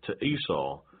Seir to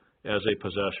Esau as a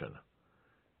possession.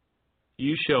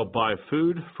 You shall buy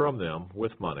food from them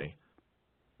with money,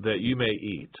 that you may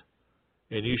eat,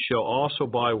 and you shall also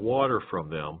buy water from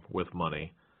them with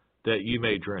money, that you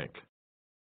may drink.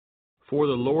 For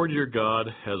the Lord your God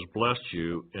has blessed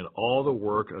you in all the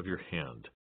work of your hand.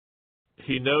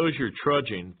 He knows you're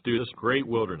trudging through this great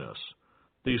wilderness.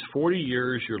 These 40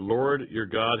 years your Lord your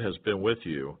God has been with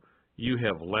you, you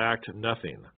have lacked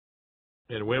nothing.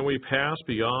 And when we pass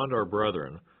beyond our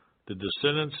brethren, the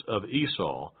descendants of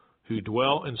Esau, who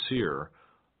dwell in Seir,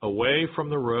 away from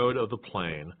the road of the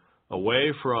plain,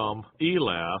 away from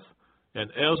Elath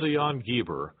and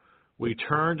Ezion-Geber, we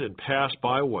turned and passed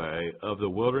by way of the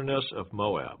wilderness of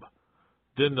Moab.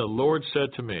 Then the Lord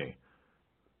said to me,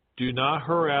 Do not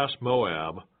harass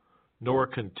Moab, nor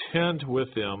contend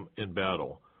with them in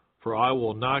battle, for I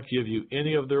will not give you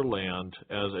any of their land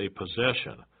as a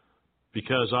possession,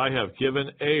 because I have given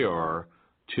Ar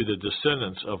to the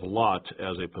descendants of Lot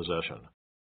as a possession.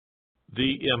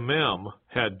 The Emim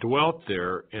had dwelt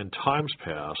there in times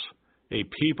past, a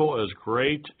people as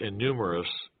great and numerous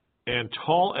and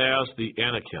tall as the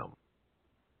Anakim.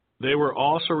 They were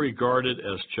also regarded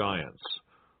as giants,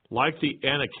 like the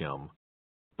Anakim,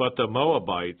 but the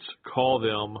Moabites call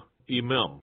them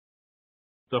Emim.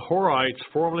 The Horites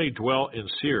formerly dwelt in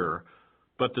Seir,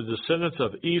 but the descendants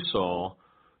of Esau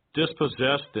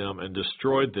dispossessed them and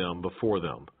destroyed them before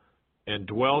them, and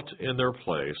dwelt in their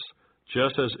place,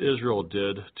 just as Israel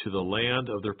did to the land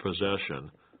of their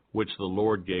possession, which the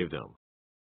Lord gave them.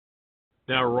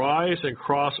 Now rise and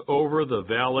cross over the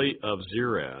valley of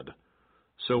Zerad.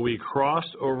 So we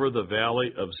crossed over the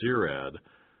valley of Zerad,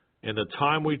 and the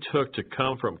time we took to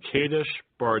come from Kadesh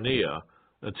Barnea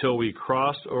until we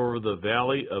crossed over the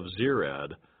valley of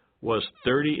Zerad was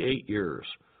 38 years,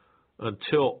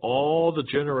 until all the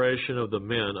generation of the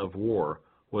men of war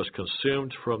was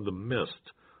consumed from the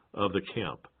midst of the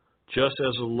camp, just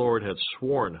as the Lord had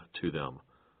sworn to them.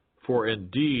 For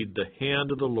indeed the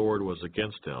hand of the Lord was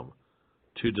against them,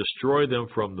 to destroy them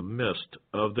from the midst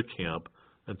of the camp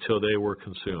until they were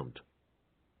consumed.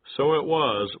 So it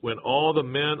was, when all the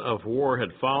men of war had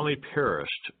finally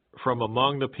perished from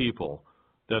among the people,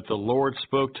 that the Lord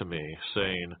spoke to me,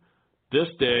 saying, This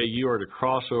day you are to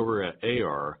cross over at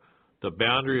Ar, the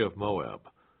boundary of Moab,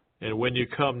 and when you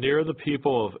come near the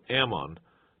people of Ammon,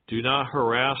 do not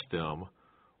harass them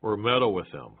or meddle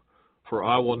with them, for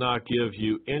I will not give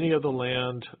you any of the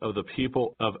land of the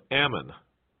people of Ammon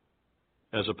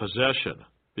as a possession,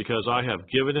 because I have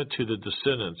given it to the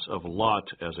descendants of Lot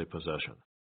as a possession.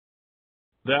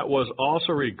 That was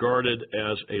also regarded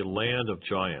as a land of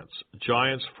giants.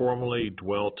 Giants formerly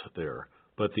dwelt there,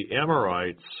 but the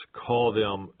Amorites call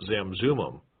them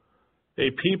Zamzummim,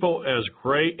 a people as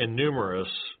great and numerous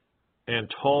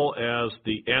and tall as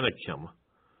the Anakim,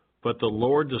 but the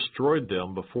Lord destroyed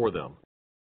them before them,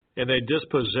 and they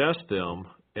dispossessed them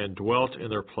and dwelt in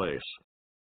their place,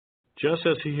 just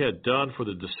as he had done for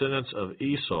the descendants of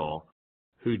Esau,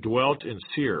 who dwelt in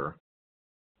Seir,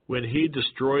 when he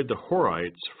destroyed the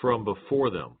Horites from before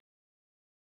them.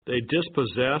 They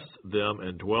dispossessed them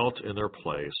and dwelt in their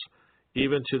place,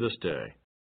 even to this day.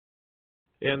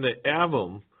 And the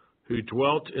Avim, who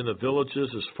dwelt in the villages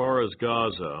as far as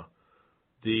Gaza,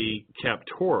 the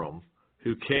Captorim,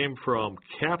 who came from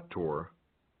Captor,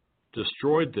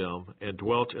 destroyed them and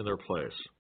dwelt in their place.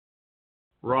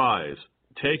 Rise,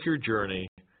 take your journey,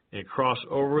 and cross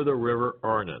over the river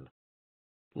Arnon.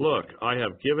 Look, I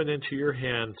have given into your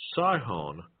hand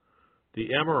Sihon, the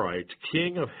Amorite,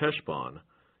 king of Heshbon,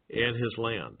 and his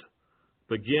land.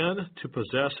 Begin to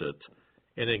possess it,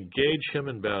 and engage him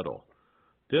in battle.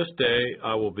 This day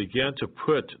I will begin to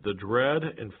put the dread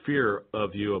and fear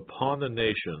of you upon the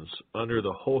nations under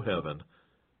the whole heaven,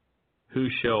 who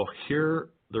shall hear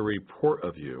the report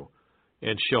of you,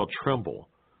 and shall tremble,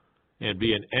 and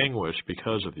be in anguish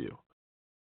because of you.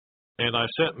 And I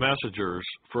sent messengers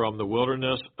from the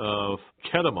wilderness of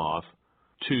Kedemoth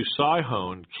to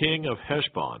Sihon, king of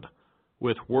Heshbon,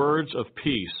 with words of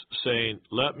peace, saying,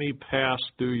 Let me pass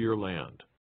through your land.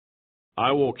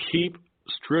 I will keep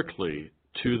strictly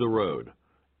to the road,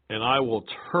 and I will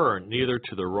turn neither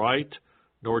to the right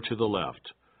nor to the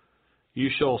left. You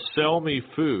shall sell me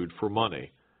food for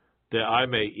money, that I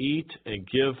may eat, and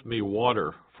give me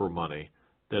water for money,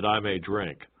 that I may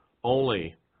drink.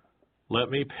 Only let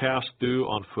me pass through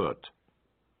on foot.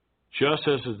 Just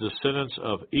as the descendants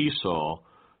of Esau,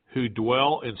 who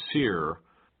dwell in Seir,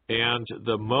 and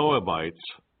the Moabites,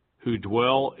 who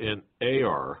dwell in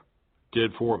Ar,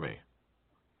 did for me,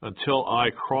 until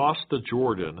I cross the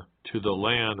Jordan to the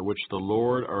land which the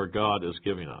Lord our God is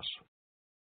giving us.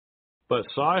 But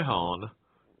Sihon,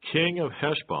 king of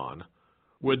Heshbon,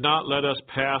 would not let us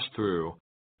pass through,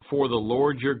 for the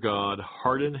Lord your God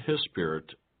hardened his spirit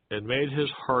and made his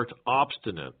heart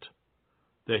obstinate,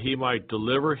 that he might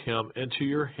deliver him into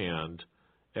your hand,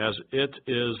 as it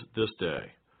is this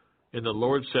day. And the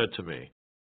Lord said to me,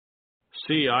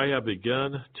 See, I have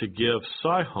begun to give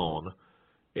Sihon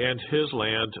and his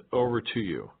land over to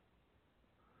you.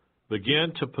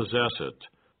 Begin to possess it,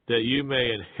 that you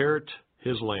may inherit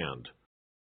his land.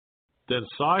 Then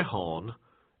Sihon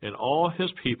and all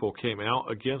his people came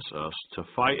out against us to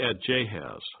fight at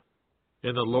Jahaz.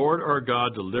 And the Lord our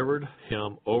God delivered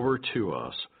him over to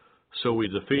us, so we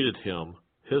defeated him,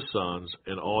 his sons,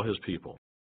 and all his people.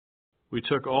 We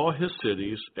took all his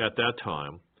cities at that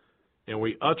time, and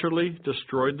we utterly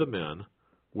destroyed the men,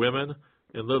 women,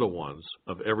 and little ones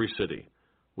of every city.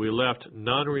 We left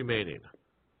none remaining.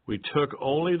 We took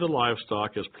only the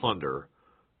livestock as plunder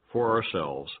for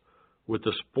ourselves, with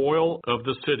the spoil of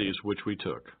the cities which we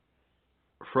took.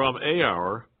 From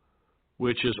Ar,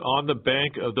 which is on the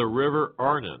bank of the river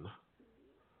Arnon,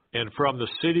 and from the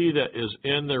city that is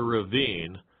in the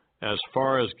ravine, as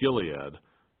far as Gilead,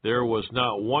 there was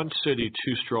not one city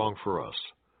too strong for us.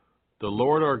 The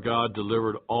Lord our God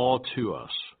delivered all to us.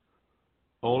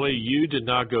 Only you did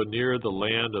not go near the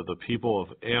land of the people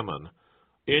of Ammon,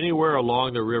 anywhere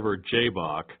along the river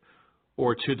Jabbok,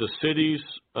 or to the cities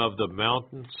of the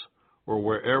mountains, or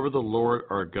wherever the Lord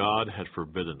our God had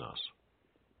forbidden us.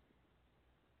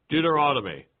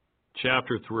 Deuteronomy,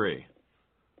 chapter 3.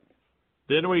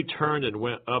 Then we turned and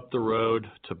went up the road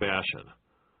to Bashan,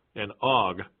 and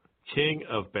Og, king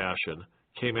of Bashan,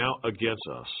 came out against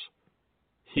us,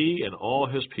 he and all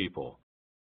his people,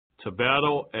 to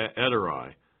battle at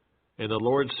Edrei. And the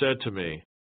Lord said to me,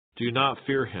 Do not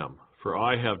fear him, for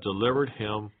I have delivered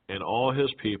him and all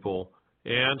his people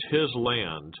and his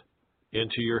land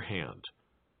into your hand.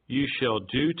 You shall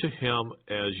do to him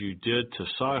as you did to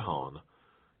Sihon,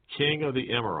 king of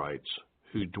the Amorites,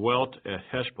 who dwelt at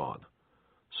Heshbon.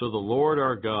 So the Lord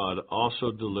our God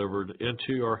also delivered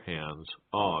into our hands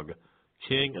Og,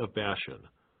 king of Bashan,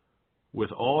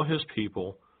 with all his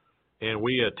people, and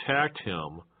we attacked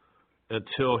him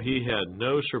until he had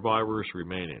no survivors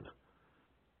remaining.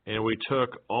 And we took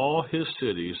all his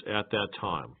cities at that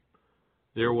time.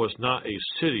 There was not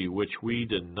a city which we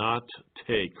did not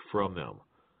take from them.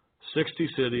 60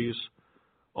 cities,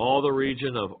 all the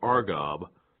region of Argob,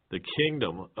 the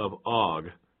kingdom of Og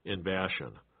in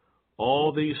Bashan.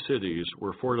 All these cities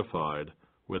were fortified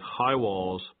with high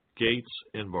walls, gates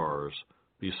and bars,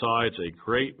 besides a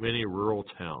great many rural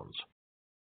towns.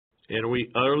 And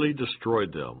we utterly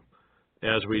destroyed them,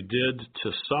 as we did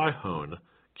to Sihon,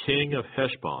 king of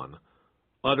Heshbon,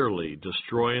 utterly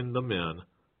destroying the men,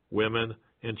 women,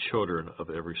 and children of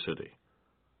every city.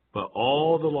 But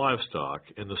all the livestock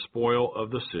and the spoil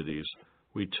of the cities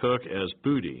we took as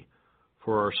booty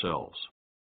for ourselves.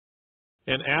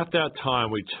 And at that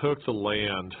time we took the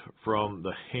land from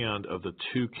the hand of the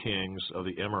 2 kings of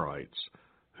the Amorites,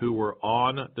 who were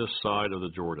on this side of the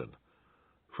Jordan,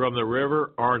 from the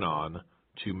river Arnon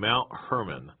to Mount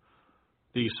Hermon.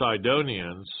 The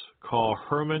Sidonians call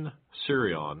Hermon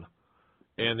Sirion,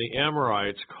 and the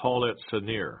Amorites call it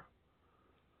Senir.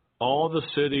 All the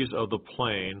cities of the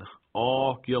plain,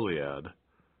 all Gilead,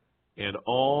 and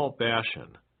all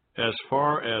Bashan, as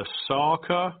far as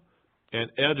Salcah and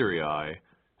Edrei,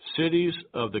 cities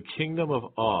of the kingdom of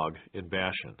Og in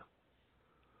Bashan.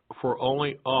 For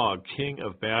only Og, king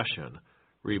of Bashan,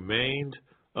 remained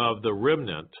of the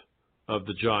remnant of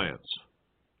the giants.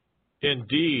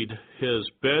 Indeed, his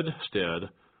bedstead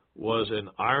was an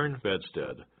iron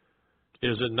bedstead.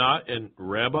 Is it not in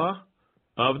Rabbah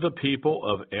of the people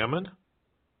of Ammon?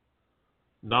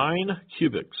 9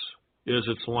 cubits is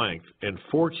its length, and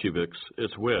 4 cubits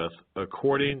its width,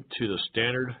 according to the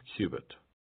standard cubit.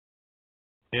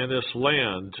 And this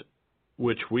land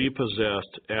which we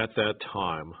possessed at that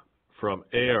time from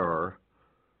Ar,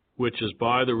 which is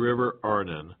by the river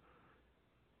Arnon,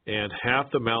 and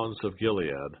half the mountains of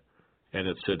Gilead, and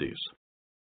its cities,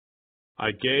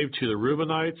 I gave to the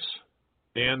Reubenites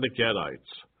and the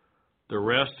Gadites, the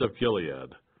rest of Gilead,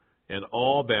 and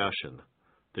all Bashan,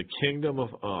 the kingdom of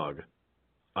Og,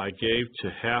 I gave to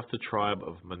half the tribe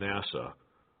of Manasseh.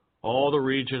 All the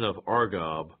region of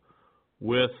Argob,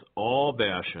 with all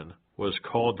Bashan, was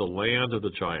called the land of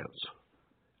the giants.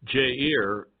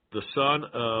 Jair, the son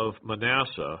of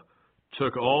Manasseh,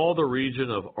 took all the region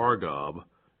of Argob,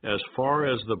 as far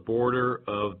as the border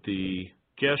of the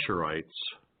Geshurites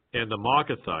and the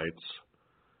Maacathites,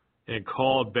 and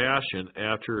called Bashan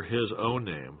after his own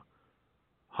name,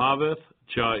 Haveth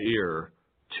Jair,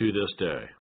 to this day.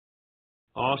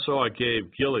 Also I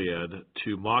gave Gilead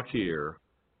to Machir,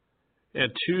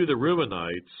 and to the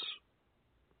Reubenites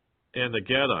and the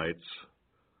Gadites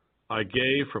I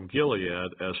gave from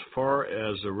Gilead as far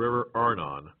as the river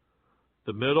Arnon,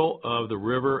 the middle of the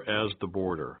river as the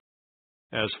border,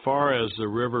 as far as the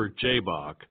river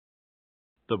Jabbok,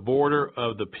 the border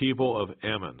of the people of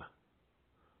Ammon,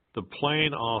 the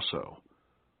plain also,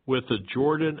 with the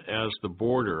Jordan as the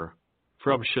border,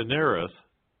 from Shinnereth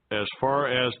as far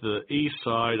as the east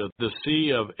side of the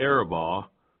sea of Arabah,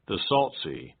 the salt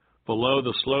sea, below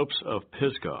the slopes of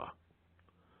Pisgah.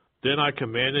 Then I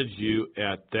commanded you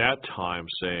at that time,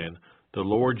 saying, The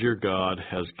Lord your God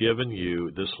has given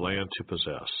you this land to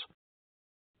possess.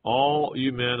 All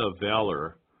you men of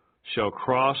valor shall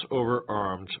cross over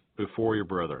armed before your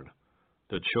brethren,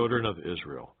 the children of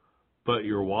Israel. But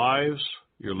your wives,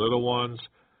 your little ones,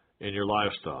 and your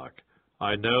livestock,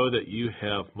 I know that you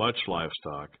have much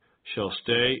livestock, shall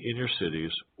stay in your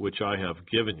cities, which I have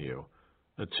given you,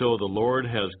 until the Lord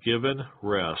has given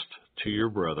rest to your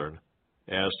brethren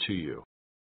as to you.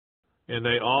 And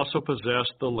they also possess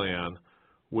the land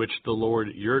which the Lord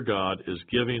your God is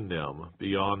giving them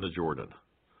beyond the Jordan.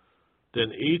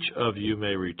 Then each of you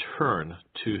may return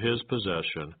to his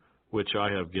possession, which I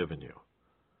have given you.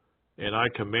 And I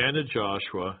commanded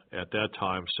Joshua at that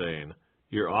time, saying,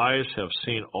 Your eyes have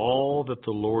seen all that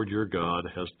the Lord your God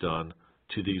has done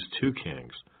to these 2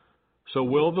 kings. So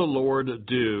will the Lord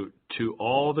do to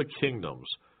all the kingdoms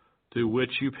through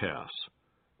which you pass.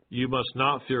 You must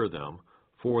not fear them,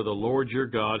 for the Lord your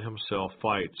God himself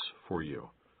fights for you.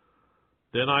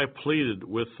 Then I pleaded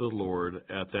with the Lord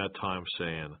at that time,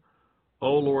 saying,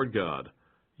 O Lord God,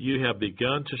 you have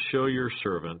begun to show your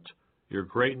servant your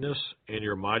greatness and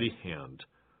your mighty hand.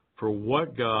 For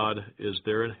what God is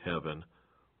there in heaven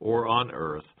or on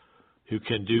earth who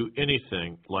can do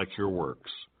anything like your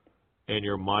works and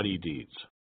your mighty deeds?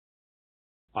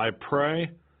 I pray,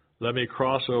 let me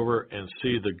cross over and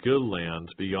see the good land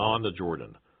beyond the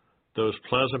Jordan, those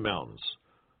pleasant mountains,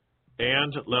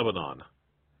 and Lebanon.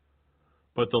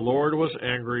 But the Lord was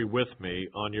angry with me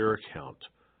on your account,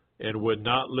 and would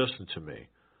not listen to me.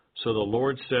 So the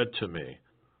Lord said to me,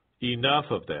 Enough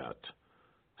of that.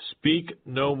 Speak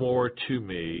no more to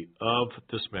me of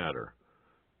this matter.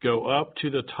 Go up to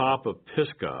the top of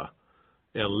Pisgah,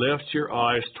 and lift your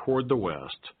eyes toward the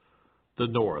west, the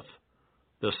north,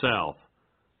 the south,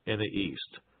 and the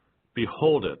east.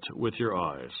 Behold it with your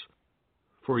eyes,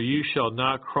 for you shall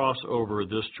not cross over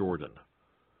this Jordan.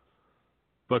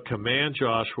 But command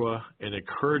Joshua and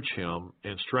encourage him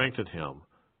and strengthen him,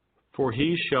 for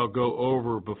he shall go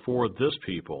over before this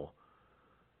people,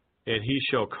 and he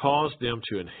shall cause them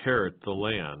to inherit the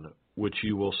land which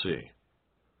you will see.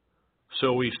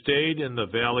 So we stayed in the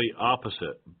valley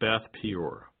opposite Beth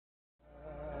Peor.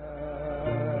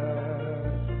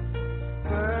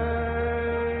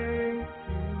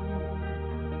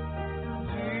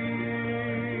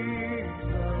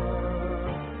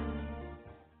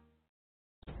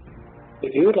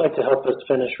 If you would like to help us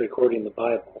finish recording the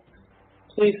Bible,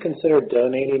 please consider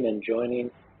donating and joining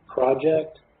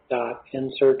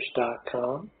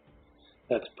project.nsearch.com.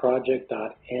 That's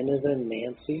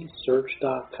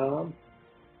project.nancysearch.com,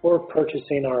 or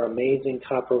purchasing our amazing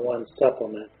Copper One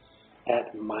supplement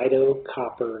at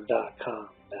mitocopper.com.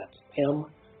 That's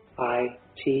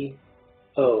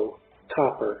MITO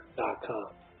copper.com.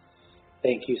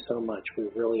 Thank you so much. We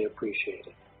really appreciate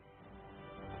it.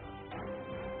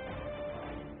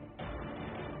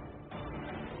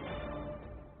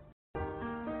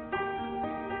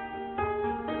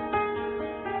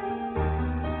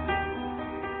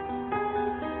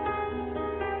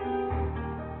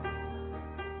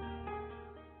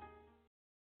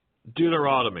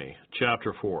 Deuteronomy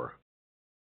chapter 4.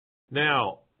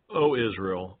 Now, O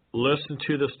Israel, listen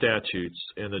to the statutes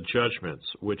and the judgments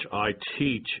which I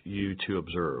teach you to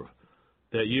observe,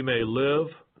 that you may live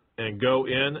and go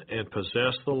in and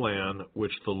possess the land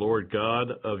which the Lord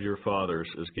God of your fathers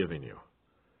is giving you.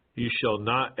 You shall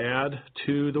not add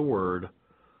to the word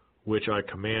which I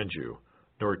command you,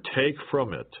 nor take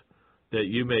from it, that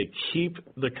you may keep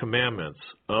the commandments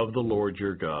of the Lord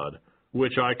your God,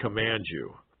 which I command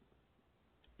you.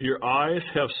 Your eyes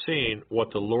have seen what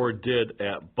the Lord did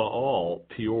at Baal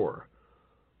Peor.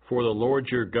 For the Lord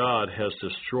your God has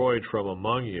destroyed from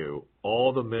among you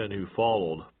all the men who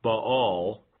followed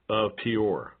Baal of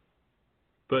Peor.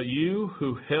 But you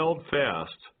who held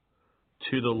fast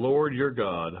to the Lord your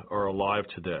God are alive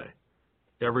today,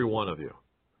 every one of you.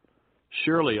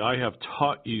 Surely I have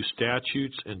taught you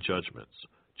statutes and judgments,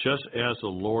 just as the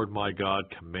Lord my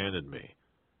God commanded me,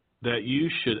 that you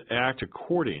should act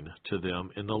according to them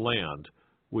in the land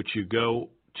which you go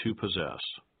to possess.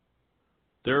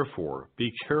 Therefore,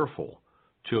 be careful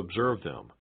to observe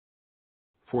them,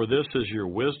 for this is your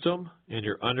wisdom and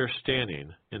your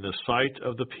understanding in the sight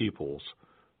of the peoples,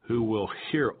 who will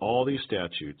hear all these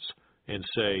statutes and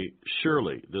say,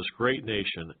 surely this great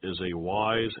nation is a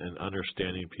wise and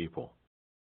understanding people.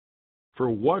 For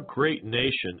what great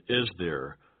nation is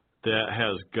there that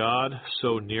has God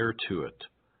so near to it,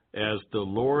 as the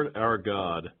Lord our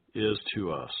God is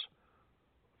to us,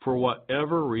 for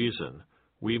whatever reason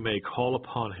we may call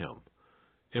upon him?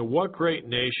 And what great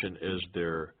nation is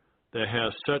there that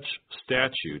has such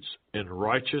statutes and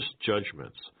righteous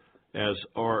judgments as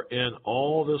are in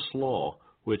all this law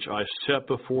which I set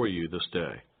before you this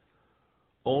day?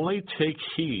 Only take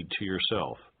heed to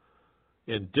yourself,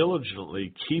 and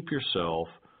diligently keep yourself,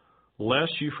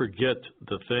 lest you forget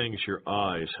the things your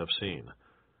eyes have seen,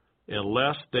 and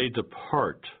lest they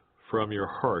depart from your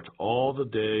heart all the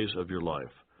days of your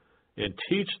life, and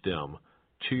teach them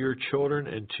to your children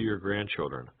and to your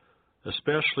grandchildren,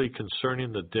 especially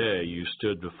concerning the day you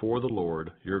stood before the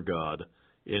Lord your God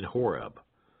in Horeb,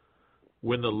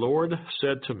 when the Lord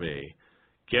said to me,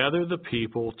 gather the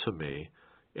people to me,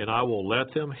 and I will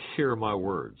let them hear my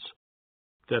words,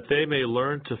 that they may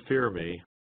learn to fear me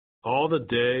all the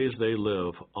days they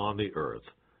live on the earth,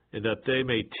 and that they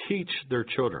may teach their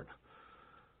children.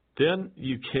 Then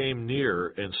you came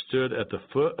near and stood at the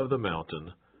foot of the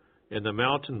mountain, and the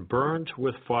mountain burned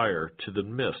with fire to the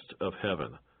midst of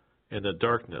heaven, and the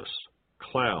darkness,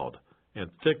 cloud, and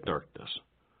thick darkness.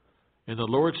 And the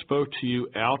Lord spoke to you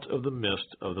out of the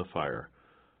midst of the fire.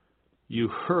 You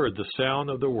heard the sound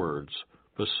of the words,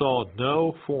 but saw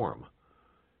no form.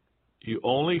 You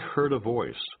only heard a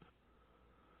voice.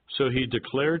 So he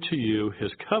declared to you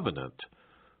his covenant,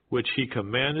 which he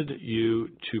commanded you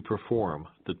to perform,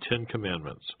 the 10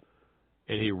 Commandments,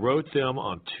 and he wrote them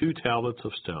on 2 tablets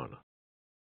of stone.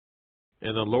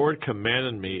 And the Lord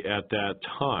commanded me at that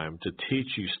time to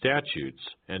teach you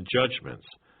statutes and judgments,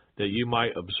 that you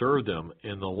might observe them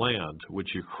in the land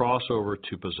which you cross over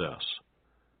to possess.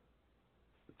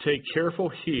 Take careful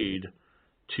heed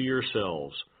to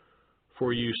yourselves,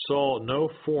 for you saw no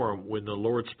form when the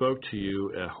Lord spoke to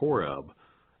you at Horeb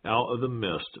out of the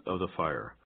midst of the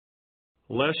fire,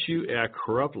 lest you act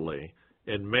corruptly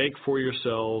and make for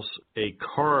yourselves a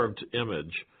carved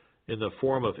image in the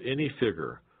form of any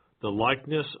figure, the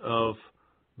likeness of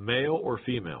male or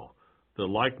female, the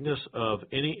likeness of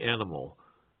any animal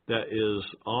that is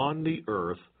on the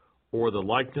earth, or the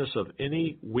likeness of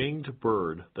any winged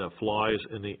bird that flies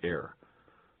in the air,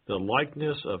 the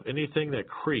likeness of anything that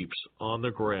creeps on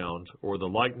the ground, or the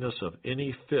likeness of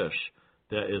any fish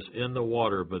that is in the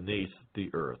water beneath the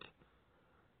earth.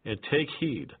 And take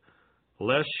heed,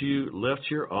 lest you lift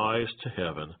your eyes to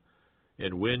heaven,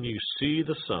 and when you see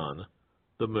the sun,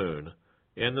 the moon,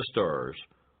 and the stars,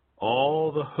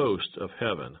 all the host of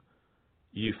heaven,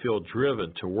 you feel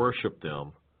driven to worship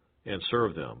them and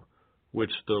serve them,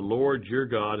 which the Lord your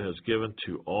God has given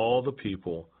to all the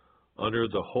people under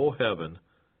the whole heaven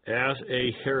as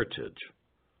a heritage.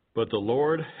 But the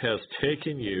Lord has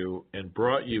taken you and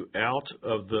brought you out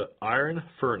of the iron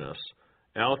furnace,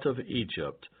 out of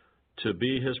Egypt, to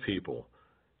be his people,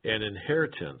 an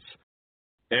inheritance,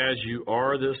 as you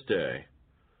are this day.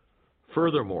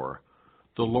 Furthermore,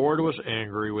 the Lord was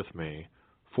angry with me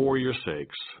for your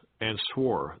sakes, and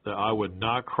swore that I would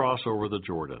not cross over the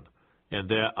Jordan, and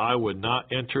that I would not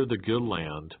enter the good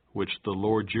land which the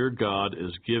Lord your God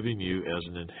is giving you as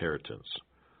an inheritance.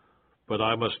 But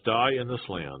I must die in this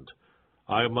land.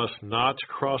 I must not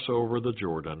cross over the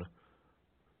Jordan,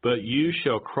 but you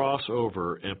shall cross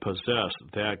over and possess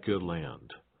that good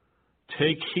land.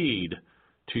 Take heed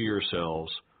to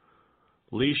yourselves,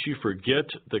 lest you forget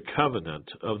the covenant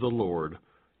of the Lord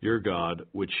your God,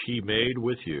 which he made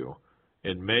with you,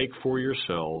 and make for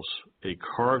yourselves a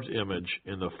carved image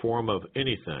in the form of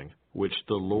anything which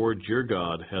the Lord your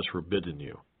God has forbidden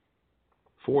you.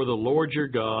 For the Lord your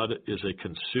God is a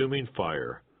consuming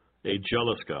fire, a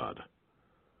jealous God.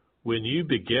 When you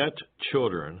beget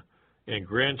children and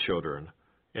grandchildren,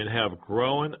 and have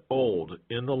grown old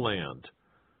in the land,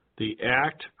 the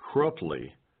act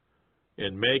corruptly,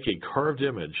 and make a carved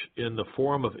image in the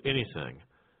form of anything,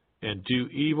 and do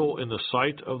evil in the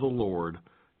sight of the Lord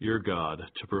your God,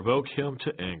 to provoke him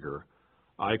to anger,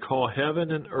 I call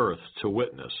heaven and earth to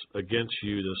witness against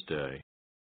you this day,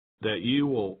 that you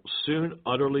will soon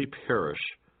utterly perish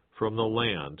from the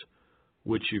land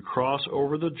which you cross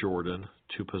over the Jordan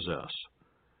to possess.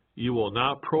 You will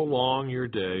not prolong your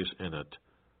days in it,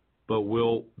 but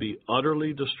will be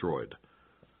utterly destroyed.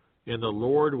 And the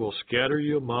Lord will scatter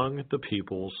you among the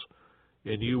peoples,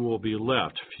 and you will be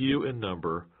left few in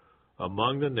number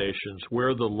among the nations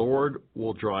where the Lord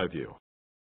will drive you.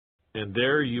 And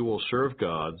there you will serve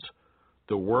gods,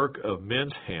 the work of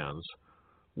men's hands,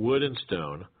 wood and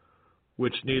stone,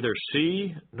 which neither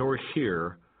see nor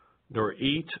hear, nor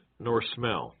eat nor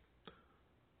smell.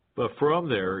 But from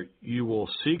there you will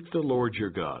seek the Lord your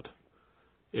God,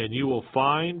 and you will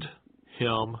find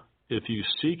him if you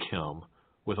seek him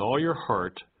with all your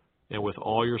heart and with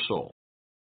all your soul.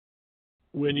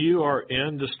 When you are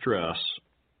in distress,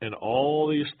 and all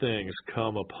these things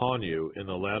come upon you in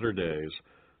the latter days,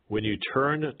 when you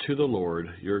turn to the Lord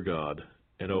your God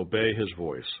and obey his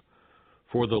voice.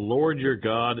 For the Lord your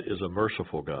God is a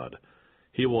merciful God.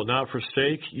 He will not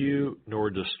forsake you nor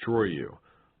destroy you,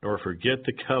 nor forget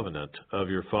the covenant of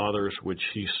your fathers which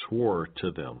he swore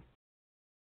to them.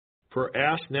 For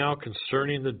ask now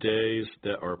concerning the days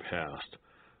that are past,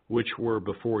 which were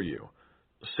before you,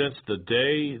 since the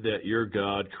day that your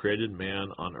God created man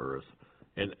on earth,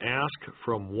 and ask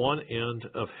from one end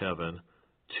of heaven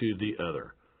to the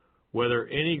other, whether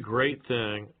any great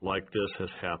thing like this has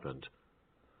happened,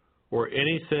 or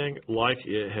anything like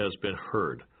it has been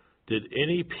heard. Did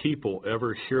any people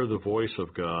ever hear the voice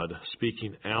of God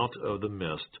speaking out of the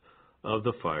midst of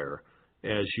the fire,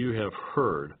 as you have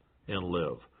heard and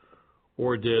live?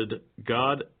 Or did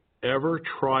God ever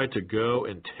try to go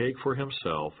and take for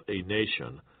himself a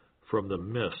nation from the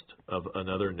midst of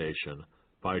another nation,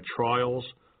 by trials,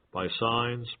 by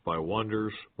signs, by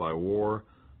wonders, by war,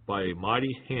 by a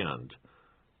mighty hand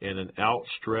and an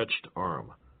outstretched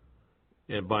arm,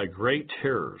 and by great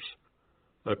terrors,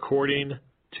 according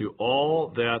to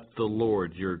all that the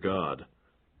Lord your God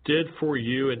did for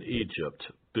you in Egypt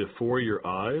before your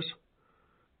eyes?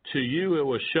 To you it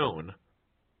was shown,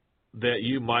 that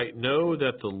you might know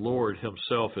that the Lord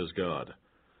himself is God.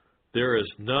 There is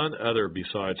none other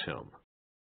besides him.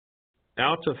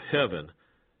 Out of heaven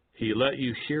he let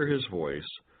you hear his voice,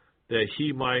 that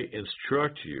he might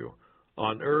instruct you.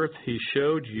 On earth he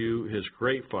showed you his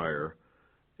great fire,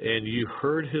 and you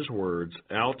heard his words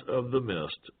out of the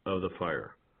midst of the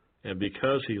fire. And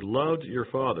because he loved your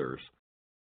fathers,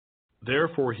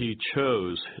 therefore he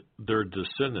chose their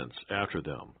descendants after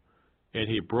them. And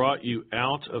he brought you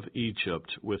out of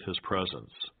Egypt with his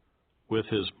presence, with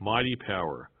his mighty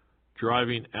power,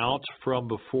 driving out from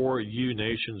before you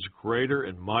nations greater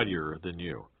and mightier than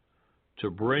you, to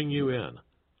bring you in,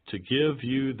 to give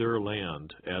you their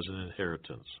land as an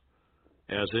inheritance,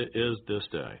 as it is this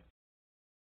day.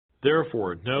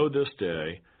 Therefore know this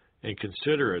day, and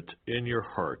consider it in your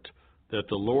heart, that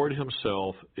the Lord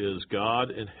himself is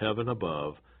God in heaven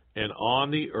above, and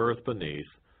on the earth beneath.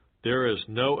 There is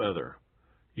no other.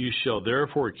 You shall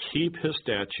therefore keep his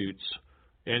statutes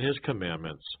and his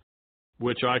commandments,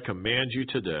 which I command you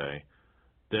today,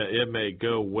 that it may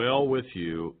go well with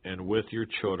you and with your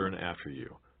children after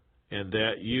you, and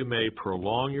that you may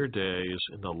prolong your days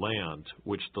in the land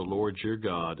which the Lord your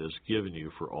God has given you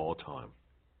for all time.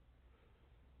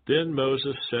 Then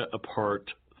Moses set apart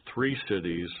 3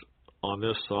 cities on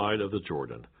this side of the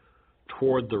Jordan,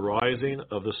 toward the rising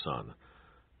of the sun,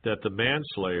 that the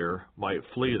manslayer might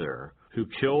flee there, who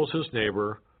kills his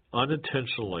neighbor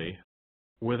unintentionally,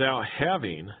 without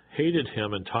having hated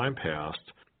him in time past,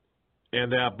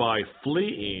 and that by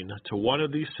fleeing to one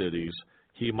of these cities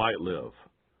he might live.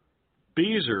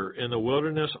 Bezer in the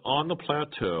wilderness on the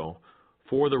plateau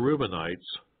for the Reubenites,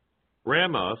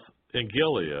 Ramoth in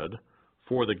Gilead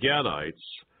for the Gadites,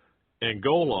 and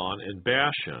Golan in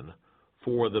Bashan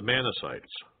for the Manassites.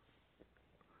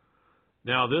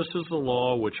 Now this is the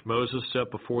law which Moses set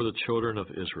before the children of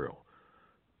Israel.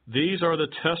 These are the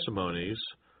testimonies,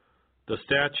 the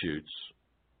statutes,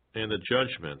 and the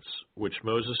judgments which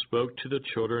Moses spoke to the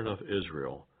children of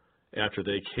Israel after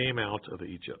they came out of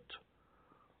Egypt.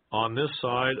 On this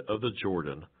side of the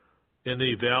Jordan, in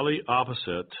the valley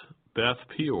opposite Beth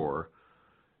Peor,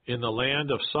 in the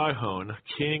land of Sihon,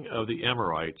 king of the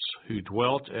Amorites, who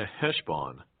dwelt at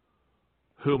Heshbon,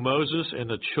 whom Moses and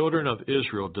the children of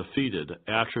Israel defeated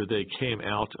after they came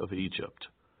out of Egypt.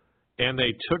 And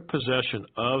they took possession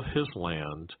of his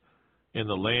land in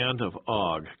the land of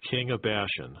Og, king of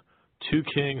Bashan, 2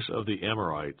 kings of the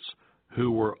Amorites,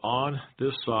 who were on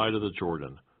this side of the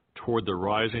Jordan, toward the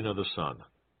rising of the sun.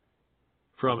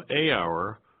 From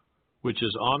Aor, which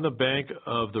is on the bank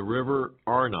of the river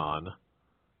Arnon,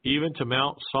 even to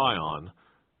Mount Sion,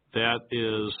 that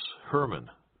is Hermon,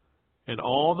 and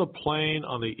all the plain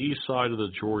on the east side of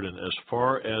the Jordan as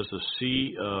far as the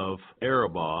sea of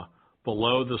Arabah,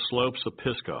 below the slopes of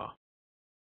Pisgah.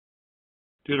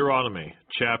 Deuteronomy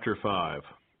chapter 5.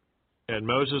 And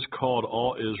Moses called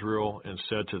all Israel and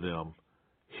said to them,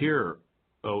 Hear,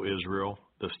 O Israel,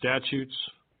 the statutes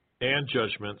and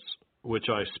judgments which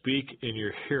I speak in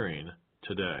your hearing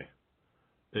today,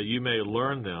 that you may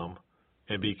learn them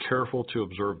and be careful to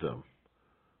observe them.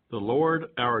 The Lord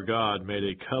our God made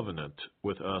a covenant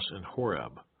with us in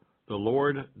Horeb. The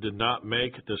Lord did not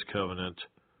make this covenant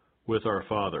with our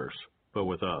fathers, but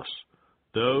with us,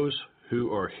 those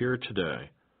who are here today,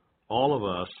 all of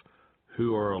us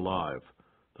who are alive.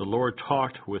 The Lord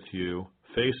talked with you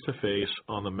face to face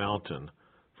on the mountain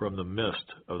from the midst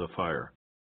of the fire.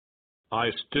 I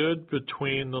stood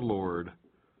between the Lord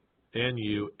and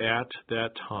you at that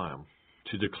time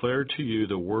to declare to you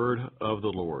the word of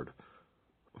the Lord.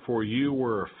 For you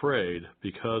were afraid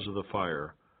because of the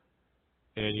fire,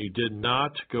 and you did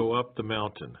not go up the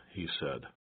mountain, he said.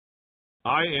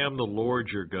 I am the Lord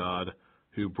your God,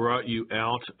 who brought you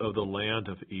out of the land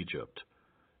of Egypt,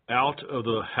 out of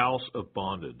the house of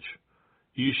bondage.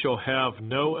 You shall have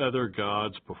no other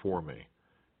gods before me.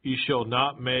 You shall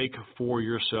not make for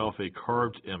yourself a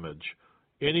carved image,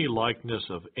 any likeness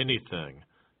of anything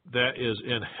that is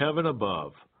in heaven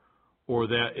above, or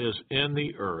that is in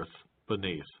the earth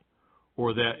beneath,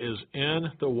 or that is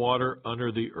in the water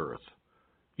under the earth.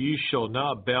 You shall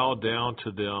not bow down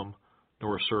to them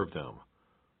nor serve them.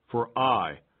 For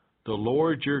I, the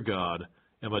Lord your God,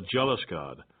 am a jealous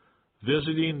God,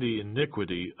 visiting the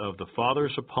iniquity of the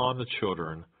fathers upon the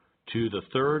children to the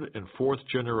 3rd and 4th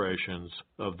generations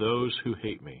of those who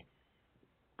hate me,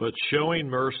 but showing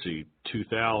mercy to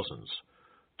thousands,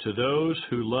 to those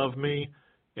who love me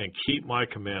and keep my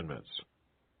commandments.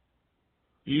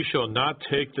 You shall not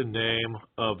take the name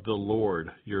of the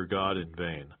Lord your God in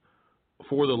vain,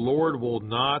 for the Lord will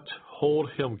not hold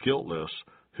him guiltless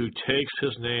who takes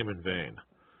his name in vain.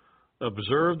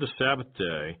 Observe the Sabbath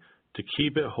day to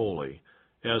keep it holy,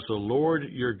 as the Lord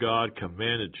your God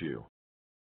commanded you.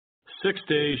 6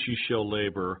 days you shall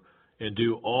labor and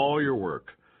do all your work,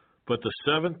 but the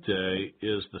 7th day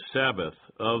is the Sabbath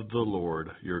of the Lord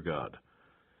your God.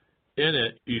 In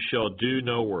it you shall do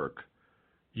no work,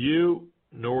 you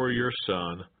nor your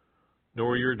son,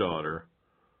 nor your daughter,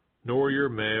 nor your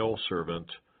male servant,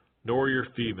 nor your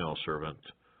female servant,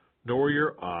 nor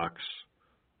your ox,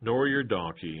 nor your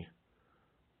donkey,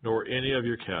 nor any of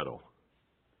your cattle,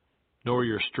 nor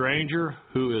your stranger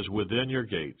who is within your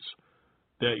gates,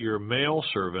 that your male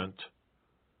servant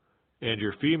and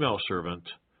your female servant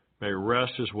may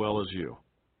rest as well as you.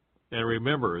 And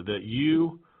remember that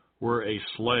you were a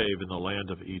slave in the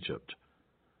land of Egypt.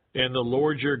 And the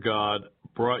Lord your God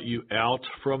brought you out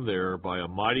from there by a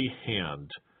mighty hand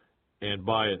and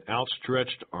by an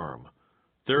outstretched arm.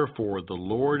 Therefore the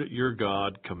Lord your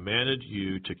God commanded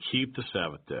you to keep the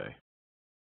Sabbath day.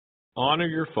 Honor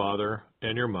your father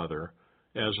and your mother,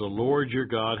 as the Lord your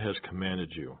God has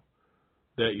commanded you,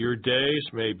 that your days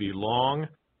may be long,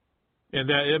 and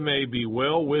that it may be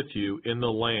well with you in the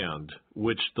land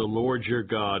which the Lord your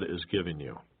God is giving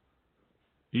you.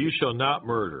 You shall not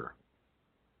murder.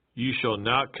 You shall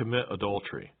not commit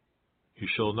adultery. You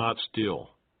shall not steal.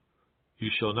 You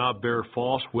shall not bear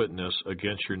false witness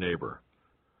against your neighbor.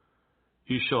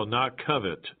 You shall not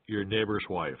covet your neighbor's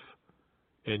wife,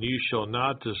 and you shall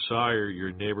not desire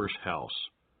your neighbor's house,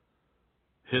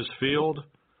 his field,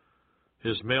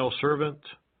 his male servant,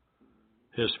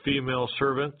 his female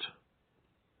servant,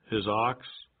 his ox,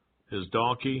 his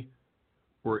donkey,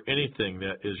 or anything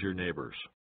that is your neighbor's.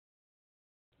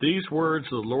 These words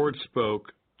the Lord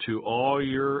spoke to all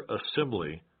your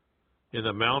assembly in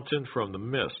the mountain from the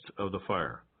midst of the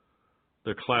fire,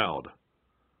 the cloud,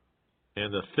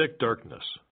 and the thick darkness,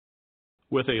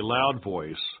 with a loud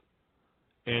voice,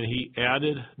 and he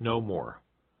added no more.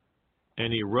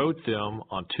 And he wrote them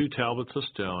on 2 tablets of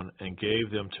stone and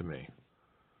gave them to me.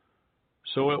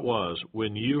 So it was,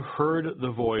 when you heard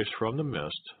the voice from the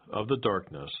midst of the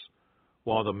darkness,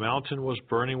 while the mountain was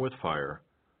burning with fire,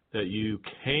 that you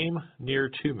came near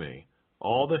to me,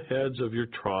 all the heads of your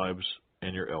tribes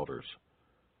and your elders.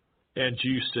 And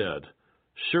you said,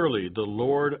 Surely the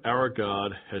Lord our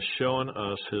God has shown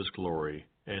us his glory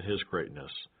and his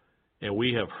greatness, and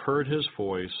we have heard his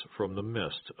voice from the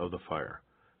midst of the fire.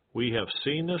 We have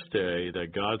seen this day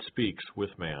that God speaks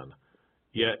with man,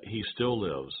 yet he still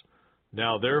lives.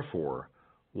 Now therefore,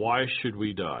 why should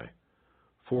we die?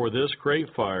 For this great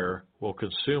fire will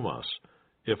consume us.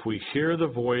 If we hear the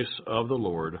voice of the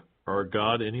Lord our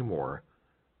God any more,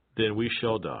 then we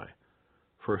shall die.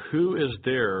 For who is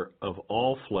there of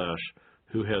all flesh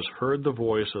who has heard the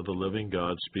voice of the living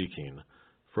God speaking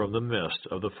from the midst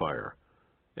of the fire,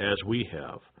 as we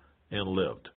have, and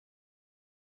lived?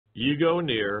 You go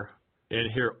near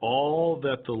and hear all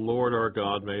that the Lord our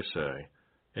God may say,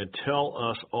 and tell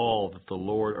us all that the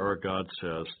Lord our God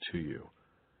says to you,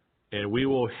 and we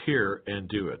will hear and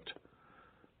do it.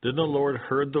 Then the Lord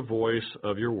heard the voice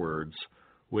of your words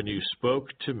when you spoke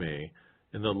to me,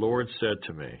 and the Lord said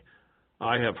to me,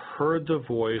 I have heard the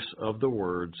voice of the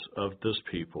words of this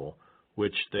people,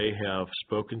 which they have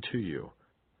spoken to you.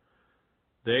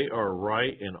 They are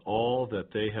right in all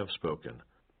that they have spoken.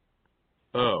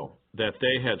 Oh, that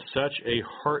they had such a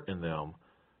heart in them,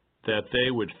 that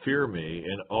they would fear me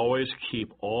and always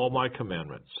keep all my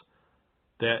commandments,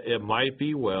 that it might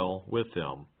be well with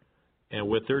them and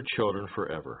with their children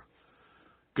forever.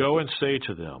 Go and say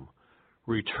to them,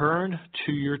 Return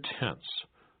to your tents.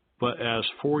 But as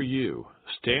for you,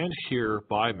 stand here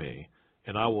by me,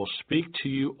 and I will speak to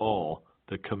you all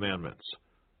the commandments,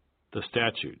 the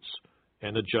statutes,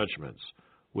 and the judgments,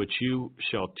 which you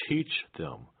shall teach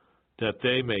them, that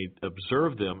they may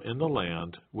observe them in the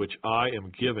land which I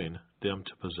am giving them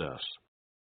to possess.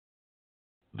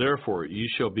 Therefore you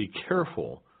shall be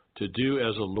careful to do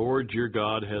as the Lord your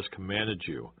God has commanded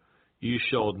you. You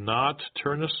shall not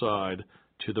turn aside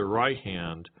to the right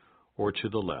hand or to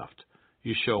the left.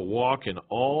 You shall walk in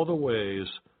all the ways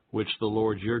which the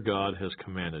Lord your God has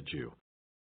commanded you,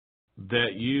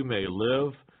 that you may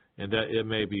live, and that it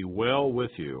may be well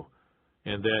with you,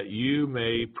 and that you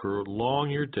may prolong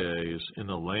your days in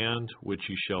the land which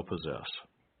you shall possess.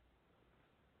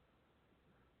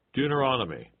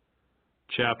 Deuteronomy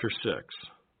chapter 6.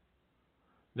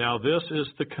 Now this is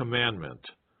the commandment,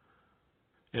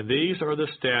 and these are the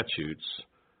statutes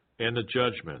and the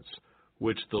judgments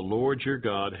which the Lord your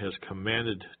God has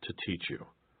commanded to teach you,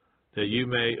 that you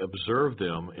may observe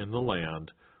them in the land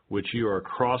which you are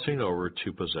crossing over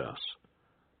to possess,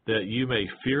 that you may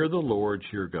fear the Lord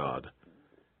your God,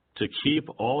 to keep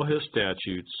all his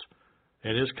statutes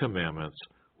and his commandments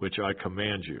which I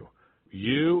command you,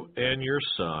 you and your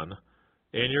son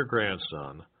and your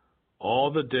grandson,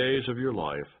 all the days of your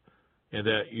life, and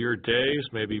that your days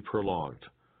may be prolonged.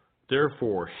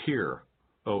 Therefore hear,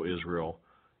 O Israel,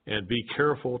 and be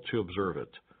careful to observe it,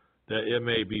 that it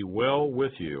may be well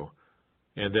with you,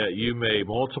 and that you may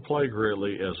multiply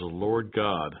greatly as the Lord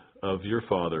God of your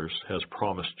fathers has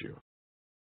promised you,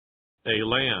 a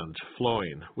land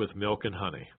flowing with milk and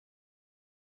honey.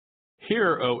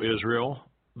 Hear, O Israel,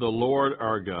 the Lord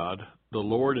our God, the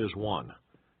Lord is one.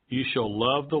 You shall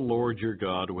love the Lord your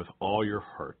God with all your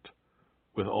heart,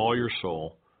 with all your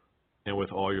soul, and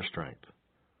with all your strength.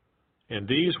 And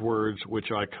these words which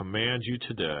I command you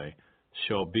today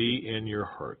shall be in your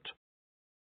heart.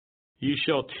 You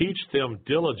shall teach them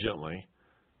diligently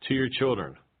to your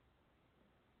children,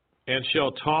 and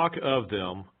shall talk of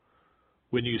them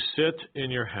when you sit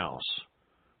in your house,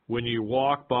 when you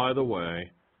walk by the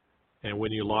way, and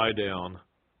when you lie down,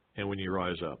 and when you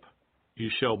rise up. You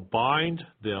shall bind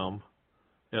them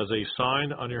as a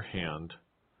sign on your hand,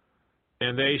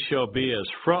 and they shall be as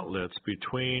frontlets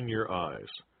between your eyes.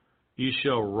 You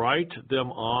shall write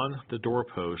them on the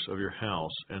doorposts of your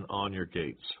house and on your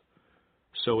gates.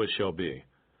 So it shall be,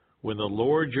 when the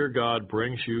Lord your God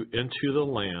brings you into the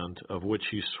land of which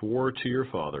he swore to your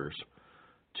fathers,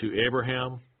 to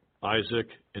Abraham, Isaac,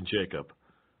 and Jacob,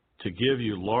 to give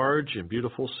you large and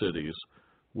beautiful cities,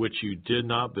 which you did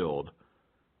not build,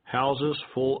 houses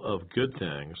full of good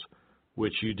things,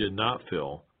 which you did not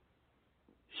fill,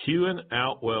 hewn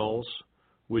out wells,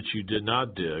 which you did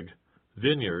not dig,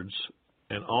 vineyards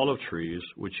and olive trees,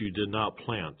 which you did not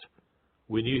plant.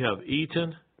 When you have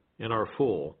eaten and are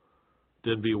full,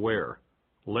 then beware,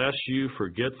 lest you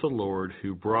forget the Lord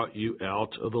who brought you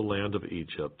out of the land of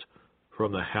Egypt,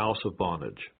 from the house of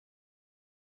bondage.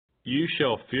 You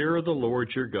shall fear the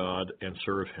Lord your God and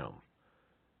serve him,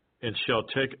 and shall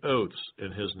take oaths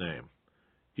in his name.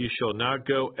 You shall not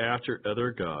go after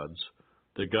other gods,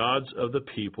 the gods of the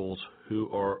peoples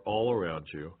who are all around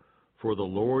you, for the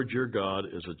Lord your God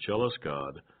is a jealous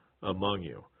God among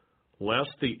you,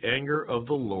 lest the anger of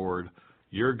the Lord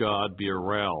your God be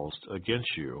aroused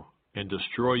against you and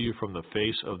destroy you from the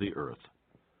face of the earth.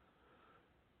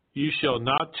 You shall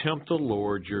not tempt the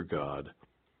Lord your God,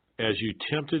 as you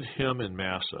tempted him in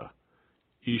Massah.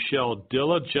 You shall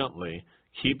diligently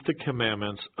keep the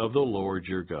commandments of the Lord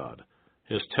your God,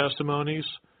 his testimonies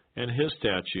and his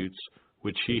statutes,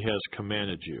 which he has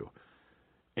commanded you.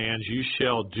 And you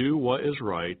shall do what is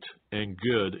right and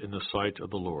good in the sight of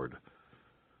the Lord,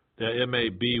 that it may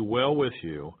be well with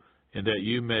you, and that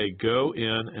you may go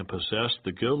in and possess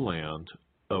the good land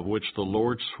of which the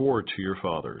Lord swore to your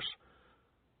fathers,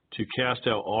 to cast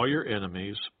out all your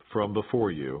enemies from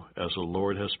before you, as the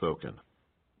Lord has spoken.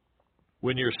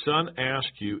 When your son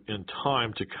asks you in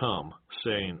time to come,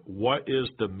 saying, what is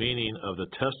the meaning of the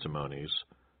testimonies,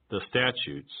 the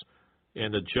statutes,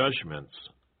 and the judgments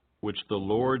which the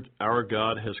Lord our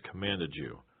God has commanded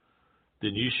you,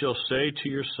 then you shall say to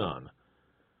your son,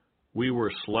 we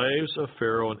were slaves of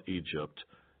Pharaoh in Egypt,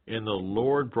 and the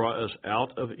Lord brought us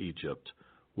out of Egypt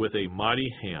with a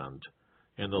mighty hand,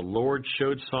 and the Lord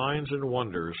showed signs and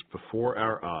wonders before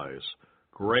our eyes,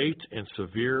 great and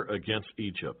severe against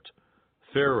Egypt,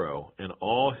 Pharaoh and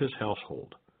all his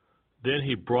household. Then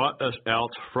he brought us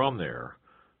out from there,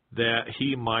 that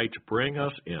he might bring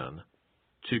us in,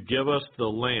 to give us the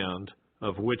land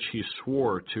of which he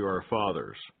swore to our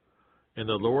fathers. And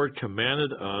the Lord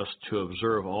commanded us to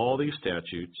observe all these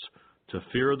statutes, to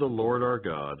fear the Lord our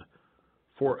God,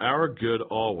 for our good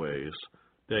always,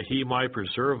 that he might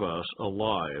preserve us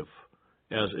alive,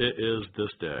 as it is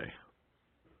this day.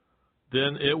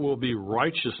 Then it will be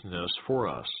righteousness for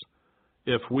us,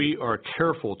 if we are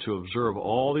careful to observe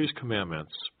all these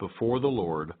commandments before the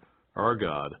Lord our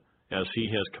God, as he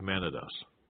has commanded us.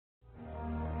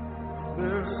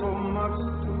 There's so much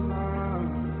to learn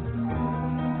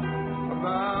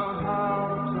about how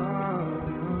to turn.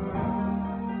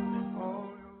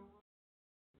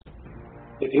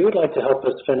 If you would like to help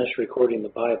us finish recording the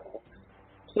Bible,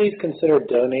 please consider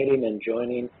donating and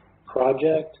joining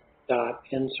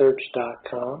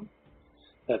project.nsearch.com.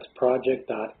 That's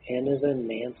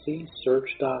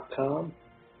project.n-as-in-Nancy-search.com,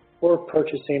 or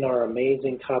purchasing our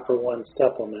amazing Copper One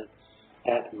supplement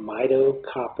at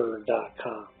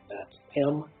mitocopper.com. That's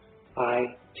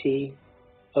M-I-T-O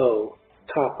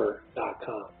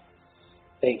copper.com.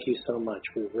 Thank you so much.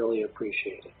 We really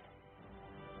appreciate it.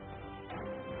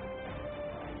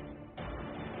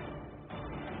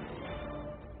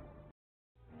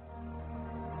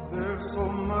 There's so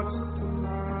much to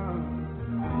learn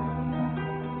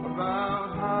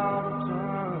about how to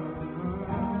turn.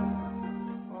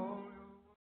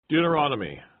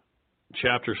 Deuteronomy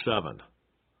chapter 7.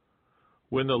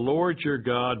 When the Lord your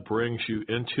God brings you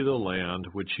into the land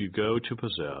which you go to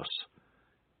possess,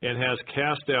 and has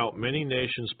cast out many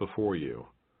nations before you,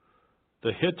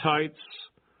 the Hittites,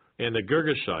 and the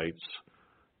Girgashites,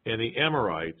 and the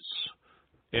Amorites,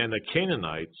 and the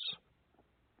Canaanites,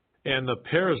 and the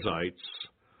Perizzites,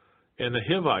 and the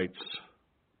Hivites,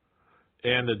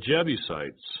 and the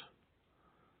Jebusites,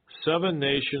 7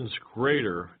 nations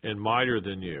greater and mightier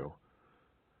than you.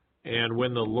 And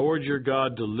when the Lord your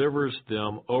God delivers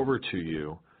them over to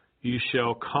you, you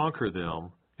shall conquer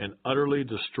them and utterly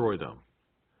destroy them.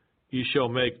 You shall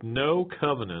make no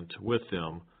covenant with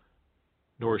them,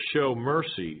 nor show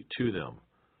mercy to them,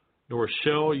 nor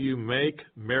shall you make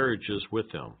marriages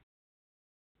with them.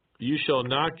 You shall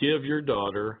not give your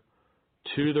daughter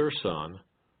to their son,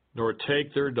 nor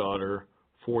take their daughter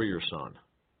for your son.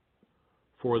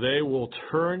 For they will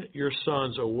turn your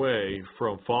sons away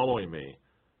from following me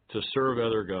to serve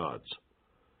other gods.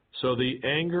 So the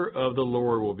anger of the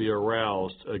Lord will be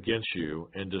aroused against you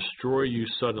and destroy you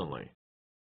suddenly.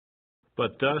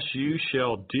 But thus you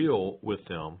shall deal with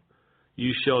them.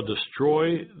 You shall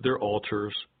destroy their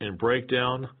altars and break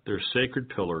down their sacred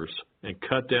pillars and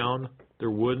cut down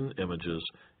their wooden images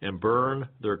and burn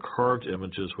their carved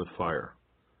images with fire.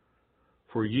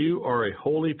 For you are a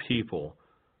holy people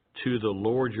to the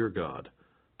Lord your God.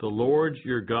 The Lord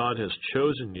your God has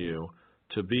chosen you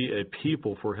to be a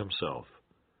people for himself,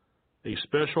 a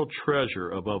special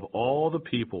treasure above all the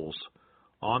peoples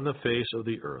on the face of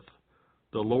the earth.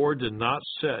 The Lord did not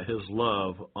set his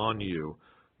love on you,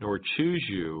 nor choose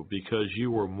you because you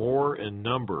were more in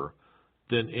number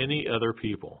than any other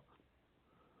people.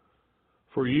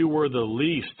 For you were the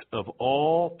least of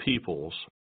all peoples,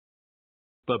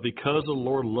 but because the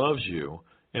Lord loves you,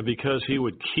 and because he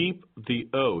would keep the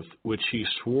oath which he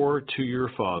swore to your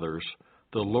fathers,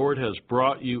 the Lord has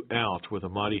brought you out with a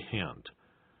mighty hand,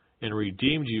 and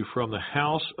redeemed you from the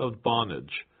house of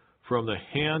bondage, from the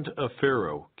hand of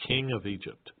Pharaoh, king of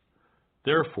Egypt.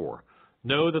 Therefore,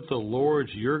 know that the Lord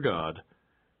your God,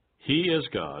 he is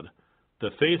God,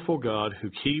 the faithful God who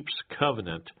keeps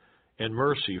covenant and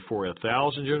mercy for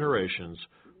 1,000 generations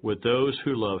with those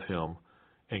who love him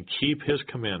and keep his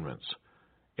commandments.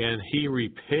 And he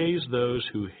repays those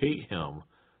who hate him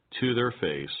to their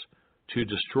face to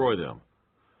destroy them.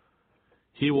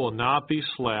 He will not be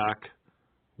slack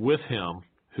with him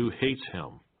who hates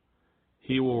him.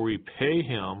 He will repay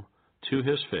him to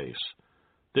his face.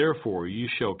 Therefore you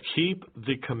shall keep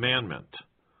the commandment,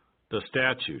 the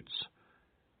statutes,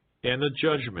 and the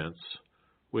judgments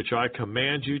which I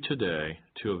command you today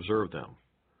to observe them.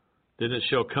 Then it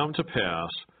shall come to pass,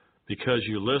 because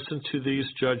you listen to these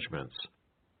judgments,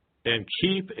 and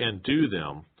keep and do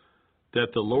them, that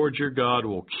the Lord your God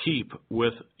will keep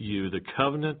with you the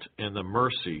covenant and the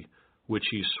mercy which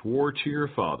he swore to your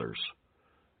fathers.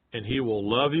 And he will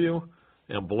love you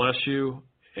and bless you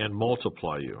and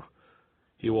multiply you.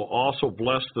 He will also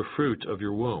bless the fruit of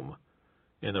your womb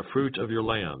and the fruit of your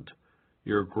land,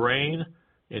 your grain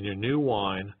and your new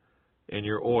wine and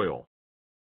your oil,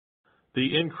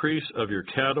 the increase of your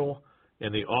cattle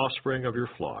and the offspring of your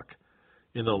flock,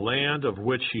 in the land of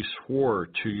which he swore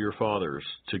to your fathers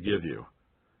to give you.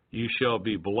 You shall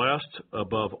be blessed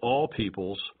above all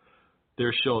peoples.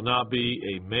 There shall not be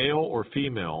a male or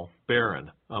female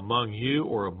barren among you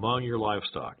or among your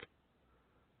livestock.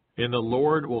 And the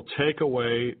Lord will take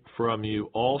away from you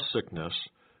all sickness,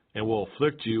 and will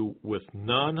afflict you with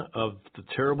none of the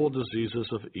terrible diseases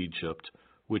of Egypt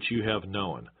which you have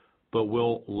known, but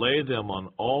will lay them on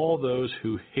all those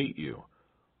who hate you.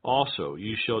 Also,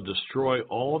 you shall destroy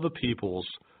all the peoples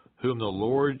whom the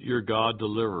Lord your God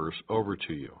delivers over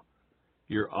to you.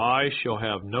 Your eye shall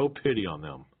have no pity on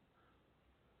them,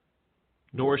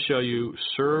 nor shall you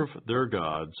serve their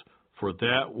gods, for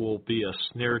that will be a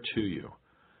snare to you.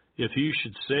 If you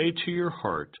should say to your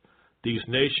heart, these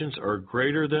nations are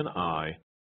greater than I,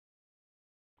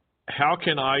 how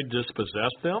can I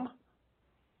dispossess them?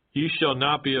 You shall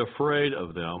not be afraid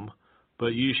of them,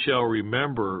 but you shall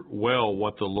remember well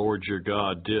what the Lord your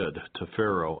God did to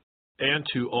Pharaoh and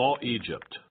to all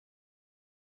Egypt.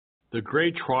 The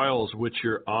great trials which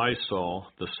your eyes saw,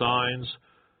 the signs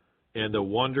and the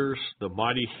wonders, the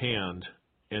mighty hand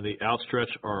and the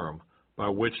outstretched arm, by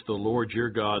which the Lord your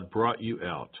God brought you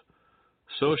out,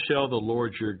 so shall the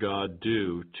Lord your God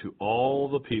do to all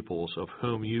the peoples of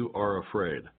whom you are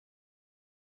afraid.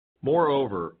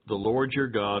 Moreover, the Lord your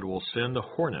God will send the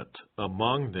hornet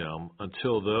among them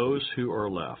until those who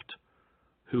are left,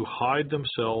 who hide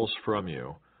themselves from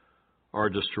you, are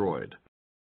destroyed.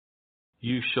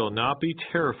 You shall not be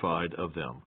terrified of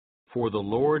them, for the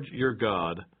Lord your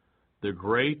God, the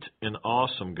great and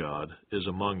awesome God, is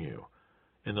among you.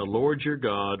 And the Lord your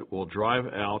God will drive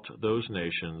out those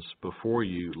nations before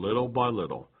you little by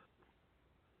little.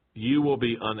 You will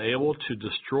be unable to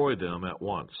destroy them at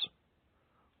once,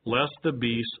 lest the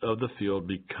beasts of the field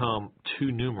become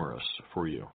too numerous for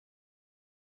you.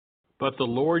 But the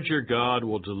Lord your God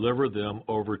will deliver them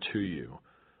over to you,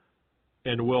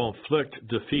 and will inflict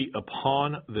defeat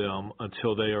upon them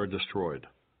until they are destroyed.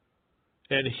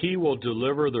 And he will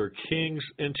deliver their kings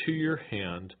into your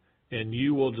hand, and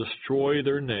you will destroy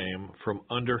their name from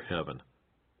under heaven.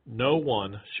 No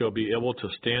one shall be able to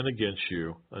stand against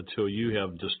you until you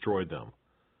have destroyed them.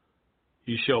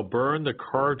 You shall burn the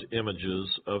carved images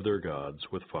of their gods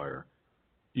with fire.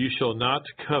 You shall not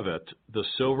covet the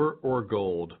silver or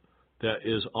gold that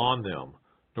is on them,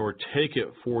 nor take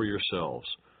it for yourselves,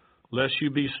 lest you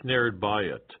be snared by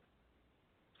it.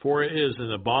 For it is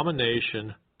an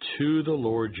abomination to the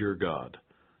Lord your God.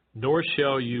 Nor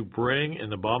shall you bring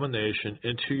an abomination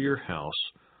into your house,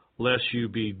 lest you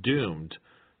be doomed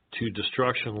to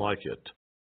destruction like it.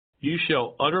 You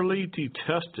shall utterly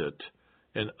detest it,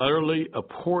 and utterly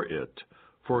abhor it,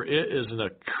 for it is an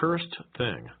accursed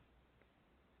thing.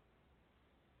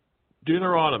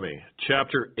 Deuteronomy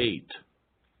chapter 8.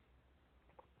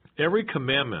 Every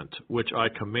commandment which I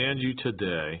command you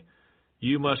today,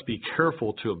 you must be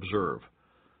careful to observe,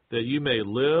 that you may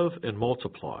live and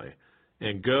multiply,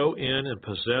 and go in and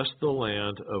possess the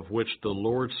land of which the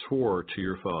Lord swore to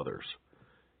your fathers.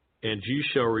 And you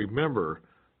shall remember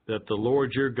that the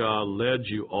Lord your God led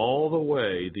you all the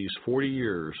way these 40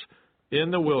 years in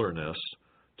the wilderness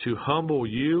to humble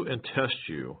you and test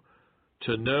you,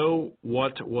 to know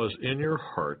what was in your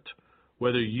heart,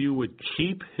 whether you would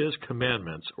keep his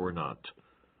commandments or not.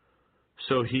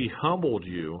 So he humbled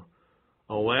you,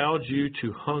 allowed you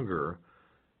to hunger,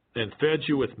 and fed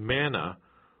you with manna,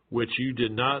 which you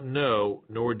did not know,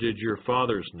 nor did your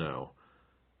fathers know,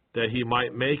 that he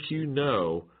might make you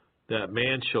know that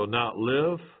man shall not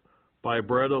live by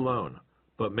bread alone,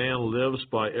 but man lives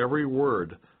by every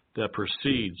word that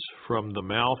proceeds from the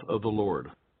mouth of the Lord.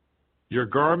 Your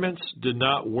garments did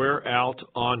not wear out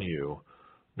on you,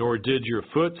 nor did your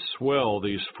foot swell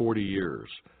these 40 years.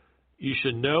 You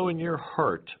should know in your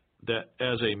heart that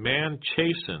as a man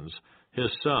chastens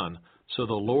his son, so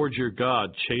the Lord your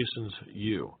God chastens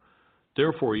you.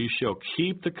 Therefore you shall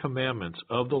keep the commandments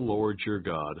of the Lord your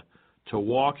God, to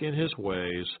walk in his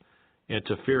ways and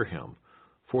to fear him.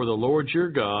 For the Lord your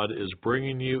God is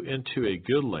bringing you into a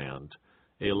good land,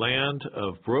 a land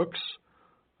of brooks,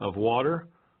 of water,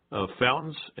 of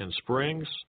fountains and springs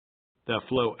that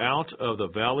flow out of the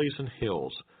valleys and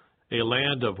hills, a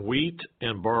land of wheat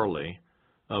and barley,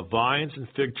 of vines and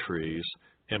fig trees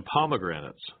and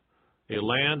pomegranates, a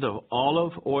land of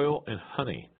olive oil and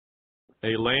honey,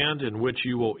 a land in which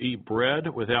you will eat bread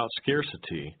without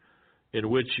scarcity, in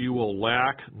which you will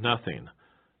lack nothing,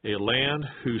 a land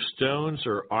whose stones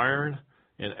are iron,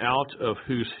 and out of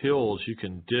whose hills you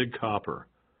can dig copper.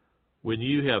 When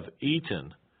you have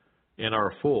eaten and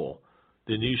are full,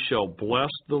 then you shall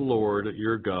bless the Lord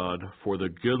your God for the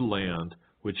good land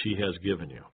which he has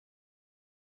given you.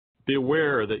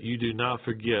 Beware that you do not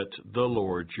forget the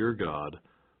Lord your God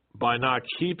by not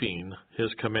keeping his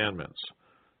commandments,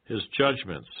 his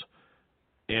judgments,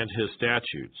 and his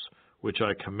statutes, which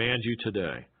I command you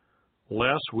today,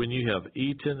 lest when you have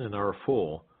eaten and are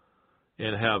full,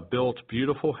 and have built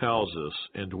beautiful houses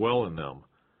and dwell in them,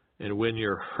 and when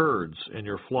your herds and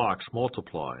your flocks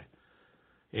multiply,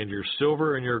 and your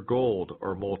silver and your gold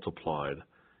are multiplied,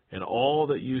 and all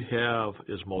that you have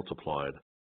is multiplied,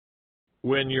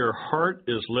 when your heart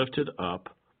is lifted up,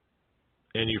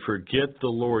 and you forget the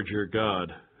Lord your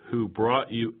God, who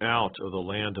brought you out of the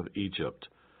land of Egypt,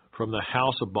 from the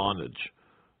house of bondage,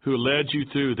 who led you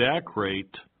through that great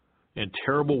and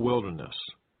terrible wilderness,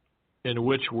 in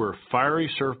which were fiery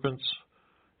serpents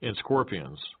and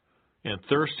scorpions, and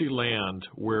thirsty land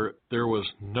where there was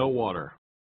no water,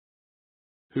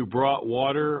 who brought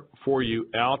water for you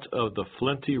out of the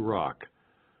flinty rock,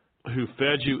 who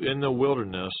fed you in the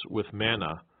wilderness with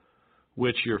manna,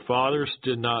 which your fathers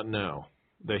did not know,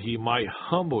 that he might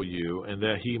humble you and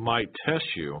that he might test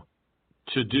you,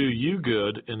 to do you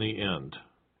good in the end.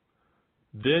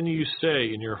 Then you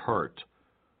say in your heart,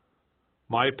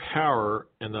 my power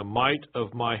and the might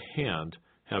of my hand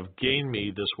have gained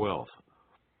me this wealth.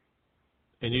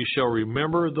 And you shall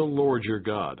remember the Lord your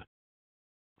God,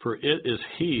 for it is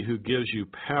he who gives you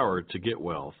power to get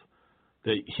wealth,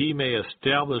 that he may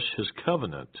establish his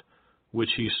covenant,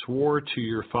 which he swore to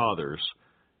your fathers,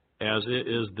 as it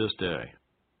is this day.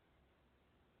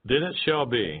 Then it shall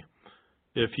be,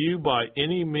 if you by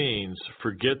any means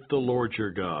forget the Lord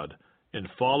your God, and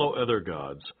follow other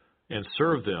gods, and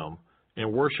serve them,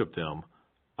 and worship them,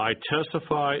 I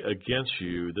testify against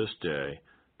you this day,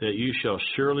 that you shall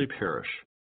surely perish.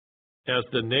 As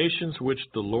the nations which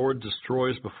the Lord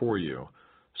destroys before you,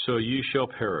 so you shall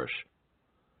perish,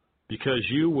 because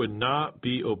you would not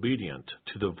be obedient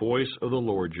to the voice of the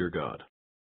Lord your God.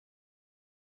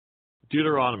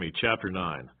 Deuteronomy chapter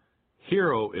 9.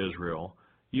 Hear, O Israel,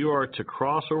 you are to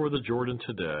cross over the Jordan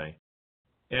today,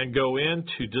 and go in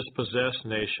to dispossess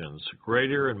nations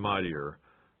greater and mightier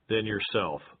than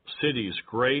yourself, cities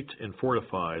great and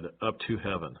fortified up to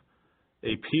heaven.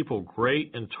 a people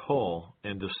great and tall,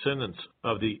 and descendants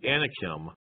of the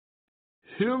Anakim,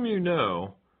 whom you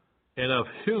know, and of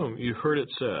whom you heard it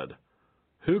said,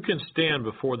 who can stand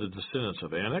before the descendants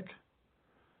of Anak?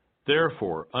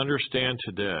 Therefore, understand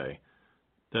today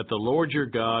that the Lord your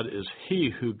God is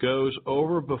he who goes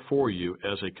over before you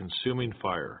as a consuming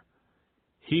fire.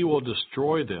 He will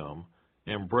destroy them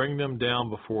and bring them down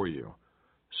before you.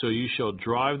 So you shall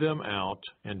drive them out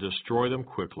and destroy them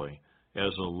quickly,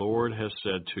 as the Lord has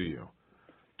said to you.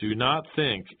 Do not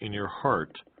think in your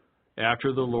heart,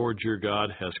 after the Lord your God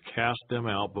has cast them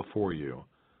out before you,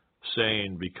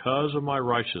 saying, because of my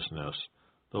righteousness,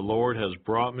 the Lord has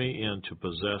brought me in to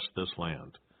possess this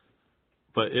land.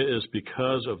 But it is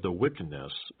because of the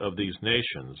wickedness of these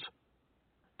nations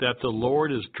that the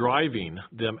Lord is driving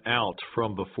them out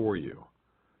from before you.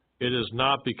 It is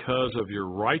not because of your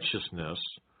righteousness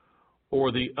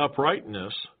or the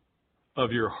uprightness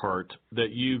of your heart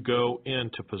that you go in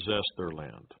to possess their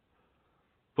land,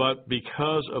 but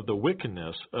because of the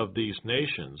wickedness of these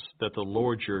nations that the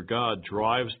Lord your God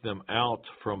drives them out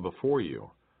from before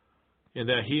you, and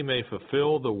that he may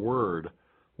fulfill the word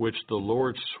which the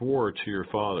Lord swore to your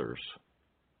fathers,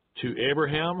 to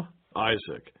Abraham,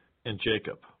 Isaac, and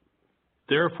Jacob.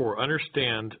 Therefore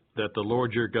understand that the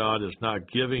Lord your God is not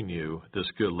giving you this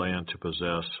good land to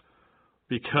possess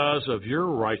because of your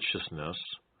righteousness,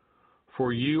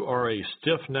 for you are a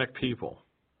stiff-necked people.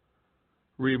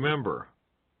 Remember,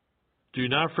 do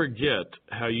not forget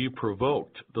how you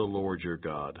provoked the Lord your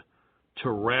God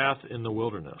to wrath in the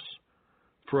wilderness,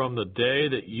 from the day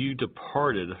that you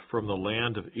departed from the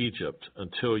land of Egypt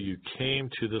until you came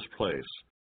to this place.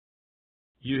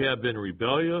 You have been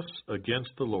rebellious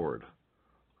against the Lord.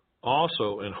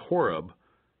 Also in Horeb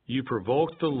you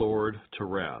provoked the Lord to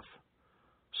wrath,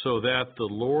 so that the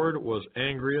Lord was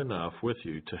angry enough with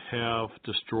you to have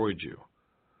destroyed you.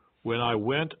 When I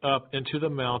went up into the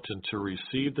mountain to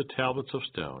receive the tablets of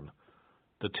stone,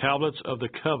 the tablets of the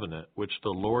covenant which the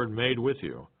Lord made with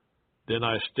you, then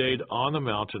I stayed on the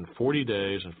mountain 40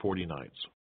 days and 40 nights.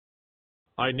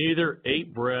 I neither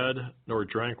ate bread nor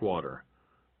drank water.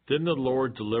 Then the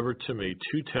Lord delivered to me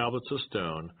 2 tablets of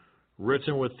stone,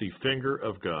 written with the finger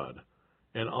of God,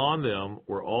 and on them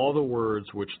were all the words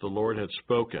which the Lord had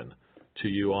spoken to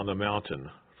you on the mountain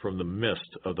from the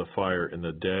midst of the fire in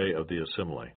the day of the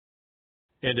assembly.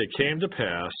 And it came to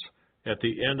pass, at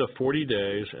the end of 40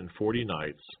 days and 40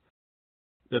 nights,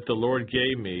 that the Lord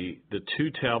gave me the 2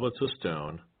 tablets of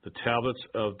stone, the tablets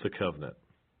of the covenant.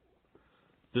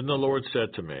 Then the Lord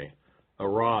said to me,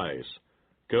 Arise,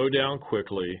 go down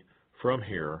quickly from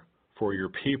here, for your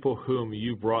people whom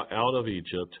you brought out of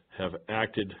Egypt have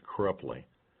acted corruptly.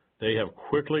 They have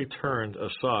quickly turned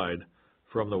aside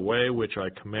from the way which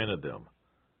I commanded them.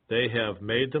 They have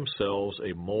made themselves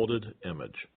a molded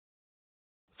image.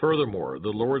 Furthermore, the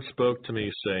Lord spoke to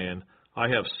me, saying, I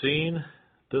have seen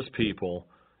this people,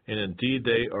 and indeed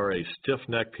they are a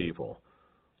stiff-necked people.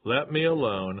 Let me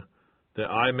alone, that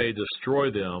I may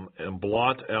destroy them and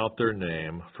blot out their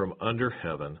name from under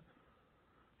heaven,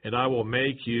 and I will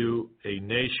make you a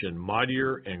nation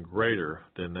mightier and greater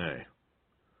than they.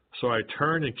 So I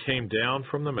turned and came down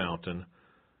from the mountain,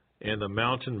 and the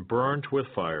mountain burned with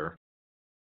fire,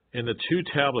 and the 2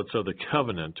 tablets of the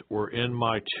covenant were in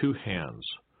my 2 hands.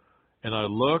 And I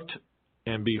looked,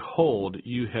 and behold,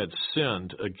 you had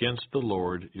sinned against the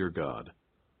Lord your God,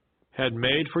 had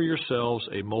made for yourselves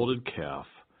a molded calf.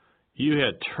 You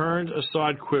had turned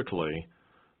aside quickly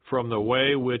from the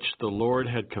way which the Lord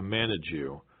had commanded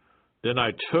you. Then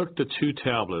I took the 2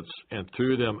 tablets and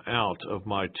threw them out of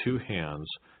my 2 hands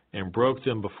and broke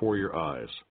them before your eyes.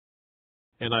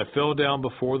 And I fell down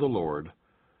before the Lord,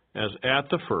 as at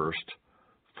the first,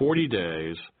 40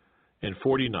 days and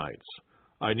 40 nights.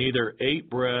 I neither ate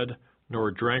bread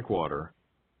nor drank water,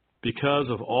 because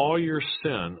of all your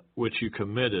sin which you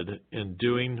committed in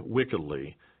doing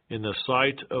wickedly in the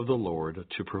sight of the Lord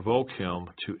to provoke him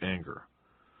to anger.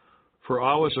 For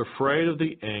I was afraid of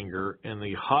the anger and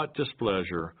the hot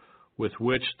displeasure with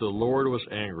which the Lord was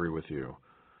angry with you,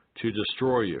 to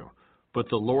destroy you. But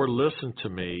the Lord listened to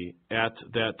me at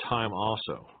that time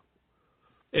also.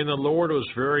 And the Lord was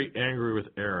very angry with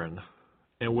Aaron,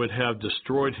 and would have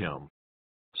destroyed him.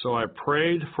 So I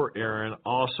prayed for Aaron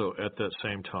also at that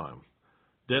same time.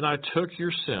 Then I took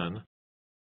your sin,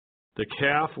 the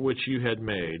calf which you had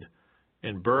made,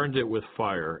 and burned it with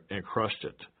fire, and crushed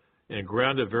it, and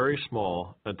ground it very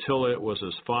small, until it was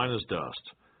as fine as dust.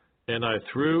 And I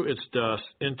threw its dust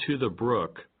into the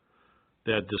brook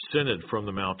that descended from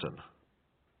the mountain.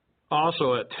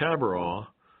 Also at Taberah,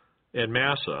 and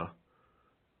Massa,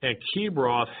 and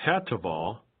Kibroth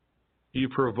Hattaavah, You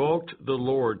provoked the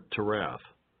Lord to wrath.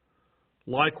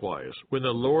 Likewise, when the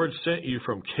Lord sent you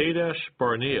from Kadesh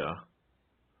Barnea,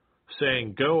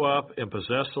 saying, Go up and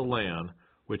possess the land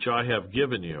which I have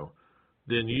given you,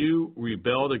 then you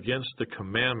rebelled against the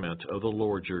commandment of the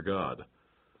Lord your God.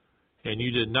 And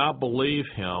you did not believe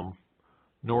him,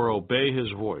 nor obey his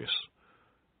voice.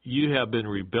 You have been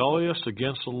rebellious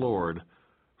against the Lord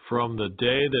from the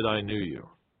day that I knew you.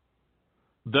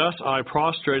 Thus I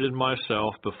prostrated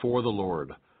myself before the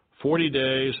Lord. 40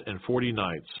 days and 40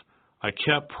 nights I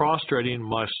kept prostrating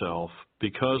myself,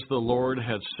 because the Lord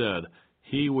had said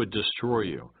he would destroy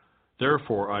you.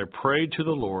 Therefore I prayed to the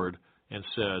Lord and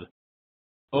said,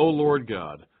 O Lord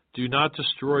God, do not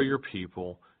destroy your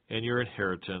people and your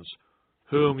inheritance,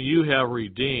 whom you have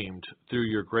redeemed through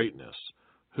your greatness,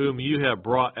 whom you have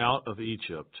brought out of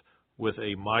Egypt with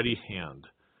a mighty hand.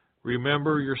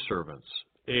 Remember your servants,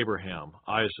 Abraham,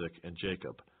 Isaac, and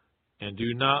Jacob, and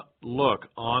do not look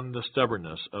on the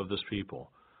stubbornness of this people,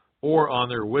 or on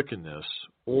their wickedness,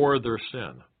 or their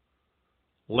sin,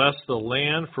 lest the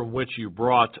land from which you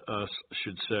brought us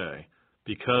should say,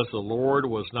 because the Lord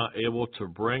was not able to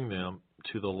bring them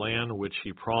to the land which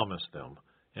he promised them,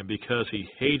 and because he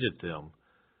hated them,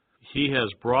 he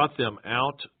has brought them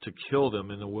out to kill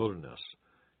them in the wilderness.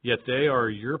 Yet they are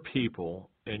your people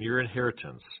and your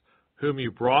inheritance, whom you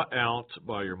brought out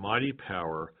by your mighty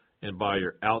power and by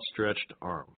your outstretched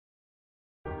arm.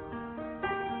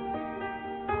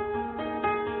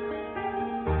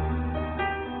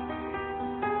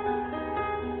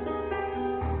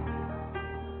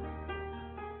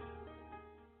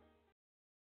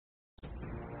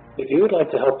 If you would like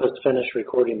to help us finish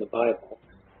recording the Bible,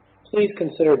 please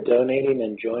consider donating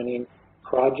and joining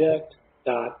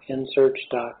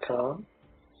project.nsearch.com.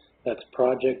 That's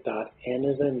project.n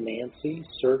as in Nancy,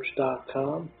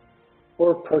 search.com,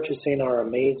 or purchasing our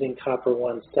amazing Copper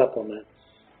One supplement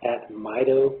at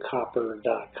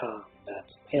mitocopper.com.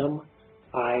 That's M-I-T-O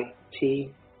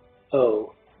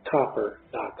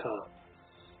copper.com.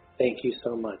 Thank you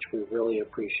so much. We really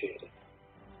appreciate it.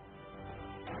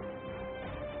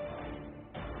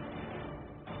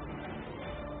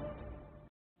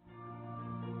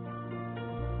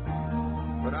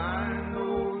 But I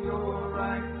know you're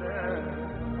right there,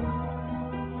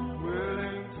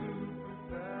 willing to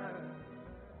prepare.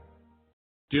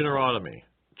 Deuteronomy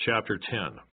chapter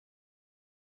 10.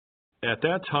 At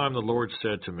that time the Lord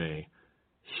said to me,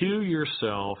 Hew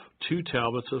yourself 2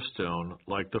 tablets of stone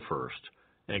like the first,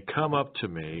 and come up to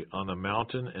me on the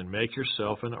mountain and make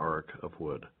yourself an ark of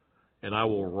wood. And I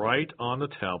will write on the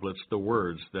tablets the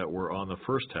words that were on the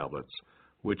first tablets,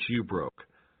 which you broke,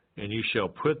 and you shall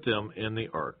put them in the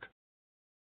ark.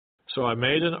 So I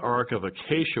made an ark of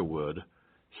acacia wood,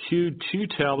 hewed 2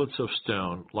 tablets of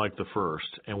stone like the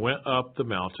first, and went up the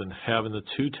mountain having the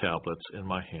 2 tablets in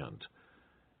my hand.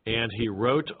 And he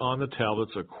wrote on the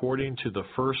tablets according to the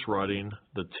first writing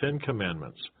the 10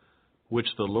 commandments,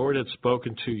 which the Lord had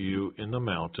spoken to you in the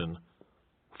mountain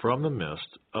from the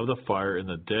midst of the fire in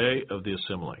the day of the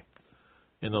assembly.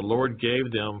 And the Lord gave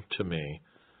them to me.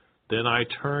 Then I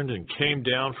turned and came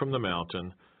down from the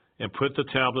mountain and put the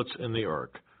tablets in the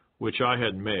ark, which I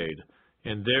had made,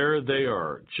 and there they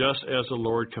are, just as the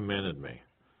Lord commanded me.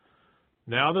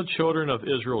 Now the children of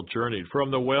Israel journeyed from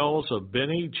the wells of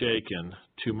Beni Jakin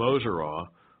to Moserah,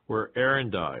 where Aaron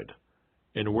died,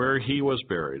 and where he was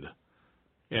buried.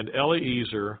 And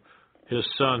Eleazar his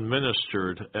son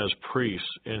ministered as priest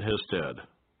in his stead.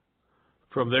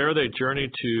 From there they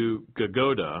journeyed to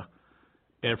Gaggodah,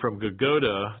 and from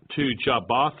Gaggodah to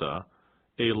Jabbatha,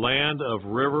 a land of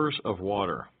rivers of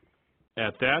water.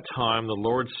 At that time the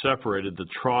Lord separated the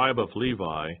tribe of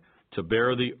Levi to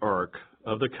bear the ark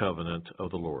of the covenant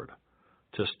of the Lord,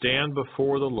 to stand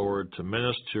before the Lord to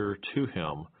minister to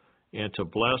him, and to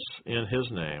bless in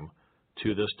his name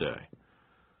to this day.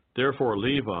 Therefore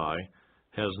Levi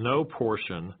has no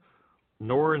portion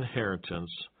nor inheritance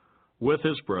with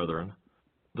his brethren.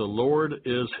 The Lord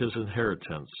is his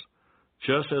inheritance,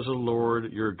 just as the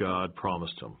Lord your God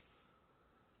promised him.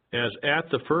 As at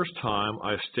the first time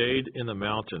I stayed in the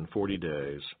mountain 40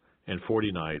 days and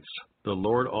 40 nights, the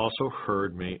Lord also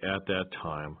heard me at that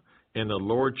time, and the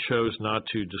Lord chose not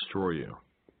to destroy you.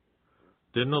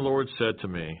 Then the Lord said to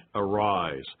me,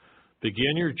 Arise,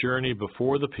 begin your journey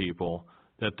before the people,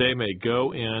 that they may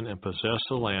go in and possess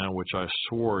the land which I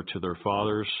swore to their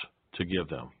fathers to give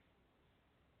them.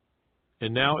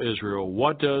 And now, Israel,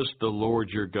 what does the Lord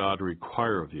your God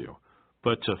require of you,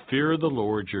 but to fear the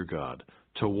Lord your God,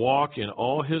 to walk in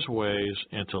all his ways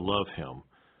and to love him,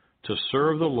 to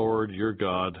serve the Lord your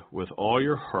God with all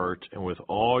your heart and with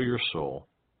all your soul,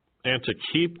 and to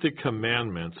keep the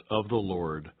commandments of the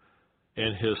Lord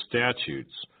and his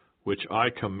statutes, which I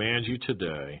command you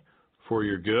today, for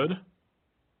your good?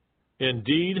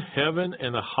 Indeed, heaven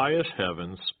and the highest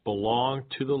heavens belong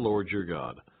to the Lord your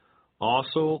God,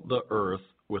 also the earth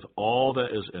with all that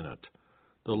is in it.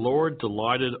 The Lord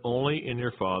delighted only in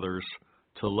your fathers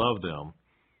to love them,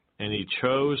 and he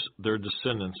chose their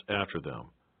descendants after them,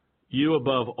 you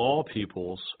above all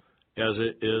peoples, as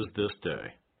it is this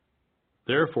day.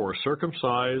 Therefore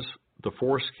circumcise the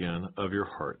foreskin of your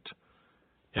heart,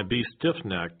 and be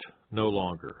stiff-necked no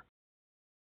longer.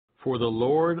 For the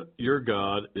Lord your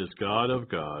God is God of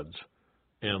gods,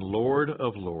 and Lord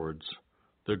of lords,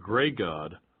 the great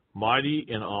God, mighty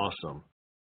and awesome,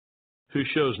 who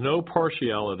shows no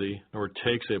partiality nor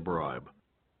takes a bribe.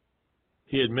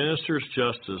 He administers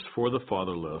justice for the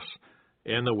fatherless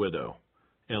and the widow,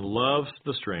 and loves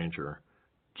the stranger,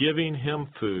 giving him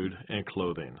food and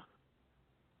clothing.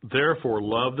 Therefore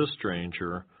love the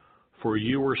stranger, for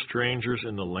you were strangers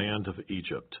in the land of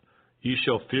Egypt. You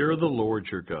shall fear the Lord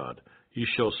your God. You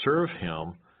shall serve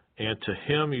him, and to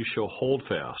him you shall hold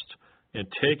fast, and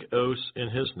take oaths in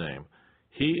his name.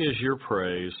 He is your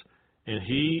praise, and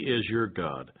he is your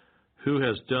God, who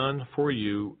has done for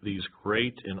you these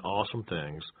great and awesome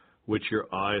things which your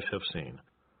eyes have seen.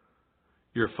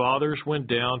 Your fathers went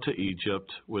down to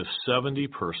Egypt with 70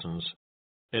 persons,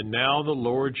 and now the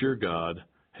Lord your God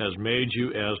has made you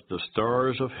as the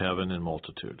stars of heaven in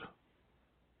multitude.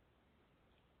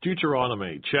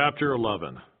 Deuteronomy chapter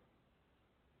 11.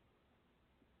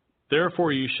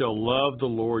 Therefore you shall love the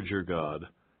Lord your God,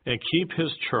 and keep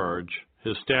his charge,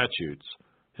 his statutes,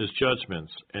 his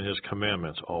judgments, and his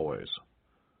commandments always.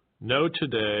 Know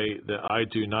today that I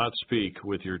do not speak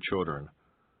with your children,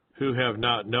 who have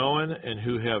not known and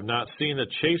who have not seen the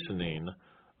chastening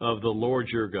of the Lord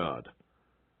your God,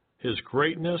 his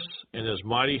greatness and his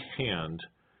mighty hand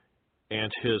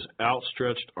and his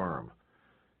outstretched arm,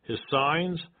 his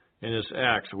signs and his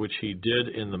acts which he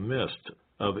did in the midst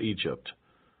of Egypt,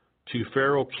 to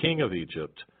Pharaoh king of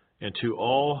Egypt, and to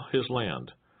all his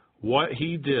land, what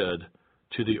he did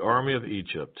to the army of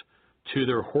Egypt, to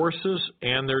their horses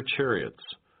and their chariots,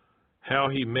 how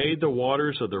he made the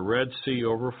waters of the Red Sea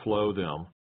overflow them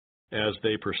as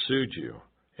they pursued you,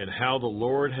 and how the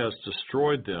Lord has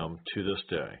destroyed them to this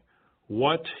day,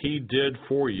 what he did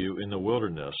for you in the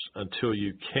wilderness until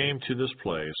you came to this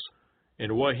place,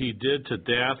 and what he did to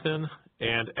Dathan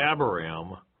and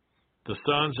Abiram, the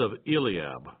sons of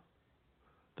Eliab,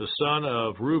 the son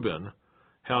of Reuben,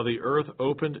 how the earth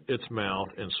opened its mouth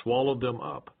and swallowed them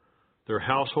up, their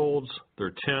households,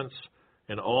 their tents,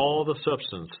 and all the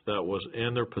substance that was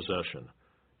in their possession,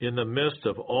 in the midst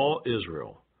of all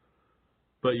Israel.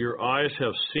 But your eyes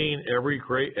have seen every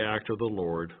great act of the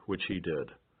Lord which he did.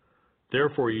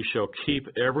 Therefore you shall keep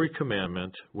every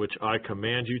commandment which I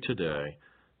command you today,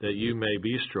 that you may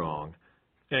be strong,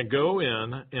 and go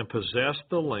in and possess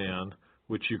the land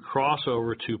which you cross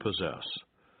over to possess,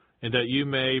 and that you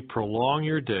may prolong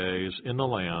your days in the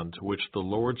land which the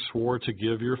Lord swore to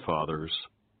give your fathers,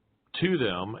 to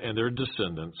them and their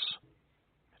descendants,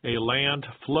 a land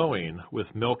flowing with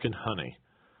milk and honey.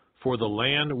 For the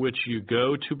land which you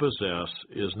go to possess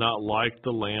is not like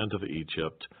the land of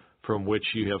Egypt, from which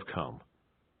you have come,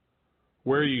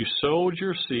 where you sowed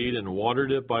your seed and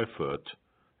watered it by foot,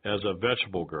 as a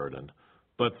vegetable garden.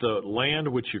 But the land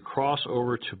which you cross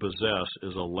over to possess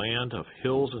is a land of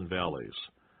hills and valleys,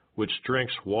 which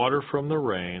drinks water from the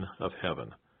rain of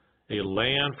heaven, a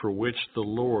land for which the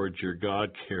Lord your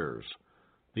God cares.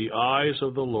 The eyes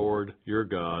of the Lord your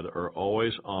God are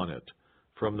always on it,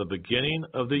 from the beginning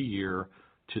of the year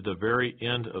to the very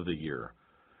end of the year.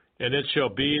 And it shall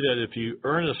be that if you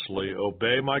earnestly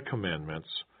obey my commandments,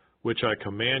 which I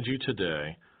command you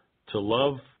today, to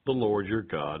love the Lord your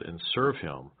God and serve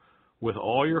him with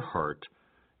all your heart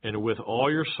and with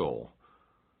all your soul,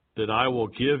 then I will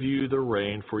give you the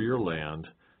rain for your land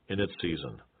in its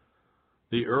season,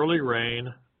 the early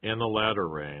rain and the latter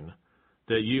rain,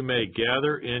 that you may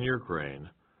gather in your grain,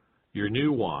 your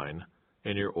new wine,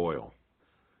 and your oil.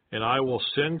 And I will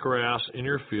send grass in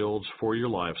your fields for your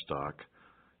livestock,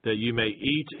 that you may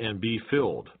eat and be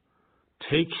filled.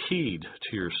 Take heed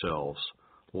to yourselves,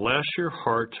 lest your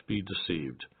heart be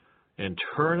deceived, and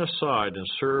turn aside and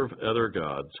serve other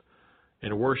gods,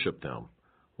 and worship them,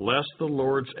 lest the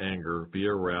Lord's anger be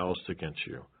aroused against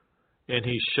you. And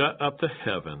he shut up the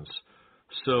heavens,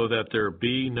 so that there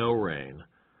be no rain,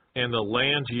 and the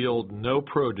land yield no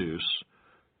produce,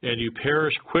 and you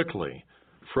perish quickly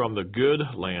from the good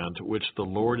land which the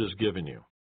Lord has given you.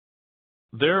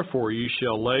 Therefore you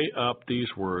shall lay up these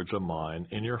words of mine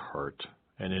in your heart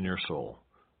and in your soul,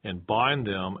 and bind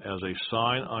them as a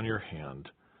sign on your hand,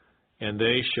 and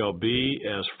they shall be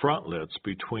as frontlets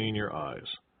between your eyes.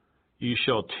 You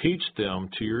shall teach them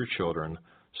to your children,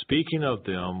 speaking of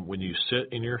them when you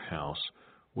sit in your house,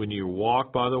 when you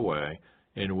walk by the way,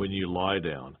 and when you lie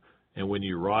down, and when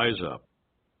you rise up.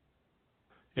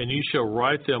 And you shall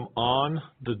write them on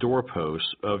the doorposts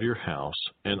of your house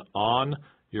and on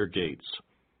your gates,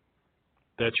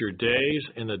 that your days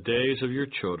and the days of your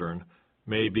children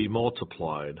may be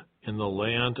multiplied in the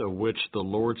land of which the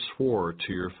Lord swore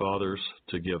to your fathers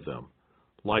to give them,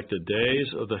 like the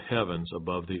days of the heavens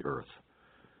above the earth.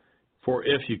 For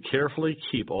if you carefully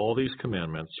keep all these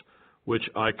commandments, which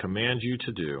I command you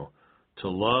to do, to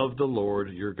love the Lord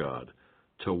your God,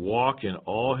 to walk in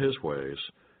all his ways,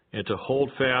 and to hold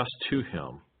fast to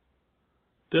him,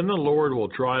 then the Lord will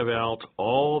drive out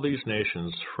all these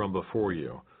nations from before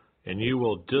you, and you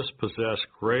will dispossess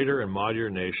greater and mightier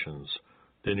nations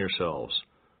than yourselves.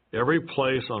 Every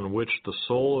place on which the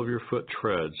sole of your foot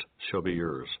treads shall be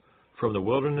yours, from the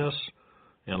wilderness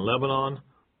and Lebanon,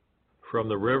 from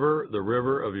the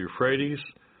river of Euphrates,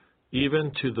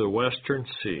 even to the western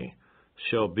sea,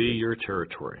 shall be your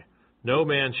territory. No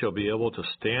man shall be able to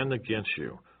stand against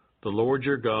you. The Lord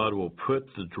your God will put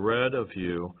the dread of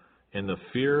you and the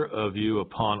fear of you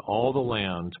upon all the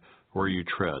land where you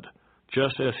tread,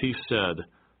 just as he said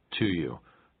to you,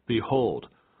 Behold,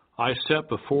 I set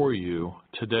before you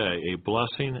today a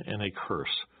blessing and a curse.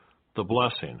 The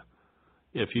blessing,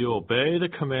 if you obey the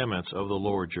commandments of the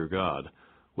Lord your God,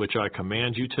 which I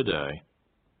command you today,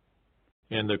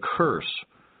 and the curse,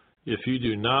 if you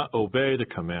do not obey the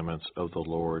commandments of the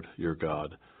Lord your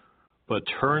God, but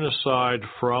turn aside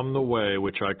from the way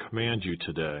which I command you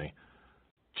today,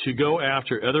 to go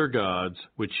after other gods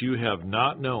which you have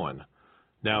not known.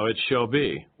 Now it shall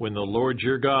be, when the Lord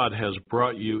your God has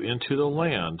brought you into the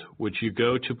land which you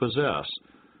go to possess,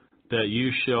 that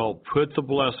you shall put the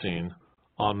blessing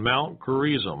on Mount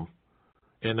Gerizim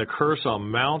and the curse on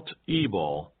Mount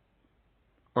Ebal.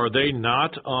 Are they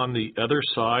not on the other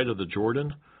side of the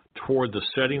Jordan, toward the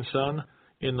setting sun,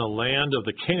 in the land of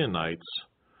the Canaanites,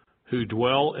 who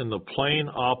dwell in the plain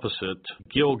opposite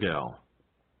Gilgal,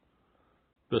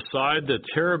 beside the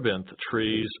terebinth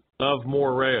trees of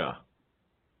Moriah?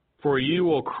 For you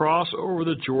will cross over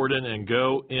the Jordan and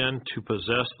go in to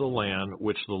possess the land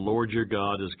which the Lord your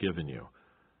God has given you,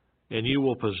 and you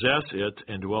will possess it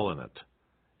and dwell in it.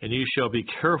 And you shall be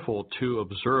careful to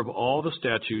observe all the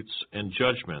statutes and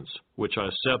judgments which I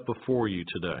set before you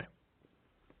today.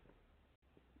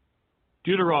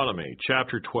 Deuteronomy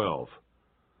chapter 12.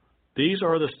 These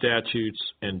are the statutes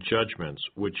and judgments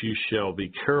which you shall be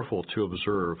careful to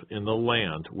observe in the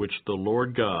land which the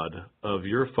Lord God of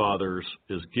your fathers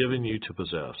is giving you to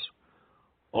possess,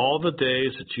 all the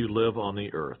days that you live on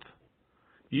the earth.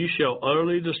 You shall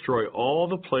utterly destroy all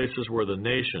the places where the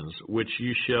nations which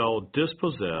you shall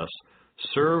dispossess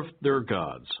serve their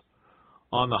gods,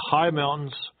 on the high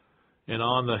mountains and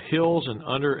on the hills and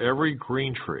under every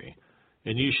green tree,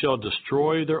 and you shall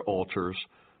destroy their altars,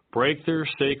 break their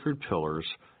sacred pillars,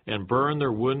 and burn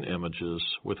their wooden images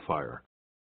with fire.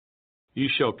 You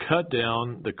shall cut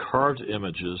down the carved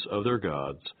images of their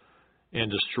gods,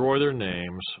 and destroy their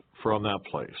names from that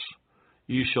place.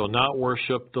 You shall not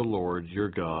worship the Lord your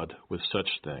God with such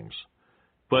things,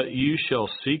 but you shall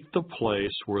seek the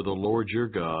place where the Lord your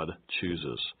God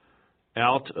chooses,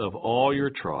 out of all your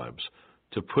tribes,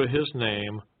 to put his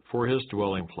name for his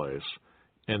dwelling place,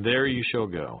 and there you shall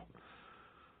go.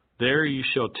 There you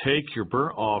shall take your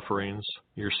burnt offerings,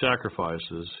 your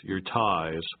sacrifices, your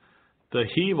tithes, the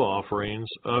heave offerings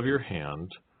of your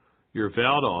hand, your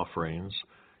vowed offerings,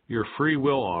 your free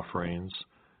will offerings,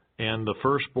 and the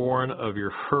firstborn of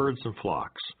your herds and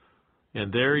flocks.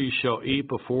 And there you shall eat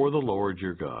before the Lord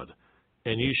your God,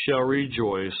 and you shall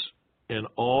rejoice in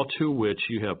all to which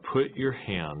you have put your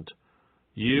hand,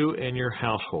 you and your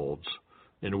households,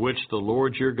 in which the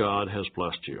Lord your God has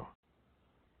blessed you.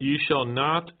 You shall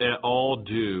not at all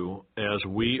do as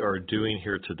we are doing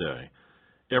here today,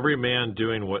 every man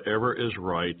doing whatever is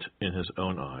right in his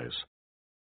own eyes.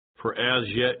 For as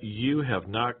yet you have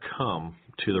not come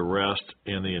to the rest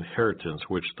and the inheritance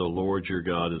which the Lord your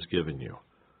God has given you.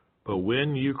 But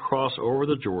when you cross over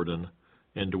the Jordan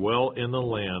and dwell in the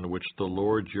land which the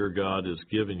Lord your God has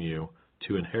given you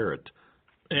to inherit,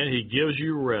 and he gives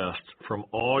you rest from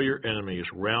all your enemies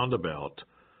round about,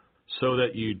 so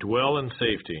that you dwell in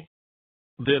safety,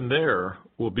 then there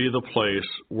will be the place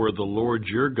where the Lord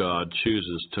your God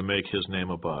chooses to make his name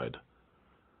abide.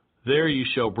 There you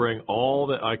shall bring all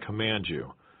that I command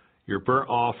you, your burnt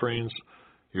offerings,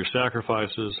 your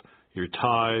sacrifices, your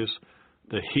tithes,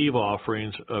 the heave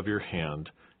offerings of your hand,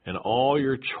 and all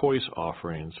your choice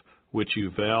offerings which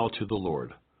you vow to the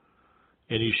Lord.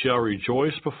 And you shall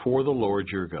rejoice before the Lord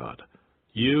your God,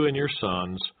 you and your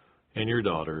sons and your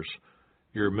daughters,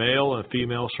 your male and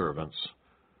female servants,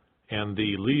 and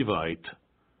the Levite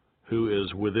who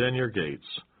is within your gates,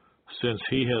 since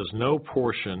he has no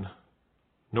portion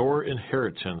nor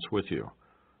inheritance with you.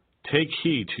 Take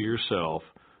heed to yourself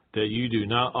that you do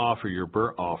not offer your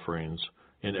burnt offerings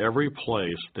in every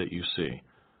place that you see,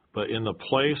 but in the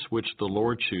place which the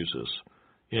Lord chooses,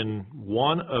 in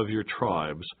one of your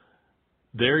tribes.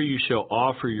 There you shall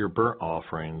offer your burnt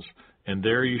offerings, and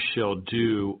there you shall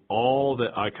do all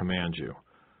that I command you.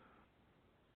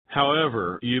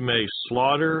 However, you may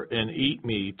slaughter and eat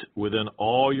meat within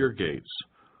all your gates,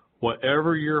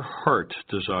 whatever your heart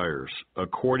desires,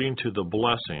 according to the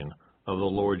blessing of the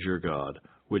Lord your God,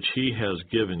 which he has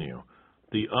given you.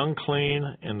 The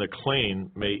unclean and the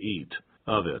clean may eat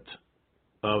of it,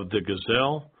 of the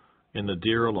gazelle and the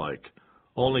deer alike.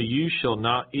 Only you shall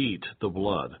not eat the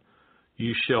blood.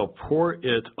 You shall pour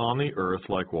it on the earth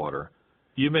like water.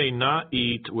 You may not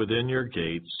eat within your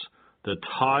gates the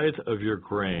tithe of your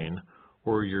grain,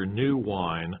 or your new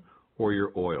wine, or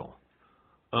your oil,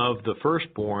 of the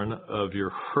firstborn of your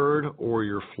herd or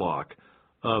your flock,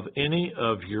 of any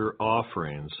of your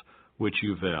offerings which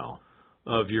you vow,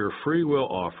 of your freewill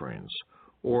offerings,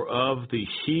 or of the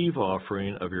heave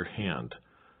offering of your hand.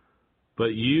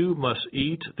 But you must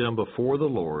eat them before the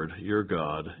Lord your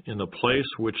God in the place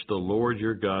which the Lord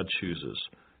your God chooses,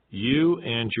 you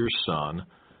and your son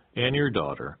and your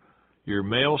daughter, your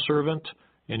male servant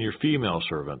and your female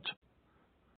servant.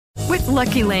 With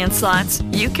Lucky Land Slots,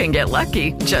 you can get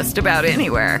lucky just about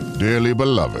anywhere. Dearly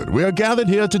beloved, we are gathered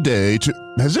here today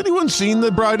to... Has anyone seen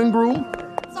the bride and groom?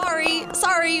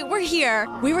 Sorry, we're here.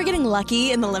 We were getting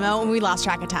lucky in the limo and we lost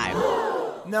track of time.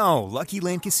 No, Lucky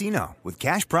Land Casino, with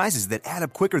cash prizes that add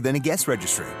up quicker than a guest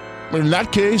registry. In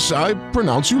that case, I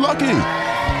pronounce you lucky.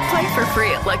 Play for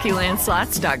free at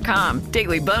LuckyLandSlots.com.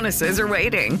 Daily bonuses are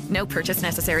waiting. No purchase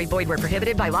necessary. Void where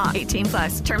prohibited by law.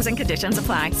 18+. Terms and conditions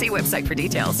apply. See website for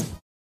details.